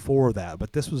films before that,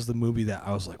 but this was the movie that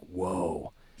I was like,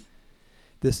 whoa,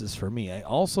 this is for me. I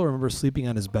also remember sleeping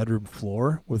on his bedroom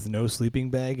floor with no sleeping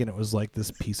bag, and it was like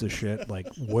this piece of shit, like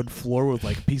wood floor with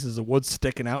like pieces of wood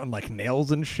sticking out and like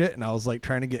nails and shit. And I was like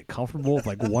trying to get comfortable with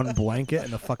like one blanket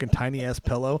and a fucking tiny ass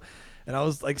pillow. And I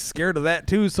was like scared of that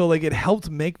too. So like it helped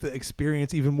make the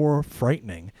experience even more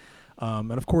frightening.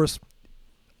 And of course,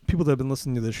 people that have been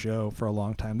listening to this show for a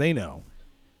long time, they know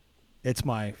it's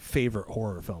my favorite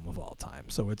horror film of all time.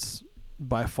 So it's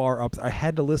by far up. I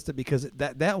had to list it because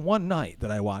that one night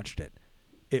that I watched it,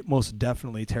 it most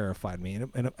definitely terrified me.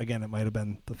 And again, it might have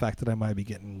been the fact that I might be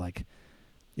getting like,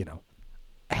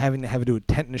 having to have to do a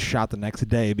tetanus shot the next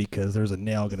day because there's a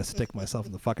nail going to stick myself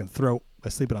in the fucking throat by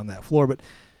sleeping on that floor. But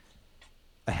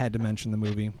I had to mention the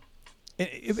movie.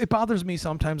 It bothers me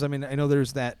sometimes. I mean, I know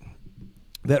there's that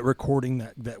recording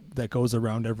that goes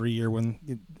around every year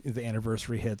when the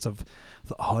anniversary hits of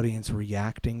the audience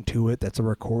reacting to it. That's a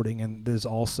recording. And there's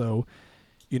also,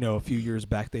 a few years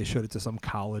back they showed it to some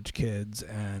college kids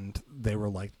and they were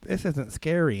like, this isn't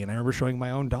scary. And I remember showing my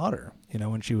own daughter,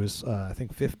 when she was, I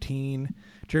think 15.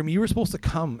 Jeremy, you were supposed to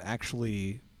come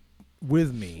actually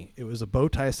with me. It was a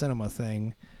Bowtie Cinema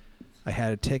thing. I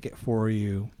had a ticket for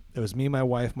you. It was me, my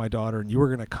wife, my daughter, and you were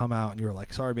going to come out and you were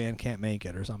like, sorry, man, can't make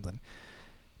it or something.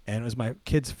 And it was my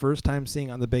kid's first time seeing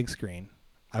on the big screen.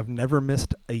 I've never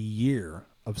missed a year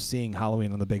of seeing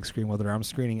Halloween on the big screen, whether I'm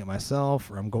screening it myself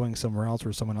or I'm going somewhere else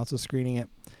where someone else is screening it.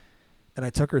 And I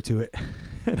took her to it.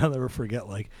 And I'll never forget,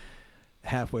 like,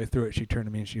 halfway through it, she turned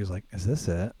to me and she was like, is this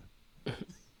it?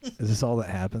 Is this all that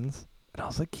happens? And I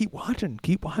was like, keep watching.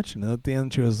 And at the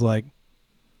end, she was like,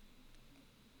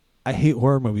 I hate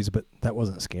horror movies, but that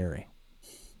wasn't scary.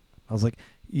 I was like,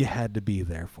 you had to be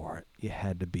there for it. You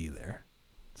had to be there.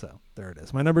 So there it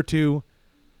is. My number 2,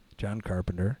 John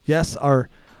Carpenter. Yes, our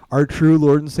true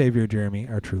Lord and Savior, Jeremy.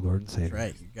 Our true Lord and Savior.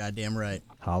 That's right. You're goddamn right.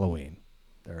 Halloween.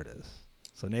 There it is.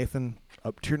 So Nathan,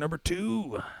 up to your number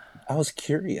 2. I was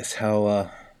curious how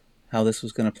this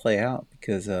was going to play out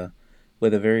because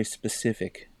with a very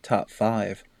specific top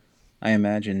 5, I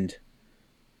imagined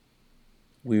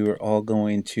we were all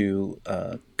going to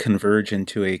converge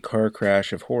into a car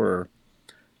crash of horror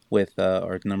with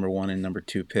our number 1 and number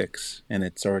 2 picks, and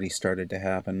it's already started to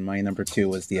happen. My number 2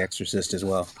 was The Exorcist as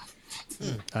well.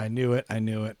 I knew it.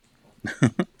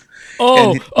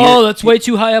 Oh, that's way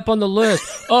too high up on the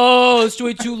list. Oh, it's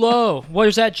way too low. What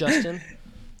is that, Justin?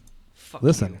 Fuck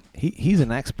Listen, he's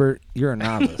an expert. You're a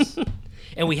novice.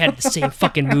 And we had the same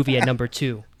fucking movie at number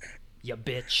 2. You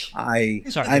bitch. I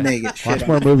Sorry. may get shit Watch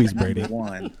more on movies, number Brady.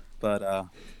 1, But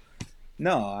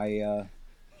no, I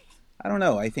don't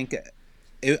know. I think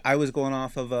I was going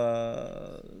off of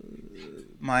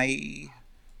my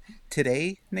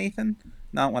today, Nathan,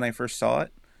 not when I first saw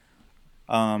it.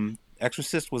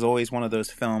 Exorcist was always one of those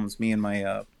films. Me and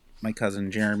my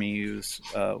cousin Jeremy, who's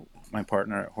my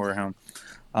partner at Horror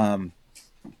Hound,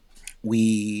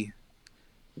 we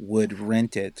would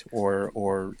rent it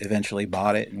or eventually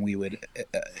bought it, and we would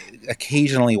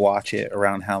occasionally watch it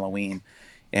around Halloween,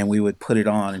 and we would put it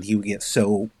on, and he would get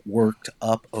so worked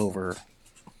up over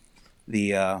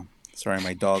the sorry,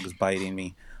 my dog is biting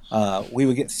me. We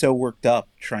would get so worked up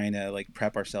trying to like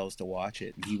prep ourselves to watch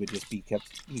it, and he would just he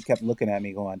kept looking at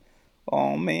me going,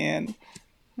 "Oh man,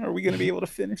 are we gonna be able to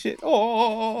finish it?"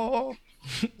 Oh.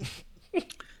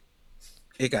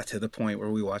 It got to the point where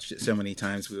we watched it so many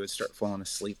times we would start falling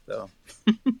asleep, though.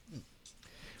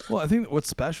 Well, I think what's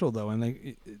special, though, and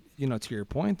like, you know, to your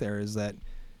point there, is that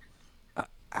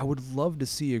I would love to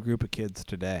see a group of kids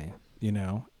today, you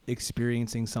know,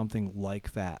 experiencing something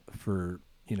like that for,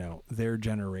 you know, their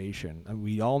generation. I mean,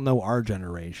 we all know our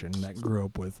generation that grew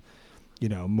up with, you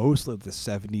know, mostly the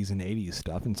 70s and 80s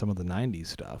stuff and some of the 90s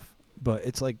stuff. But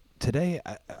it's like today,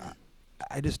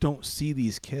 I just don't see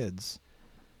these kids,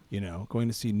 you know, going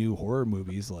to see new horror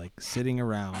movies, like sitting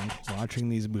around watching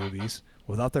these movies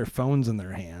without their phones in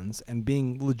their hands and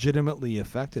being legitimately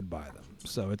affected by them.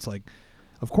 So it's like,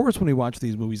 of course, when we watch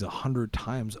these movies 100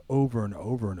 times over and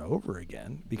over and over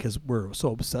again, because we're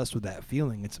so obsessed with that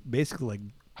feeling, it's basically like,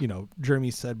 you know,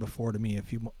 Jeremy said before to me a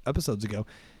few episodes ago,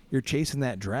 you're chasing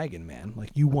that dragon, man. Like,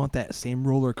 you want that same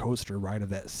roller coaster ride of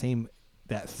that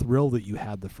thrill that you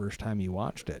had the first time you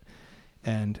watched it.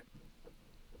 And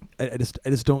I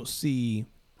just don't see,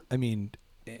 I mean,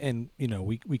 and you know,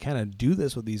 we kind of do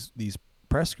this with these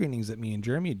press screenings that me and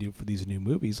Jeremy do for these new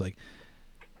movies. Like,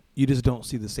 you just don't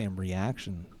see the same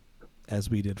reaction as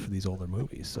we did for these older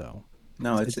movies. So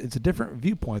no, it's a different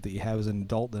viewpoint that you have as an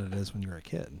adult than it is when you're a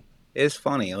kid. It's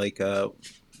funny. Like,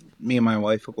 me and my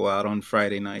wife will go out on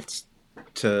Friday nights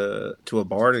to a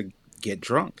bar to get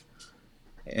drunk.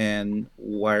 And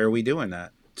why are we doing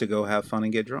that? To go have fun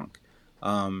and get drunk.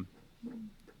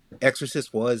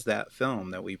 Exorcist was that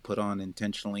film that we put on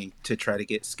intentionally to try to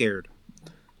get scared.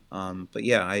 But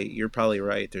yeah, you're probably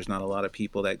right. There's not a lot of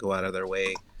people that go out of their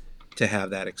way to have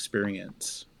that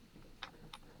experience.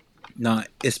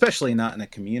 Especially not in a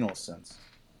communal sense.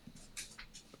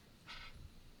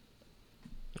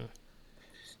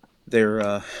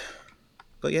 But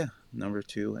yeah, number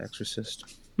 2,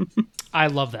 Exorcist. I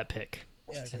love that pick.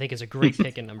 I think it's a great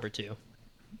pick in number 2.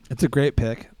 It's a great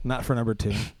pick, not for number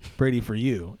 2. Brady, for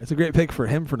you. It's a great pick for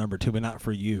him for number 2, but not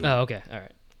for you. Oh, okay. All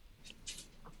right.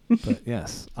 But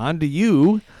yes, on to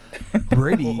you,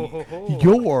 Brady.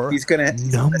 Your He's gonna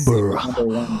number 1.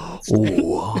 I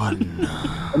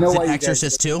know Is why it you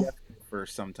Exorcist guys 2?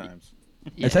 first sometimes.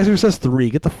 Yeah. It's Exorcist 3.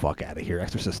 Get the fuck out of here.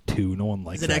 Exorcist 2. No one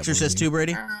likes Is it that Exorcist movie. 2,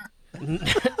 Brady?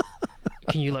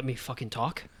 Can you let me fucking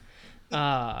talk?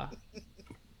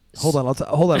 Hold on.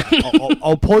 Hold on.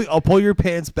 I'll pull your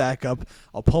pants back up.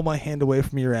 I'll pull my hand away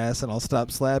from your ass, and I'll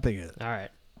stop slapping it. All right.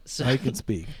 So I can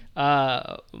speak.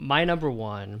 my number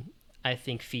 1, I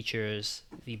think, features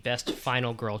the best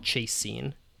final girl chase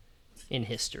scene in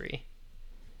history.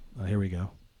 Oh, here we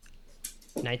go.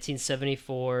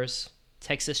 1974's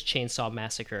Texas Chainsaw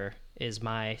Massacre is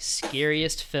my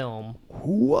scariest film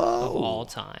Whoa. of all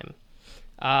time.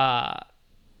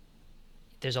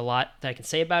 There's a lot that I can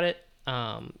say about it.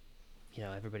 You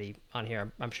know, everybody on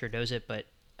here, I'm sure knows it, but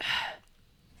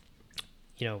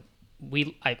you know,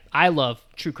 I love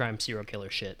true crime serial killer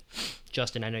shit.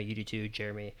 Justin, I know you do too.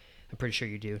 Jeremy, I'm pretty sure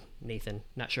you do. Nathan,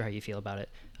 not sure how you feel about it,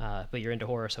 but you're into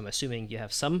horror, so I'm assuming you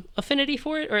have some affinity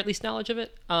for it, or at least knowledge of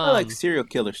it. I like serial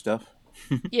killer stuff.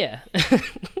 Yeah.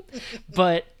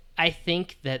 But I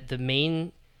think that the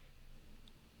main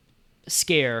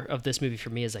scare of this movie for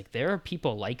me is like, there are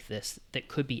people like this that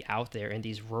could be out there in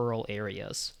these rural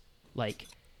areas, like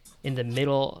in the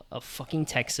middle of fucking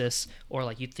Texas, or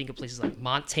like you'd think of places like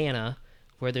Montana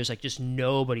where there's like just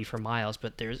nobody for miles,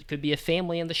 but there could be a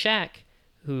family in the shack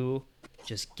who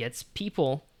just gets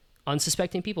people,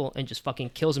 unsuspecting people, and just fucking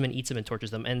kills them and eats them and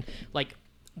tortures them. And like,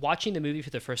 watching the movie for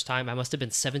the first time, I must have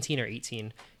been 17 or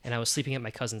 18, and I was sleeping at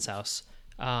my cousin's house.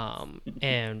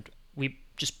 And we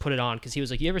just put it on because he was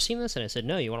like, "You ever seen this?" And I said,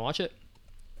 "No, you want to watch it?"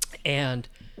 And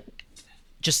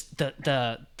just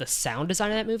the sound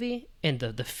design of that movie and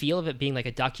the feel of it being like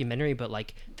a documentary, but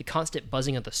like the constant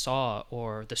buzzing of the saw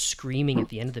or the screaming at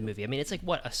the end of the movie. I mean, it's like,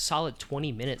 what, a solid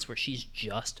 20 minutes where she's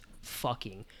just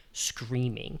fucking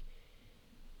screaming.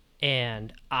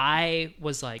 and I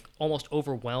was like almost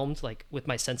overwhelmed like with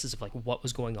my senses of like what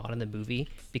was going on in the movie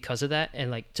because of that,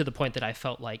 and like to the point that I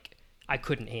felt like I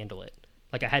couldn't handle it.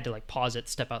 Like I had to like pause it,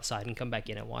 step outside, and come back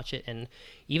in and watch it. And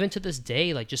even to this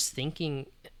day, like just thinking,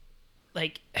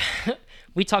 like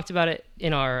we talked about it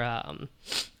in our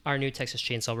new Texas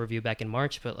Chainsaw review back in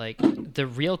March, but like the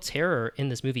real terror in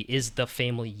this movie is the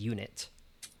family unit.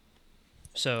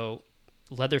 So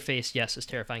Leatherface, yes, is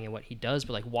terrifying in what he does,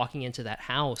 but like walking into that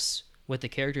house with the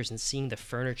characters and seeing the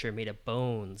furniture made of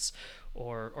bones,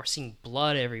 or seeing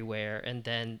blood everywhere, and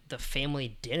then the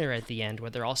family dinner at the end where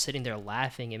they're all sitting there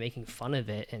laughing and making fun of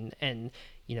it, and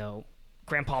you know,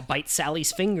 Grandpa bites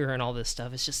Sally's finger and all this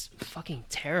stuff. It's just fucking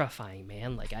terrifying,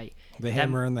 man. Like The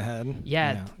hammer in the head.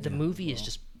 Yeah, the movie is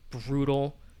just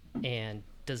brutal and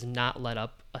does not let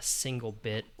up a single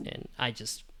bit, and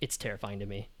it's terrifying to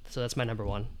me. So that's my number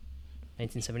one.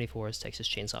 1974's Texas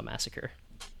Chainsaw Massacre.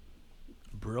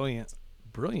 Brilliant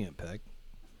pick.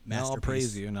 Now I'll Masterpiece.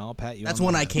 praise you, and I'll pat you. That's on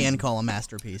one the I head. can call a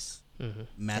masterpiece. Thanks,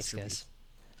 Masterpiece.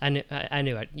 guys. I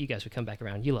knew you guys would come back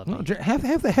around. You love me. No, half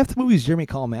the movies Jeremy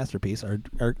call a masterpiece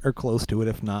are close to it,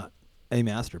 if not a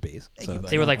masterpiece. Thank So you,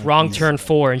 buddy. They were like Wrong Turn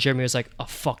 4, and Jeremy was like a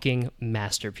fucking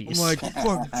masterpiece. I'm like,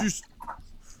 fuck,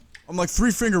 I'm like,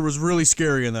 Three Finger was really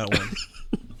scary in that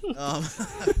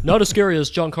one. Not as scary as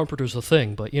John Carpenter's The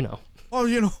Thing, but you know. Oh,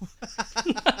 you know.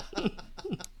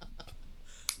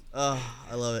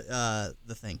 I love it.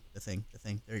 The thing.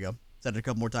 There you go. Said it a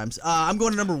couple more times. I'm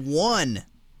going to number one,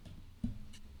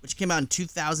 which came out in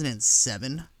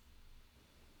 2007.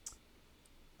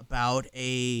 About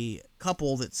a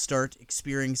couple that start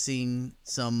experiencing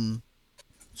some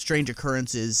strange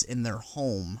occurrences in their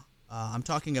home. I'm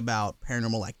talking about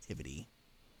Paranormal Activity.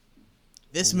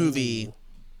 This movie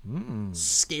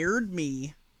scared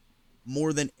me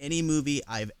more than any movie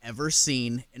I've ever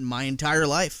seen in my entire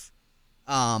life.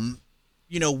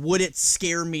 You know, would it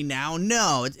scare me now?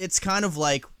 No, it's kind of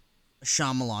like a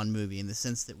Shyamalan movie in the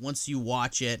sense that once you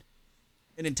watch it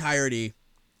in entirety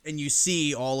and you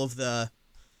see all of the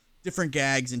different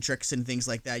gags and tricks and things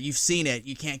like that, you've seen it,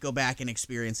 you can't go back and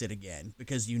experience it again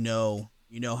because you know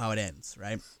how it ends,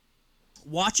 right?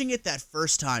 Watching it that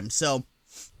first time, so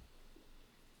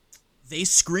they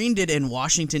screened it in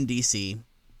Washington, D.C.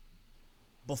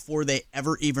 before they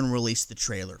ever even released the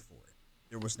trailer for it.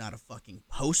 There was not a fucking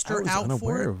poster out for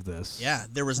unaware it. of this. Yeah,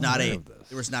 there was not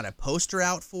a poster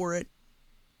out for it.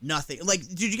 Nothing. Like,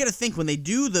 dude, you got to think when they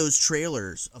do those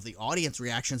trailers of the audience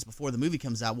reactions before the movie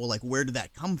comes out. Well, like, where did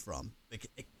that come from?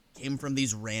 It came from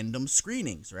these random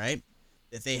screenings, right?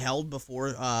 That they held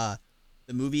before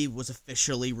the movie was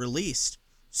officially released.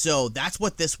 So that's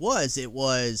what this was. It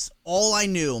was all I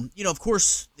knew. You know, of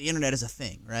course, the internet is a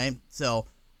thing, right? So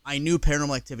I knew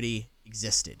Paranormal Activity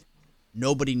existed.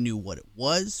 Nobody knew what it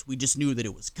was. We just knew that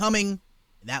it was coming,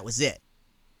 and that was it.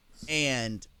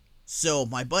 And so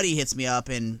my buddy hits me up,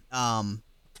 and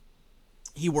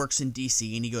he works in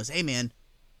D.C., and he goes, hey, man,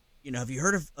 you know, have you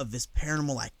heard of this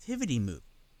Paranormal Activity movie?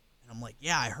 And I'm like,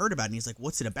 yeah, I heard about it. And he's like,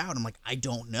 what's it about? I'm like, I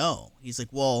don't know. He's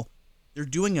like, well, they're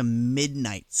doing a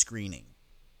midnight screening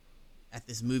at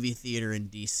this movie theater in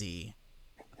D.C.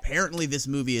 Apparently this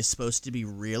movie is supposed to be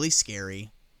really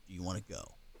scary. Do you want to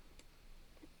go?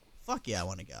 Fuck yeah, I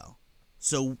want to go.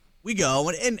 So we go,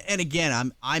 and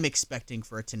again, I'm expecting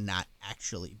for it to not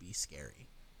actually be scary.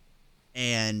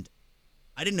 And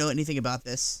I didn't know anything about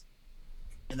this.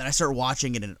 And then I start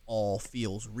watching it, and it all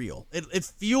feels real. It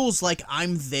feels like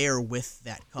I'm there with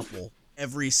that couple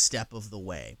every step of the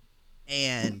way.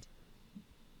 And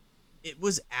it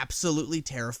was absolutely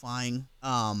terrifying.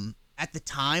 At the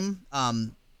time, I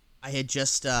had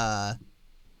just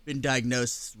been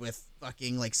diagnosed with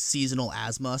fucking like seasonal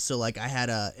asthma, so like I had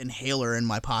a inhaler in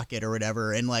my pocket or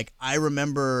whatever, and like I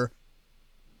remember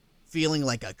feeling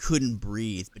like I couldn't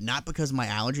breathe, but not because of my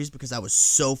allergies, because I was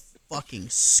so fucking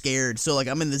scared. So like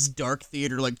I'm in this dark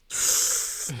theater, like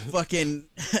fucking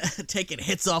taking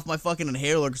hits off my fucking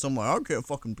inhaler because I'm like, I can't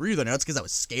fucking breathe right now. It's because I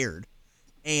was scared.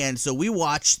 And so we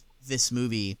watched this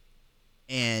movie,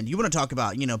 and you want to talk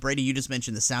about, you know, Brady, you just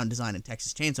mentioned the sound design in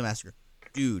Texas Chainsaw Massacre.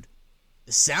 Dude,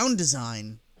 the sound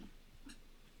design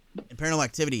in Paranormal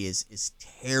Activity is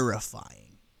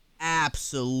terrifying.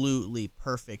 Absolutely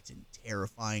perfect and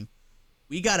terrifying.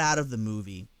 We got out of the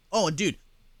movie. Oh, and dude,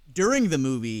 during the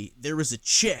movie, there was a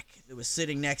chick that was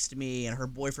sitting next to me, and her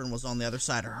boyfriend was on the other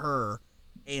side of her,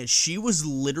 and she was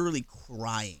literally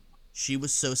crying. She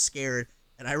was so scared.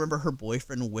 And I remember her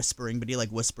boyfriend whispering, but he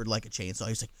like whispered like a chainsaw.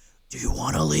 He was like, do you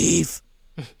want to leave?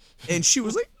 And she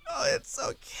was like, no, it's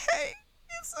okay.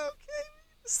 It's okay.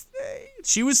 Stay.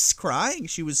 She was crying.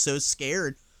 She was so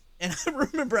scared. And I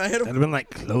remember I had I'd have been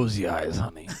like, close your eyes,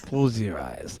 honey. Close your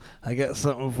eyes. I got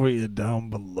something for you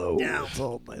down below. Down. It's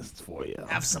all nice for you.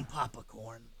 have some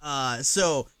popcorn.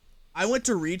 So I went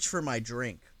to reach for my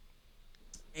drink,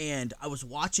 and I was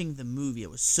watching the movie. I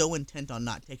was so intent on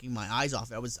not taking my eyes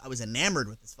off it. I was enamored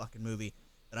with this fucking movie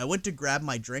that I went to grab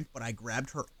my drink, but I grabbed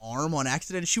her arm on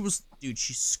accident. She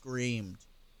screamed.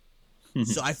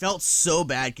 So I felt so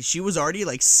bad because she was already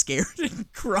like scared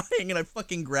and crying, and I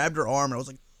fucking grabbed her arm, and I was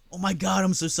like, "Oh my god,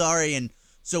 I'm so sorry." And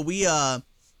so we,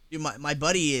 my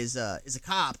buddy is a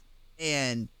cop,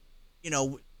 and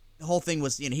the whole thing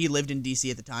was, he lived in DC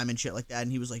at the time and shit like that,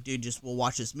 and he was like, "Dude, we'll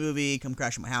watch this movie, come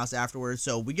crash at my house afterwards."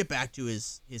 So we get back to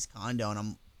his condo, and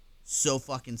I'm so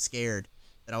fucking scared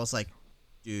that I was like,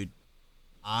 "Dude,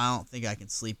 I don't think I can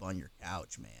sleep on your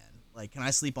couch, man. Like, can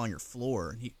I sleep on your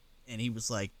floor?" And he was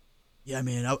like, "Yeah,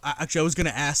 man. I was gonna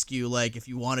ask you like if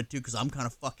you wanted to, because I'm kind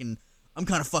of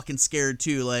fucking scared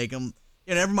too. Like,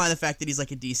 never mind the fact that he's like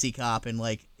a DC cop and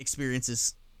like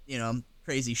experiences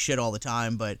crazy shit all the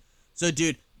time. But so,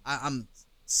 dude, I'm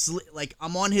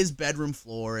on his bedroom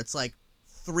floor. It's like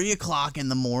 3:00 in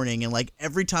the morning, and like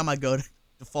every time I go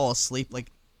to fall asleep,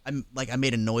 like I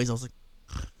made a noise. I was like,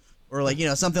 or like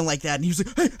something like that, and he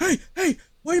was like, hey,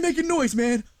 why are you making noise,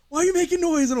 man? Why are you making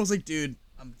noise? And I was like, dude,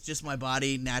 it's just my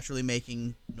body naturally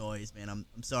making noise, man.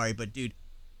 I'm sorry, but dude,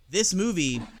 this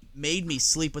movie made me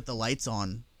sleep with the lights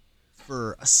on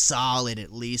for a solid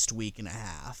at least week and a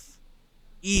half.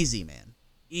 Easy, man.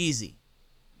 Easy.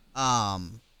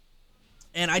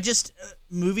 And I just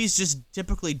movies just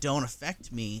typically don't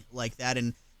affect me like that.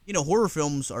 And horror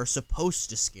films are supposed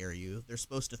to scare you. They're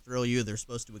supposed to thrill you. They're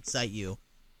supposed to excite you.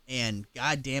 And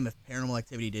goddamn, if Paranormal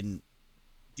Activity didn't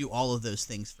do all of those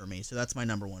things for me. So that's my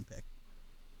number one pick.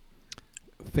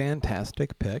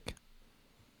 Fantastic pick.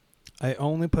 I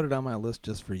only put it on my list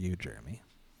just for you, Jeremy,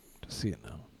 to see it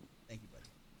now. Thank you, buddy.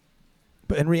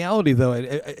 But in reality, though,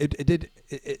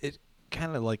 it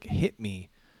kind of like hit me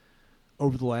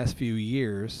over the last few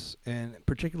years, and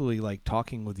particularly like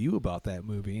talking with you about that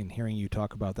movie and hearing you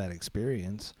talk about that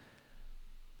experience,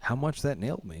 how much that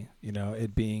nailed me.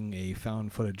 It being a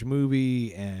found footage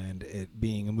movie and it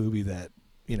being a movie that,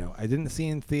 I didn't see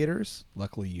in theaters.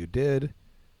 Luckily you did,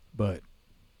 but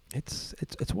it's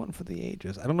one for the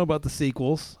ages. I don't know about the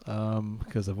sequels,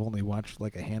 because I've only watched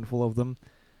like a handful of them,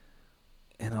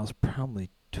 and I was probably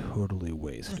totally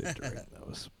wasted during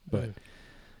those. But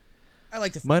I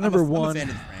like the. My I'm number a one. fan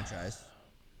of the franchise.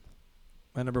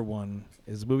 My number one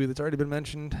is a movie that's already been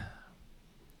mentioned,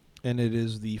 and it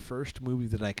is the first movie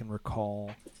that I can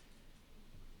recall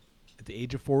at the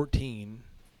age of 14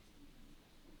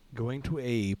 going to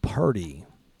a party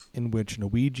in which an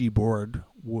Ouija board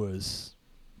was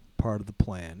part of the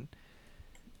plan,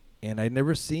 and I'd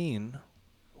never seen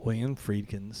William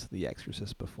Friedkin's The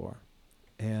Exorcist before,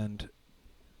 and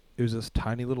it was this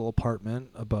tiny little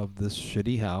apartment above this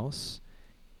shitty house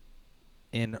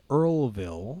in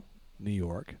Earlville, New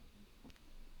York,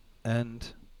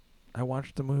 and I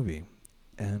watched the movie,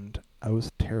 and I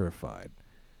was terrified,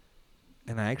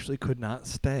 and I actually could not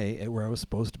stay at where I was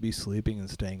supposed to be sleeping and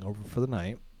staying over for the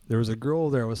night. There was a girl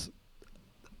there I was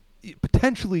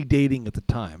potentially dating at the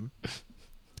time.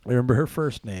 I remember her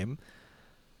first name.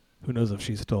 Who knows if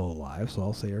she's still alive, so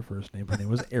I'll say her first name. Her name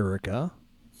was Erica.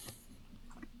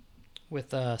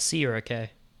 With C or a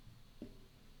K?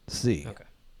 C. Okay.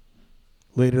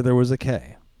 Later there was a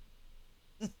K.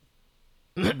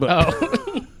 But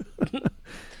Oh.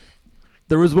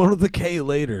 there was one with a K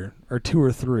later, or 2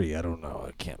 or 3. I don't know.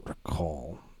 I can't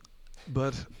recall.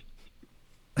 But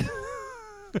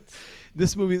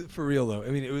this movie, for real though, I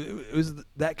mean, it was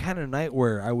that kind of night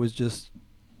where I was just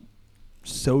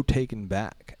so taken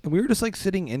back, and we were just like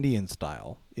sitting Indian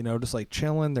style, just like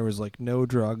chilling. There was like no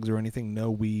drugs or anything,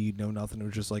 no weed, no nothing. It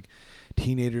was just like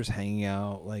teenagers hanging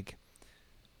out, like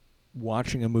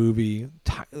watching a movie.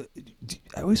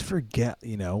 I always forget,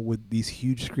 with these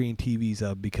huge screen TVs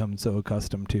I've become so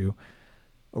accustomed to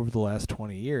over the last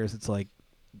 20 years. It's like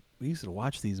we used to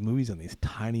watch these movies on these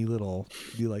tiny little,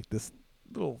 like this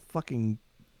little fucking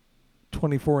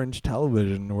 24-inch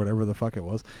television or whatever the fuck it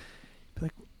was.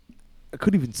 Like, I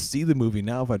couldn't even see the movie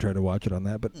now if I tried to watch it on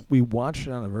that, but we watched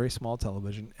it on a very small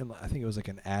television, and I think it was like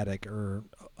an attic or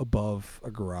above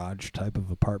a garage type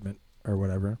of apartment or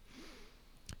whatever.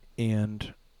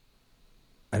 And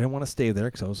I didn't want to stay there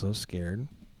because I was so scared.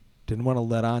 Didn't want to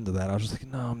let on to that. I was just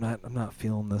like, no, I'm not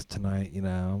feeling this tonight. I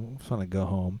just want to go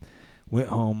home. Went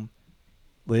home,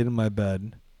 laid in my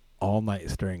bed all night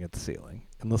staring at the ceiling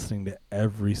and listening to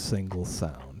every single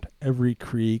sound, every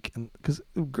creak. And because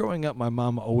growing up, my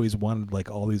mom always wanted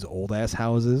like all these old ass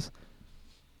houses,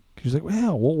 She's like,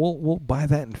 well, we'll buy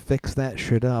that and fix that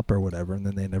shit up or whatever, and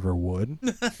then they never would.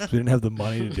 So they didn't have the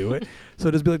money to do it. So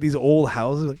it'd just be like these old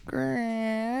houses, like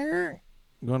going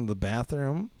to the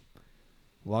bathroom,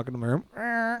 walking in the room,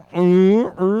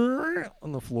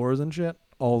 on the floors and shit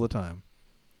all the time.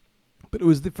 But it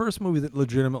was the first movie that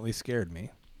legitimately scared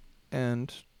me,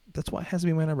 and that's why it has to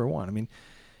be my number one. I mean,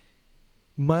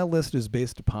 my list is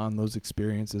based upon those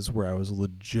experiences where I was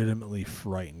legitimately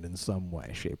frightened in some way,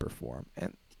 shape, or form,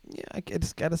 and yeah, I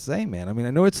just gotta say, man. I mean, I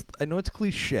know it's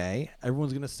cliche.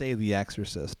 Everyone's gonna say The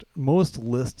Exorcist. Most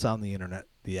lists on the internet,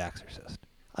 The Exorcist.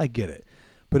 I get it,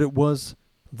 but it was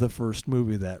the first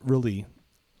movie that really,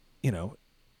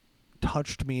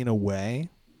 touched me in a way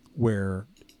where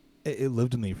it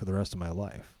lived in me for the rest of my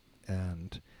life,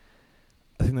 and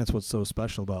I think that's what's so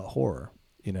special about horror.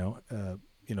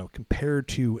 Compared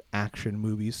to action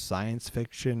movies, science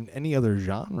fiction, any other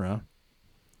genre.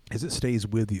 As it stays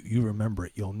with you, you remember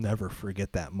it. You'll never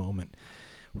forget that moment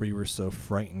where you were so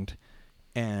frightened.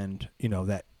 And,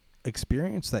 that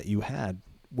experience that you had,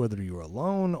 whether you were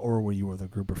alone or when you were with a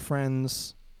group of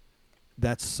friends,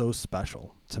 that's so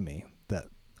special to me that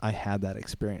I had that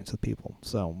experience with people.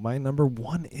 So my number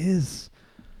one is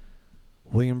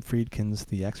William Friedkin's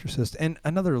The Exorcist. And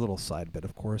another little side bit,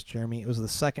 of course, Jeremy, it was the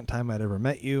second time I'd ever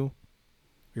met you.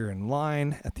 We were in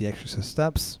line at the Exorcist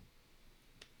steps.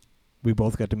 We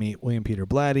both got to meet William Peter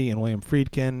Blatty and William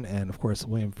Friedkin, and of course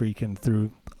William Friedkin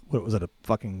threw, what was it, a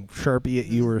fucking Sharpie at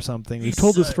you or something. We've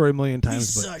told this story a million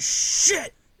times. Piece of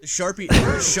shit! The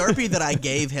Sharpie that I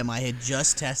gave him, I had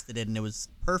just tested it, and it was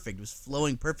perfect. It was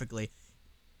flowing perfectly.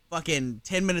 Fucking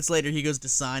 10 minutes later, he goes to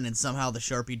sign, and somehow the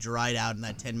Sharpie dried out in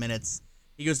that 10 minutes.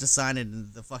 He goes to sign it,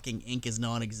 and the fucking ink is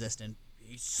non-existent.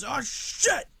 Piece of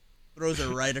shit! Throws it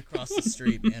right across the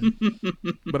street, man.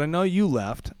 But I know you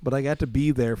left, but I got to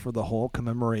be there for the whole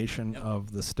commemoration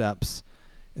of the steps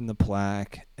in the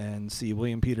plaque and see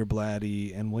William Peter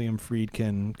Blatty and William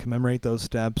Friedkin commemorate those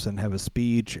steps and have a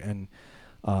speech. And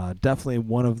definitely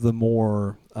one of the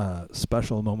more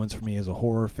special moments for me as a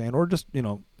horror fan, or just,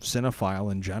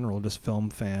 cinephile in general, just film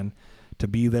fan, to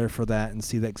be there for that and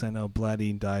see that, because I know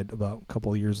Blatty died about a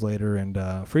couple of years later, and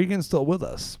Friedkin's still with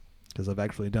us, because I've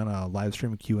actually done a live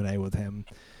stream Q&A with him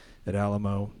at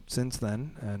Alamo since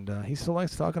then, and he still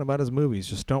likes talking about his movies.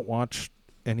 Just don't watch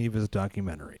any of his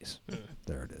documentaries.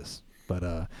 There it is.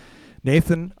 But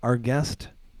Nathan, our guest,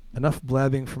 enough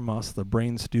blabbing from us, the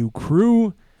Brain Stew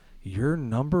crew, your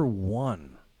number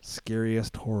one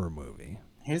scariest horror movie.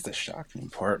 Here's the shocking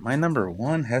part. My number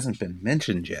one hasn't been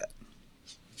mentioned yet.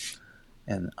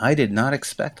 And I did not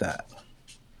expect that.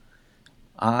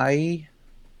 My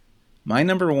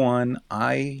number one,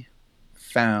 I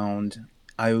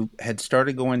had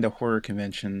started going to horror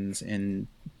conventions in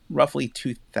roughly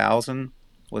 2000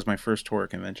 was my first horror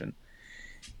convention.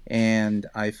 And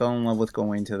I fell in love with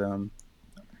going to them.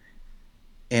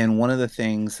 And one of the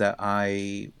things that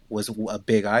was a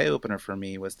big eye-opener for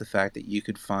me was the fact that you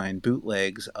could find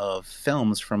bootlegs of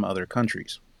films from other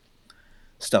countries.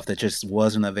 Stuff that just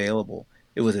wasn't available.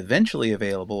 It was eventually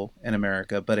available in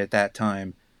America, but at that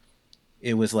time,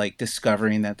 it was like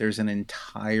discovering that there's an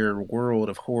entire world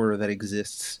of horror that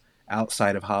exists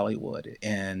outside of Hollywood.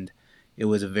 And it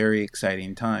was a very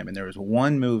exciting time. And there was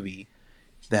one movie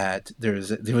that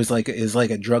is like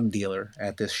a drug dealer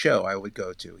at this show I would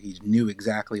go to. He knew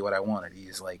exactly what I wanted.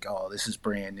 He's like, oh, this is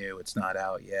brand new. It's not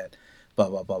out yet. Blah,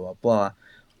 blah, blah, blah, blah.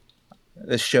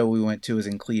 The show we went to was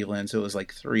in Cleveland, so it was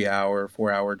like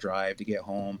 4-hour drive to get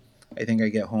home. I think I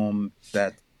get home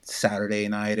that Saturday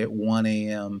night at 1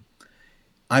 a.m.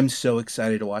 I'm so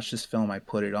excited to watch this film. I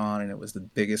put it on, and it was the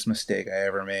biggest mistake I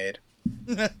ever made.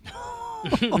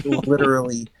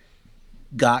 Literally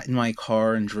got in my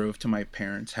car and drove to my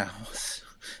parents' house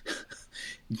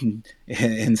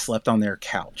and slept on their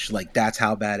couch. Like, that's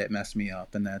how bad it messed me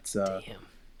up. And that's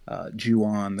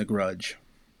Ju-on, The Grudge.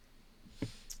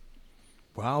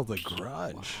 Wow, The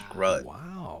Grudge. Grudge.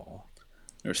 Wow.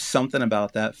 There's something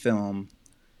about that film,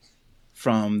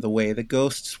 from the way the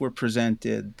ghosts were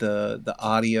presented, the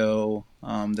audio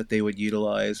that they would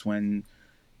utilize when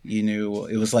you knew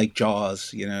it was like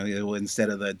Jaws. Instead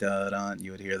of the da-da,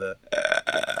 you would hear the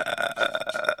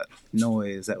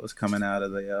noise that was coming out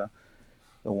of the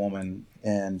woman,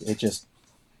 and it just,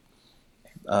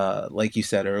 like you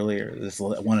said earlier, this is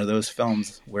one of those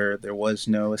films where there was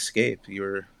no escape.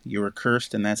 You were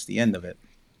cursed, and that's the end of it.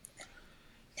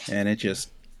 And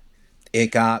it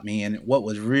got me. And what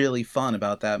was really fun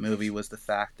about that movie was the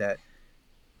fact that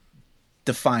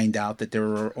to find out that there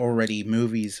were already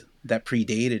movies that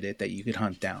predated it that you could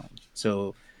hunt down.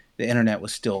 So the internet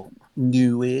was still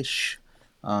newish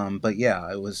But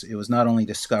yeah, it was not only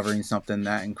discovering something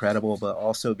that incredible, but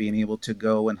also being able to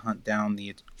go and hunt down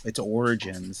its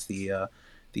origins, the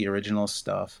original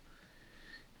stuff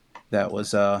that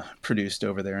was produced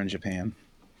over there in Japan.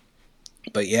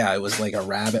 But yeah, it was like a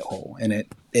rabbit hole, and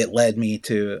it led me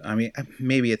to. I mean,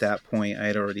 maybe at that point I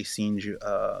had already seen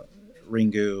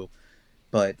Ringu,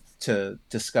 but to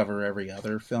discover every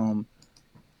other film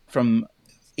from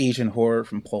Asian horror,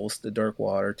 from Pulse to Dark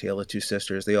Water, Tale of Two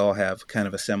Sisters, they all have kind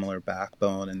of a similar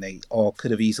backbone, and they all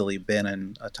could have easily been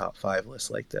in a top 5 list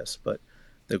like this. But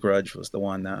The Grudge was the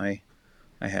one that I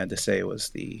had to say was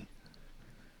the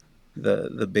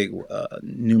big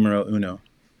numero uno.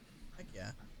 Heck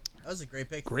yeah, that was a great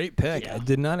pick. Great pick. Yeah. I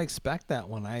did not expect that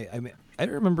one. I mean, I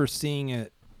remember seeing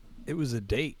it. It was a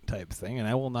date type thing, and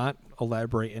I will not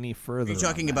elaborate any further. Are you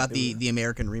talking on that. about the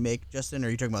American remake, Justin, or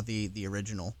are you talking about the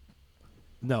original?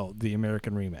 No, the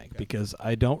American remake, because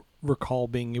I don't recall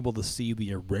being able to see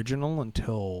the original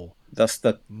until Thus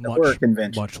the horror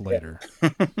convention. much later.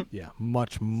 Yeah,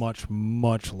 much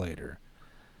later.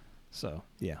 So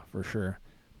yeah, for sure.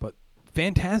 But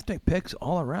fantastic picks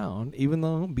all around. Even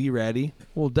though Be Ready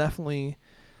will definitely,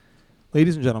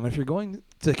 ladies and gentlemen, if you're going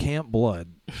to Camp Blood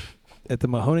at the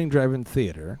Mahoning Drive-In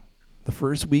Theater the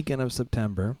first weekend of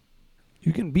September,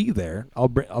 you can be there. I'll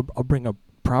bring a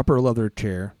proper leather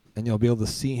chair, and you'll be able to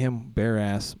see him bare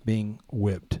ass being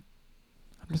whipped.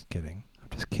 I'm just kidding.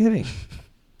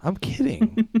 I'm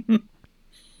kidding.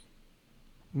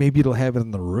 Maybe it'll have it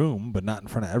in the room, but not in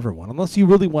front of everyone, unless you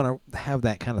really want to have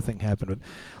that kind of thing happen. But,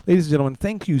 ladies and gentlemen,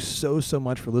 thank you so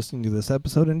much for listening to this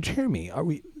episode. And Jeremy,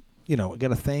 got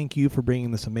to thank you for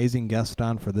bringing this amazing guest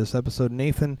on for this episode.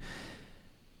 Nathan,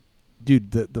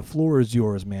 dude, the floor is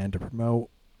yours, man, to promote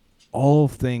all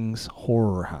things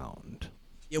Horror Hound.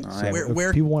 Yeah, So where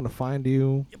If people want to find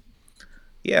you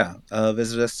Yeah,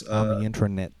 visit us on the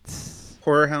intranet.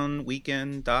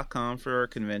 horrorhoundweekend.com for our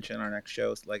convention. Our next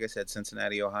show, like I said,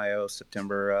 Cincinnati, Ohio,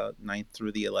 September 9th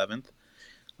through the 11th.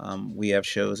 We have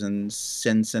shows in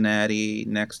Cincinnati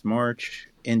next March,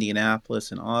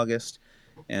 Indianapolis in August,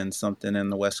 and something in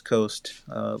the West Coast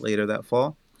later that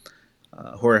fall.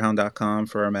 Horrorhound.com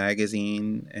for our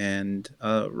magazine, and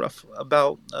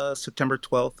about September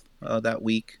 12th that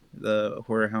week, the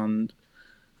Horrorhound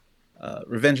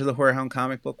Revenge of the Horrorhound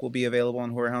comic book will be available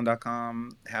on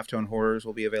horrorhound.com. Halftone Horrors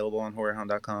will be available on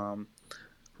horrorhound.com.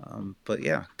 But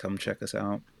yeah, come check us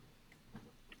out.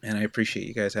 And I appreciate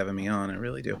you guys having me on. I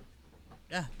really do.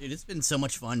 Yeah, dude, it's been so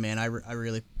much fun, man. I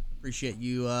really appreciate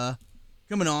you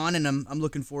coming on, and I'm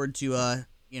looking forward to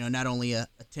not only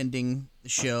attending the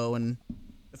show in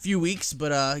a few weeks,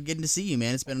 but getting to see you,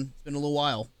 man. It's been a little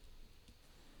while.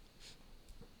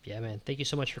 Yeah, man. Thank you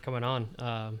so much for coming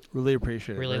on. Really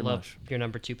appreciate it. Really very love much. your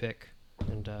number 2 pick.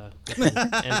 And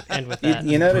and with that,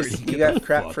 You notice Get you got the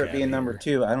crap fuck for it outta being number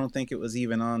here. 2. I don't think it was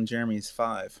even on Jeremy's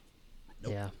 5.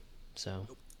 yeah. So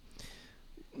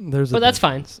There's a But that's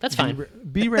fine. difference. That's fine.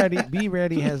 Be ready. Be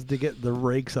ready has to get the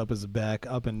rakes up his back,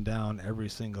 up and down every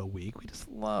single week. We just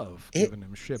love giving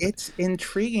him shit. It's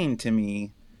intriguing to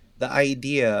me, the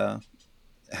idea.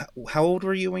 How old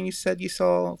were you when you said you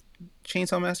saw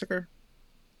Chainsaw Massacre?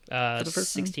 the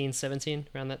first time? 16, 17,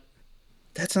 around that.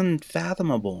 That's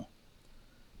unfathomable.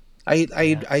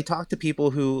 I talk to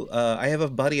people who I have a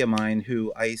buddy of mine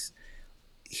who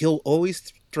he'll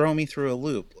always throw me through a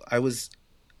loop. I was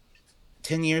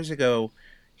 10 years ago,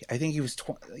 I think he was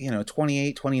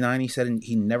 28, 29. He said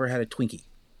he never had a Twinkie.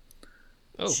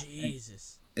 Oh,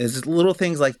 Jesus. It's little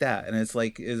things like that, and it's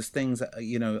things.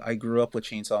 I grew up with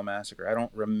Chainsaw Massacre. I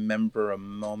don't remember a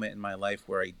moment in my life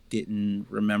where I didn't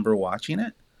remember watching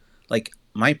it. Like,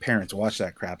 my parents watched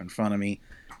that crap in front of me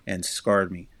and scarred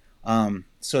me.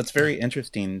 So it's very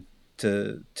interesting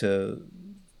to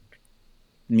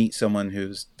meet someone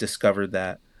who's discovered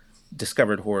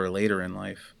horror later in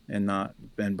life and not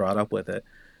been brought up with it.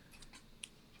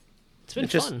 it's been It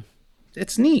just- fun.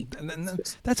 It's neat. And then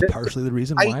that's partially the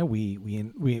reason why we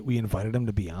invited him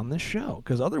to be on this show,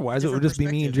 because otherwise it would just be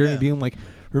me and Different Jeremy perspective, being like,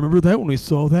 remember that when we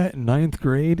saw that in 9th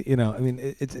grade? I mean,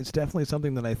 it's definitely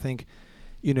something that I think,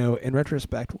 in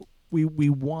retrospect, we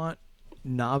want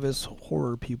novice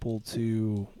horror people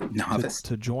to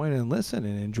join and listen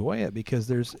and enjoy it, because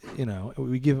there's,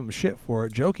 we give them shit for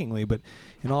it jokingly, but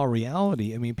in all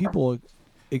reality, I mean, people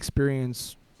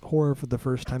experience horror for the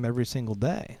first time every single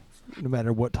day, no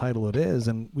matter what title it is,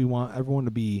 and we want everyone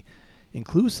to be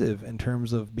inclusive in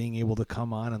terms of being able to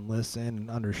come on and listen and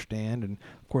understand. And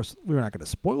of course, we're not going to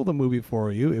spoil the movie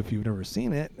for you if you've never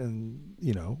seen it, and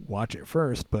watch it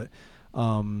first. But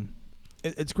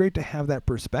it's great to have that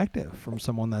perspective from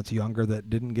someone that's younger that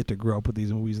didn't get to grow up with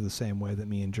these movies the same way that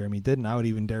me and Jeremy did. And I would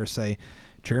even dare say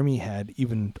Jeremy had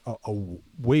even a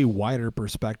way wider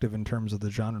perspective in terms of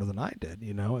the genre than I did.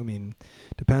 You know, I mean,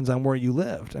 depends on where you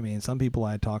lived. I mean, some people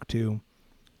I talked to,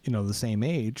 you know, the same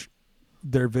age,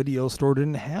 their video store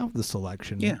didn't have the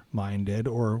selection mine did,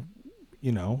 or,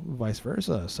 you know, vice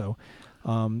versa. So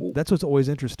that's what's always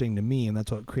interesting to me, and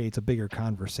that's what creates a bigger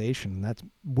conversation. That's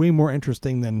way more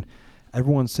interesting than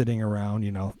everyone sitting around,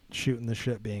 you know, shooting the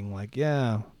shit, being like,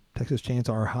 yeah, Texas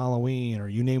Chainsaw or Halloween, or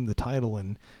you name the title,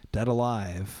 and Dead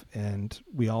Alive, and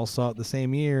we all saw it the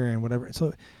same year and whatever.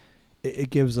 So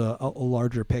it gives a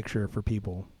larger picture for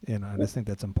people, and I just think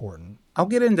that's important. I'll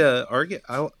get into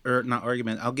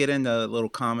I'll get into little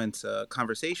comments,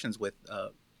 conversations with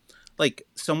like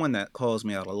someone that calls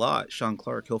me out a lot, Sean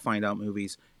Clark. He'll find out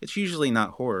movies. It's usually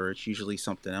not horror. It's usually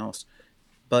something else.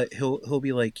 But he'll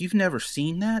be like, "You've never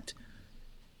seen that?"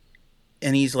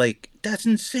 And he's like, "That's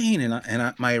insane."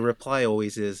 And my reply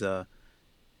always is,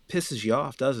 "Pisses you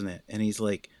off, doesn't it?" And he's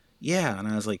like, "Yeah." And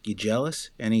I was like, "You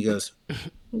jealous?" And he goes,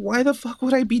 "Why the fuck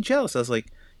would I be jealous?" I was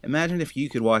like, "Imagine if you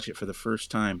could watch it for the first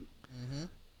time." Mm-hmm.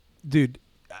 Dude,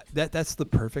 that's the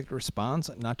perfect response.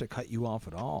 Not to cut you off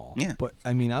at all. Yeah. But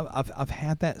I mean, I've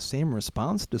had that same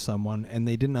response to someone, and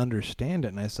they didn't understand it,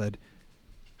 and I said,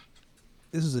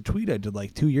 this is a tweet I did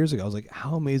like 2 years ago. I was like,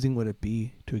 how amazing would it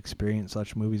be to experience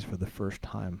such movies for the first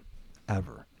time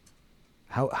ever?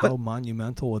 How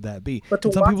monumental would that be? But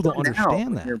And some people don't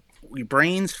understand that. Your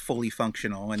brain's fully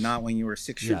functional, and not when you were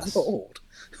 6 years old.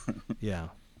 Yeah.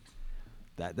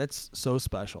 That's so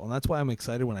special. And that's why I'm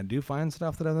excited when I do find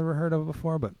stuff that I've never heard of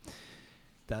before. But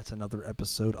that's another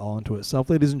episode all into itself.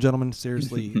 Ladies and gentlemen,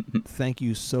 seriously, thank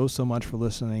you so much for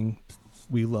listening.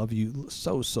 We love you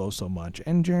so much.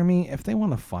 And Jeremy, if they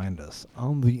want to find us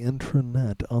on the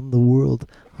intranet, on the World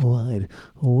Wide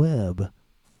Web,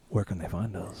 where can they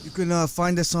find us? You can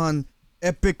find us on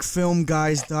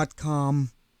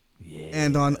epicfilmguys.com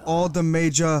and on all the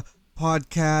major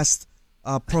podcast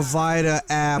provider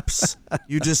apps.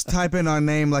 You just type in our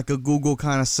name like a Google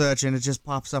kind of search, and it just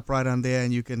pops up right on there,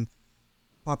 and you can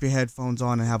pop your headphones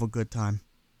on and have a good time.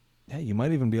 Yeah, you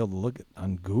might even be able to look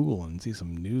on Google and see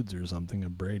some nudes or something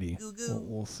of Brady.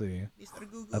 We'll see.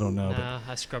 I don't know. Nah,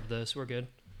 I scrubbed those. We're good.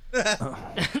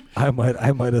 I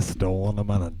might have stolen them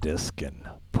on a disc and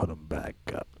put them back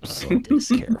up. So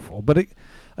just careful. But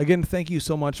again, thank you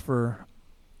so much for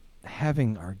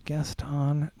having our guest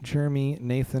on, Jeremy,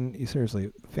 Nathan. You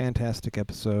seriously, fantastic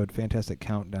episode, fantastic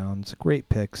countdowns, great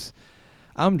picks.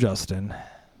 I'm Justin.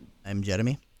 I'm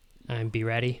Jeremy. I'm Be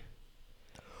Ready.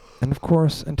 And of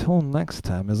course, until next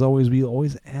time, as always, we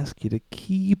always ask you to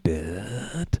keep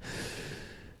it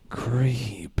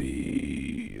creepy.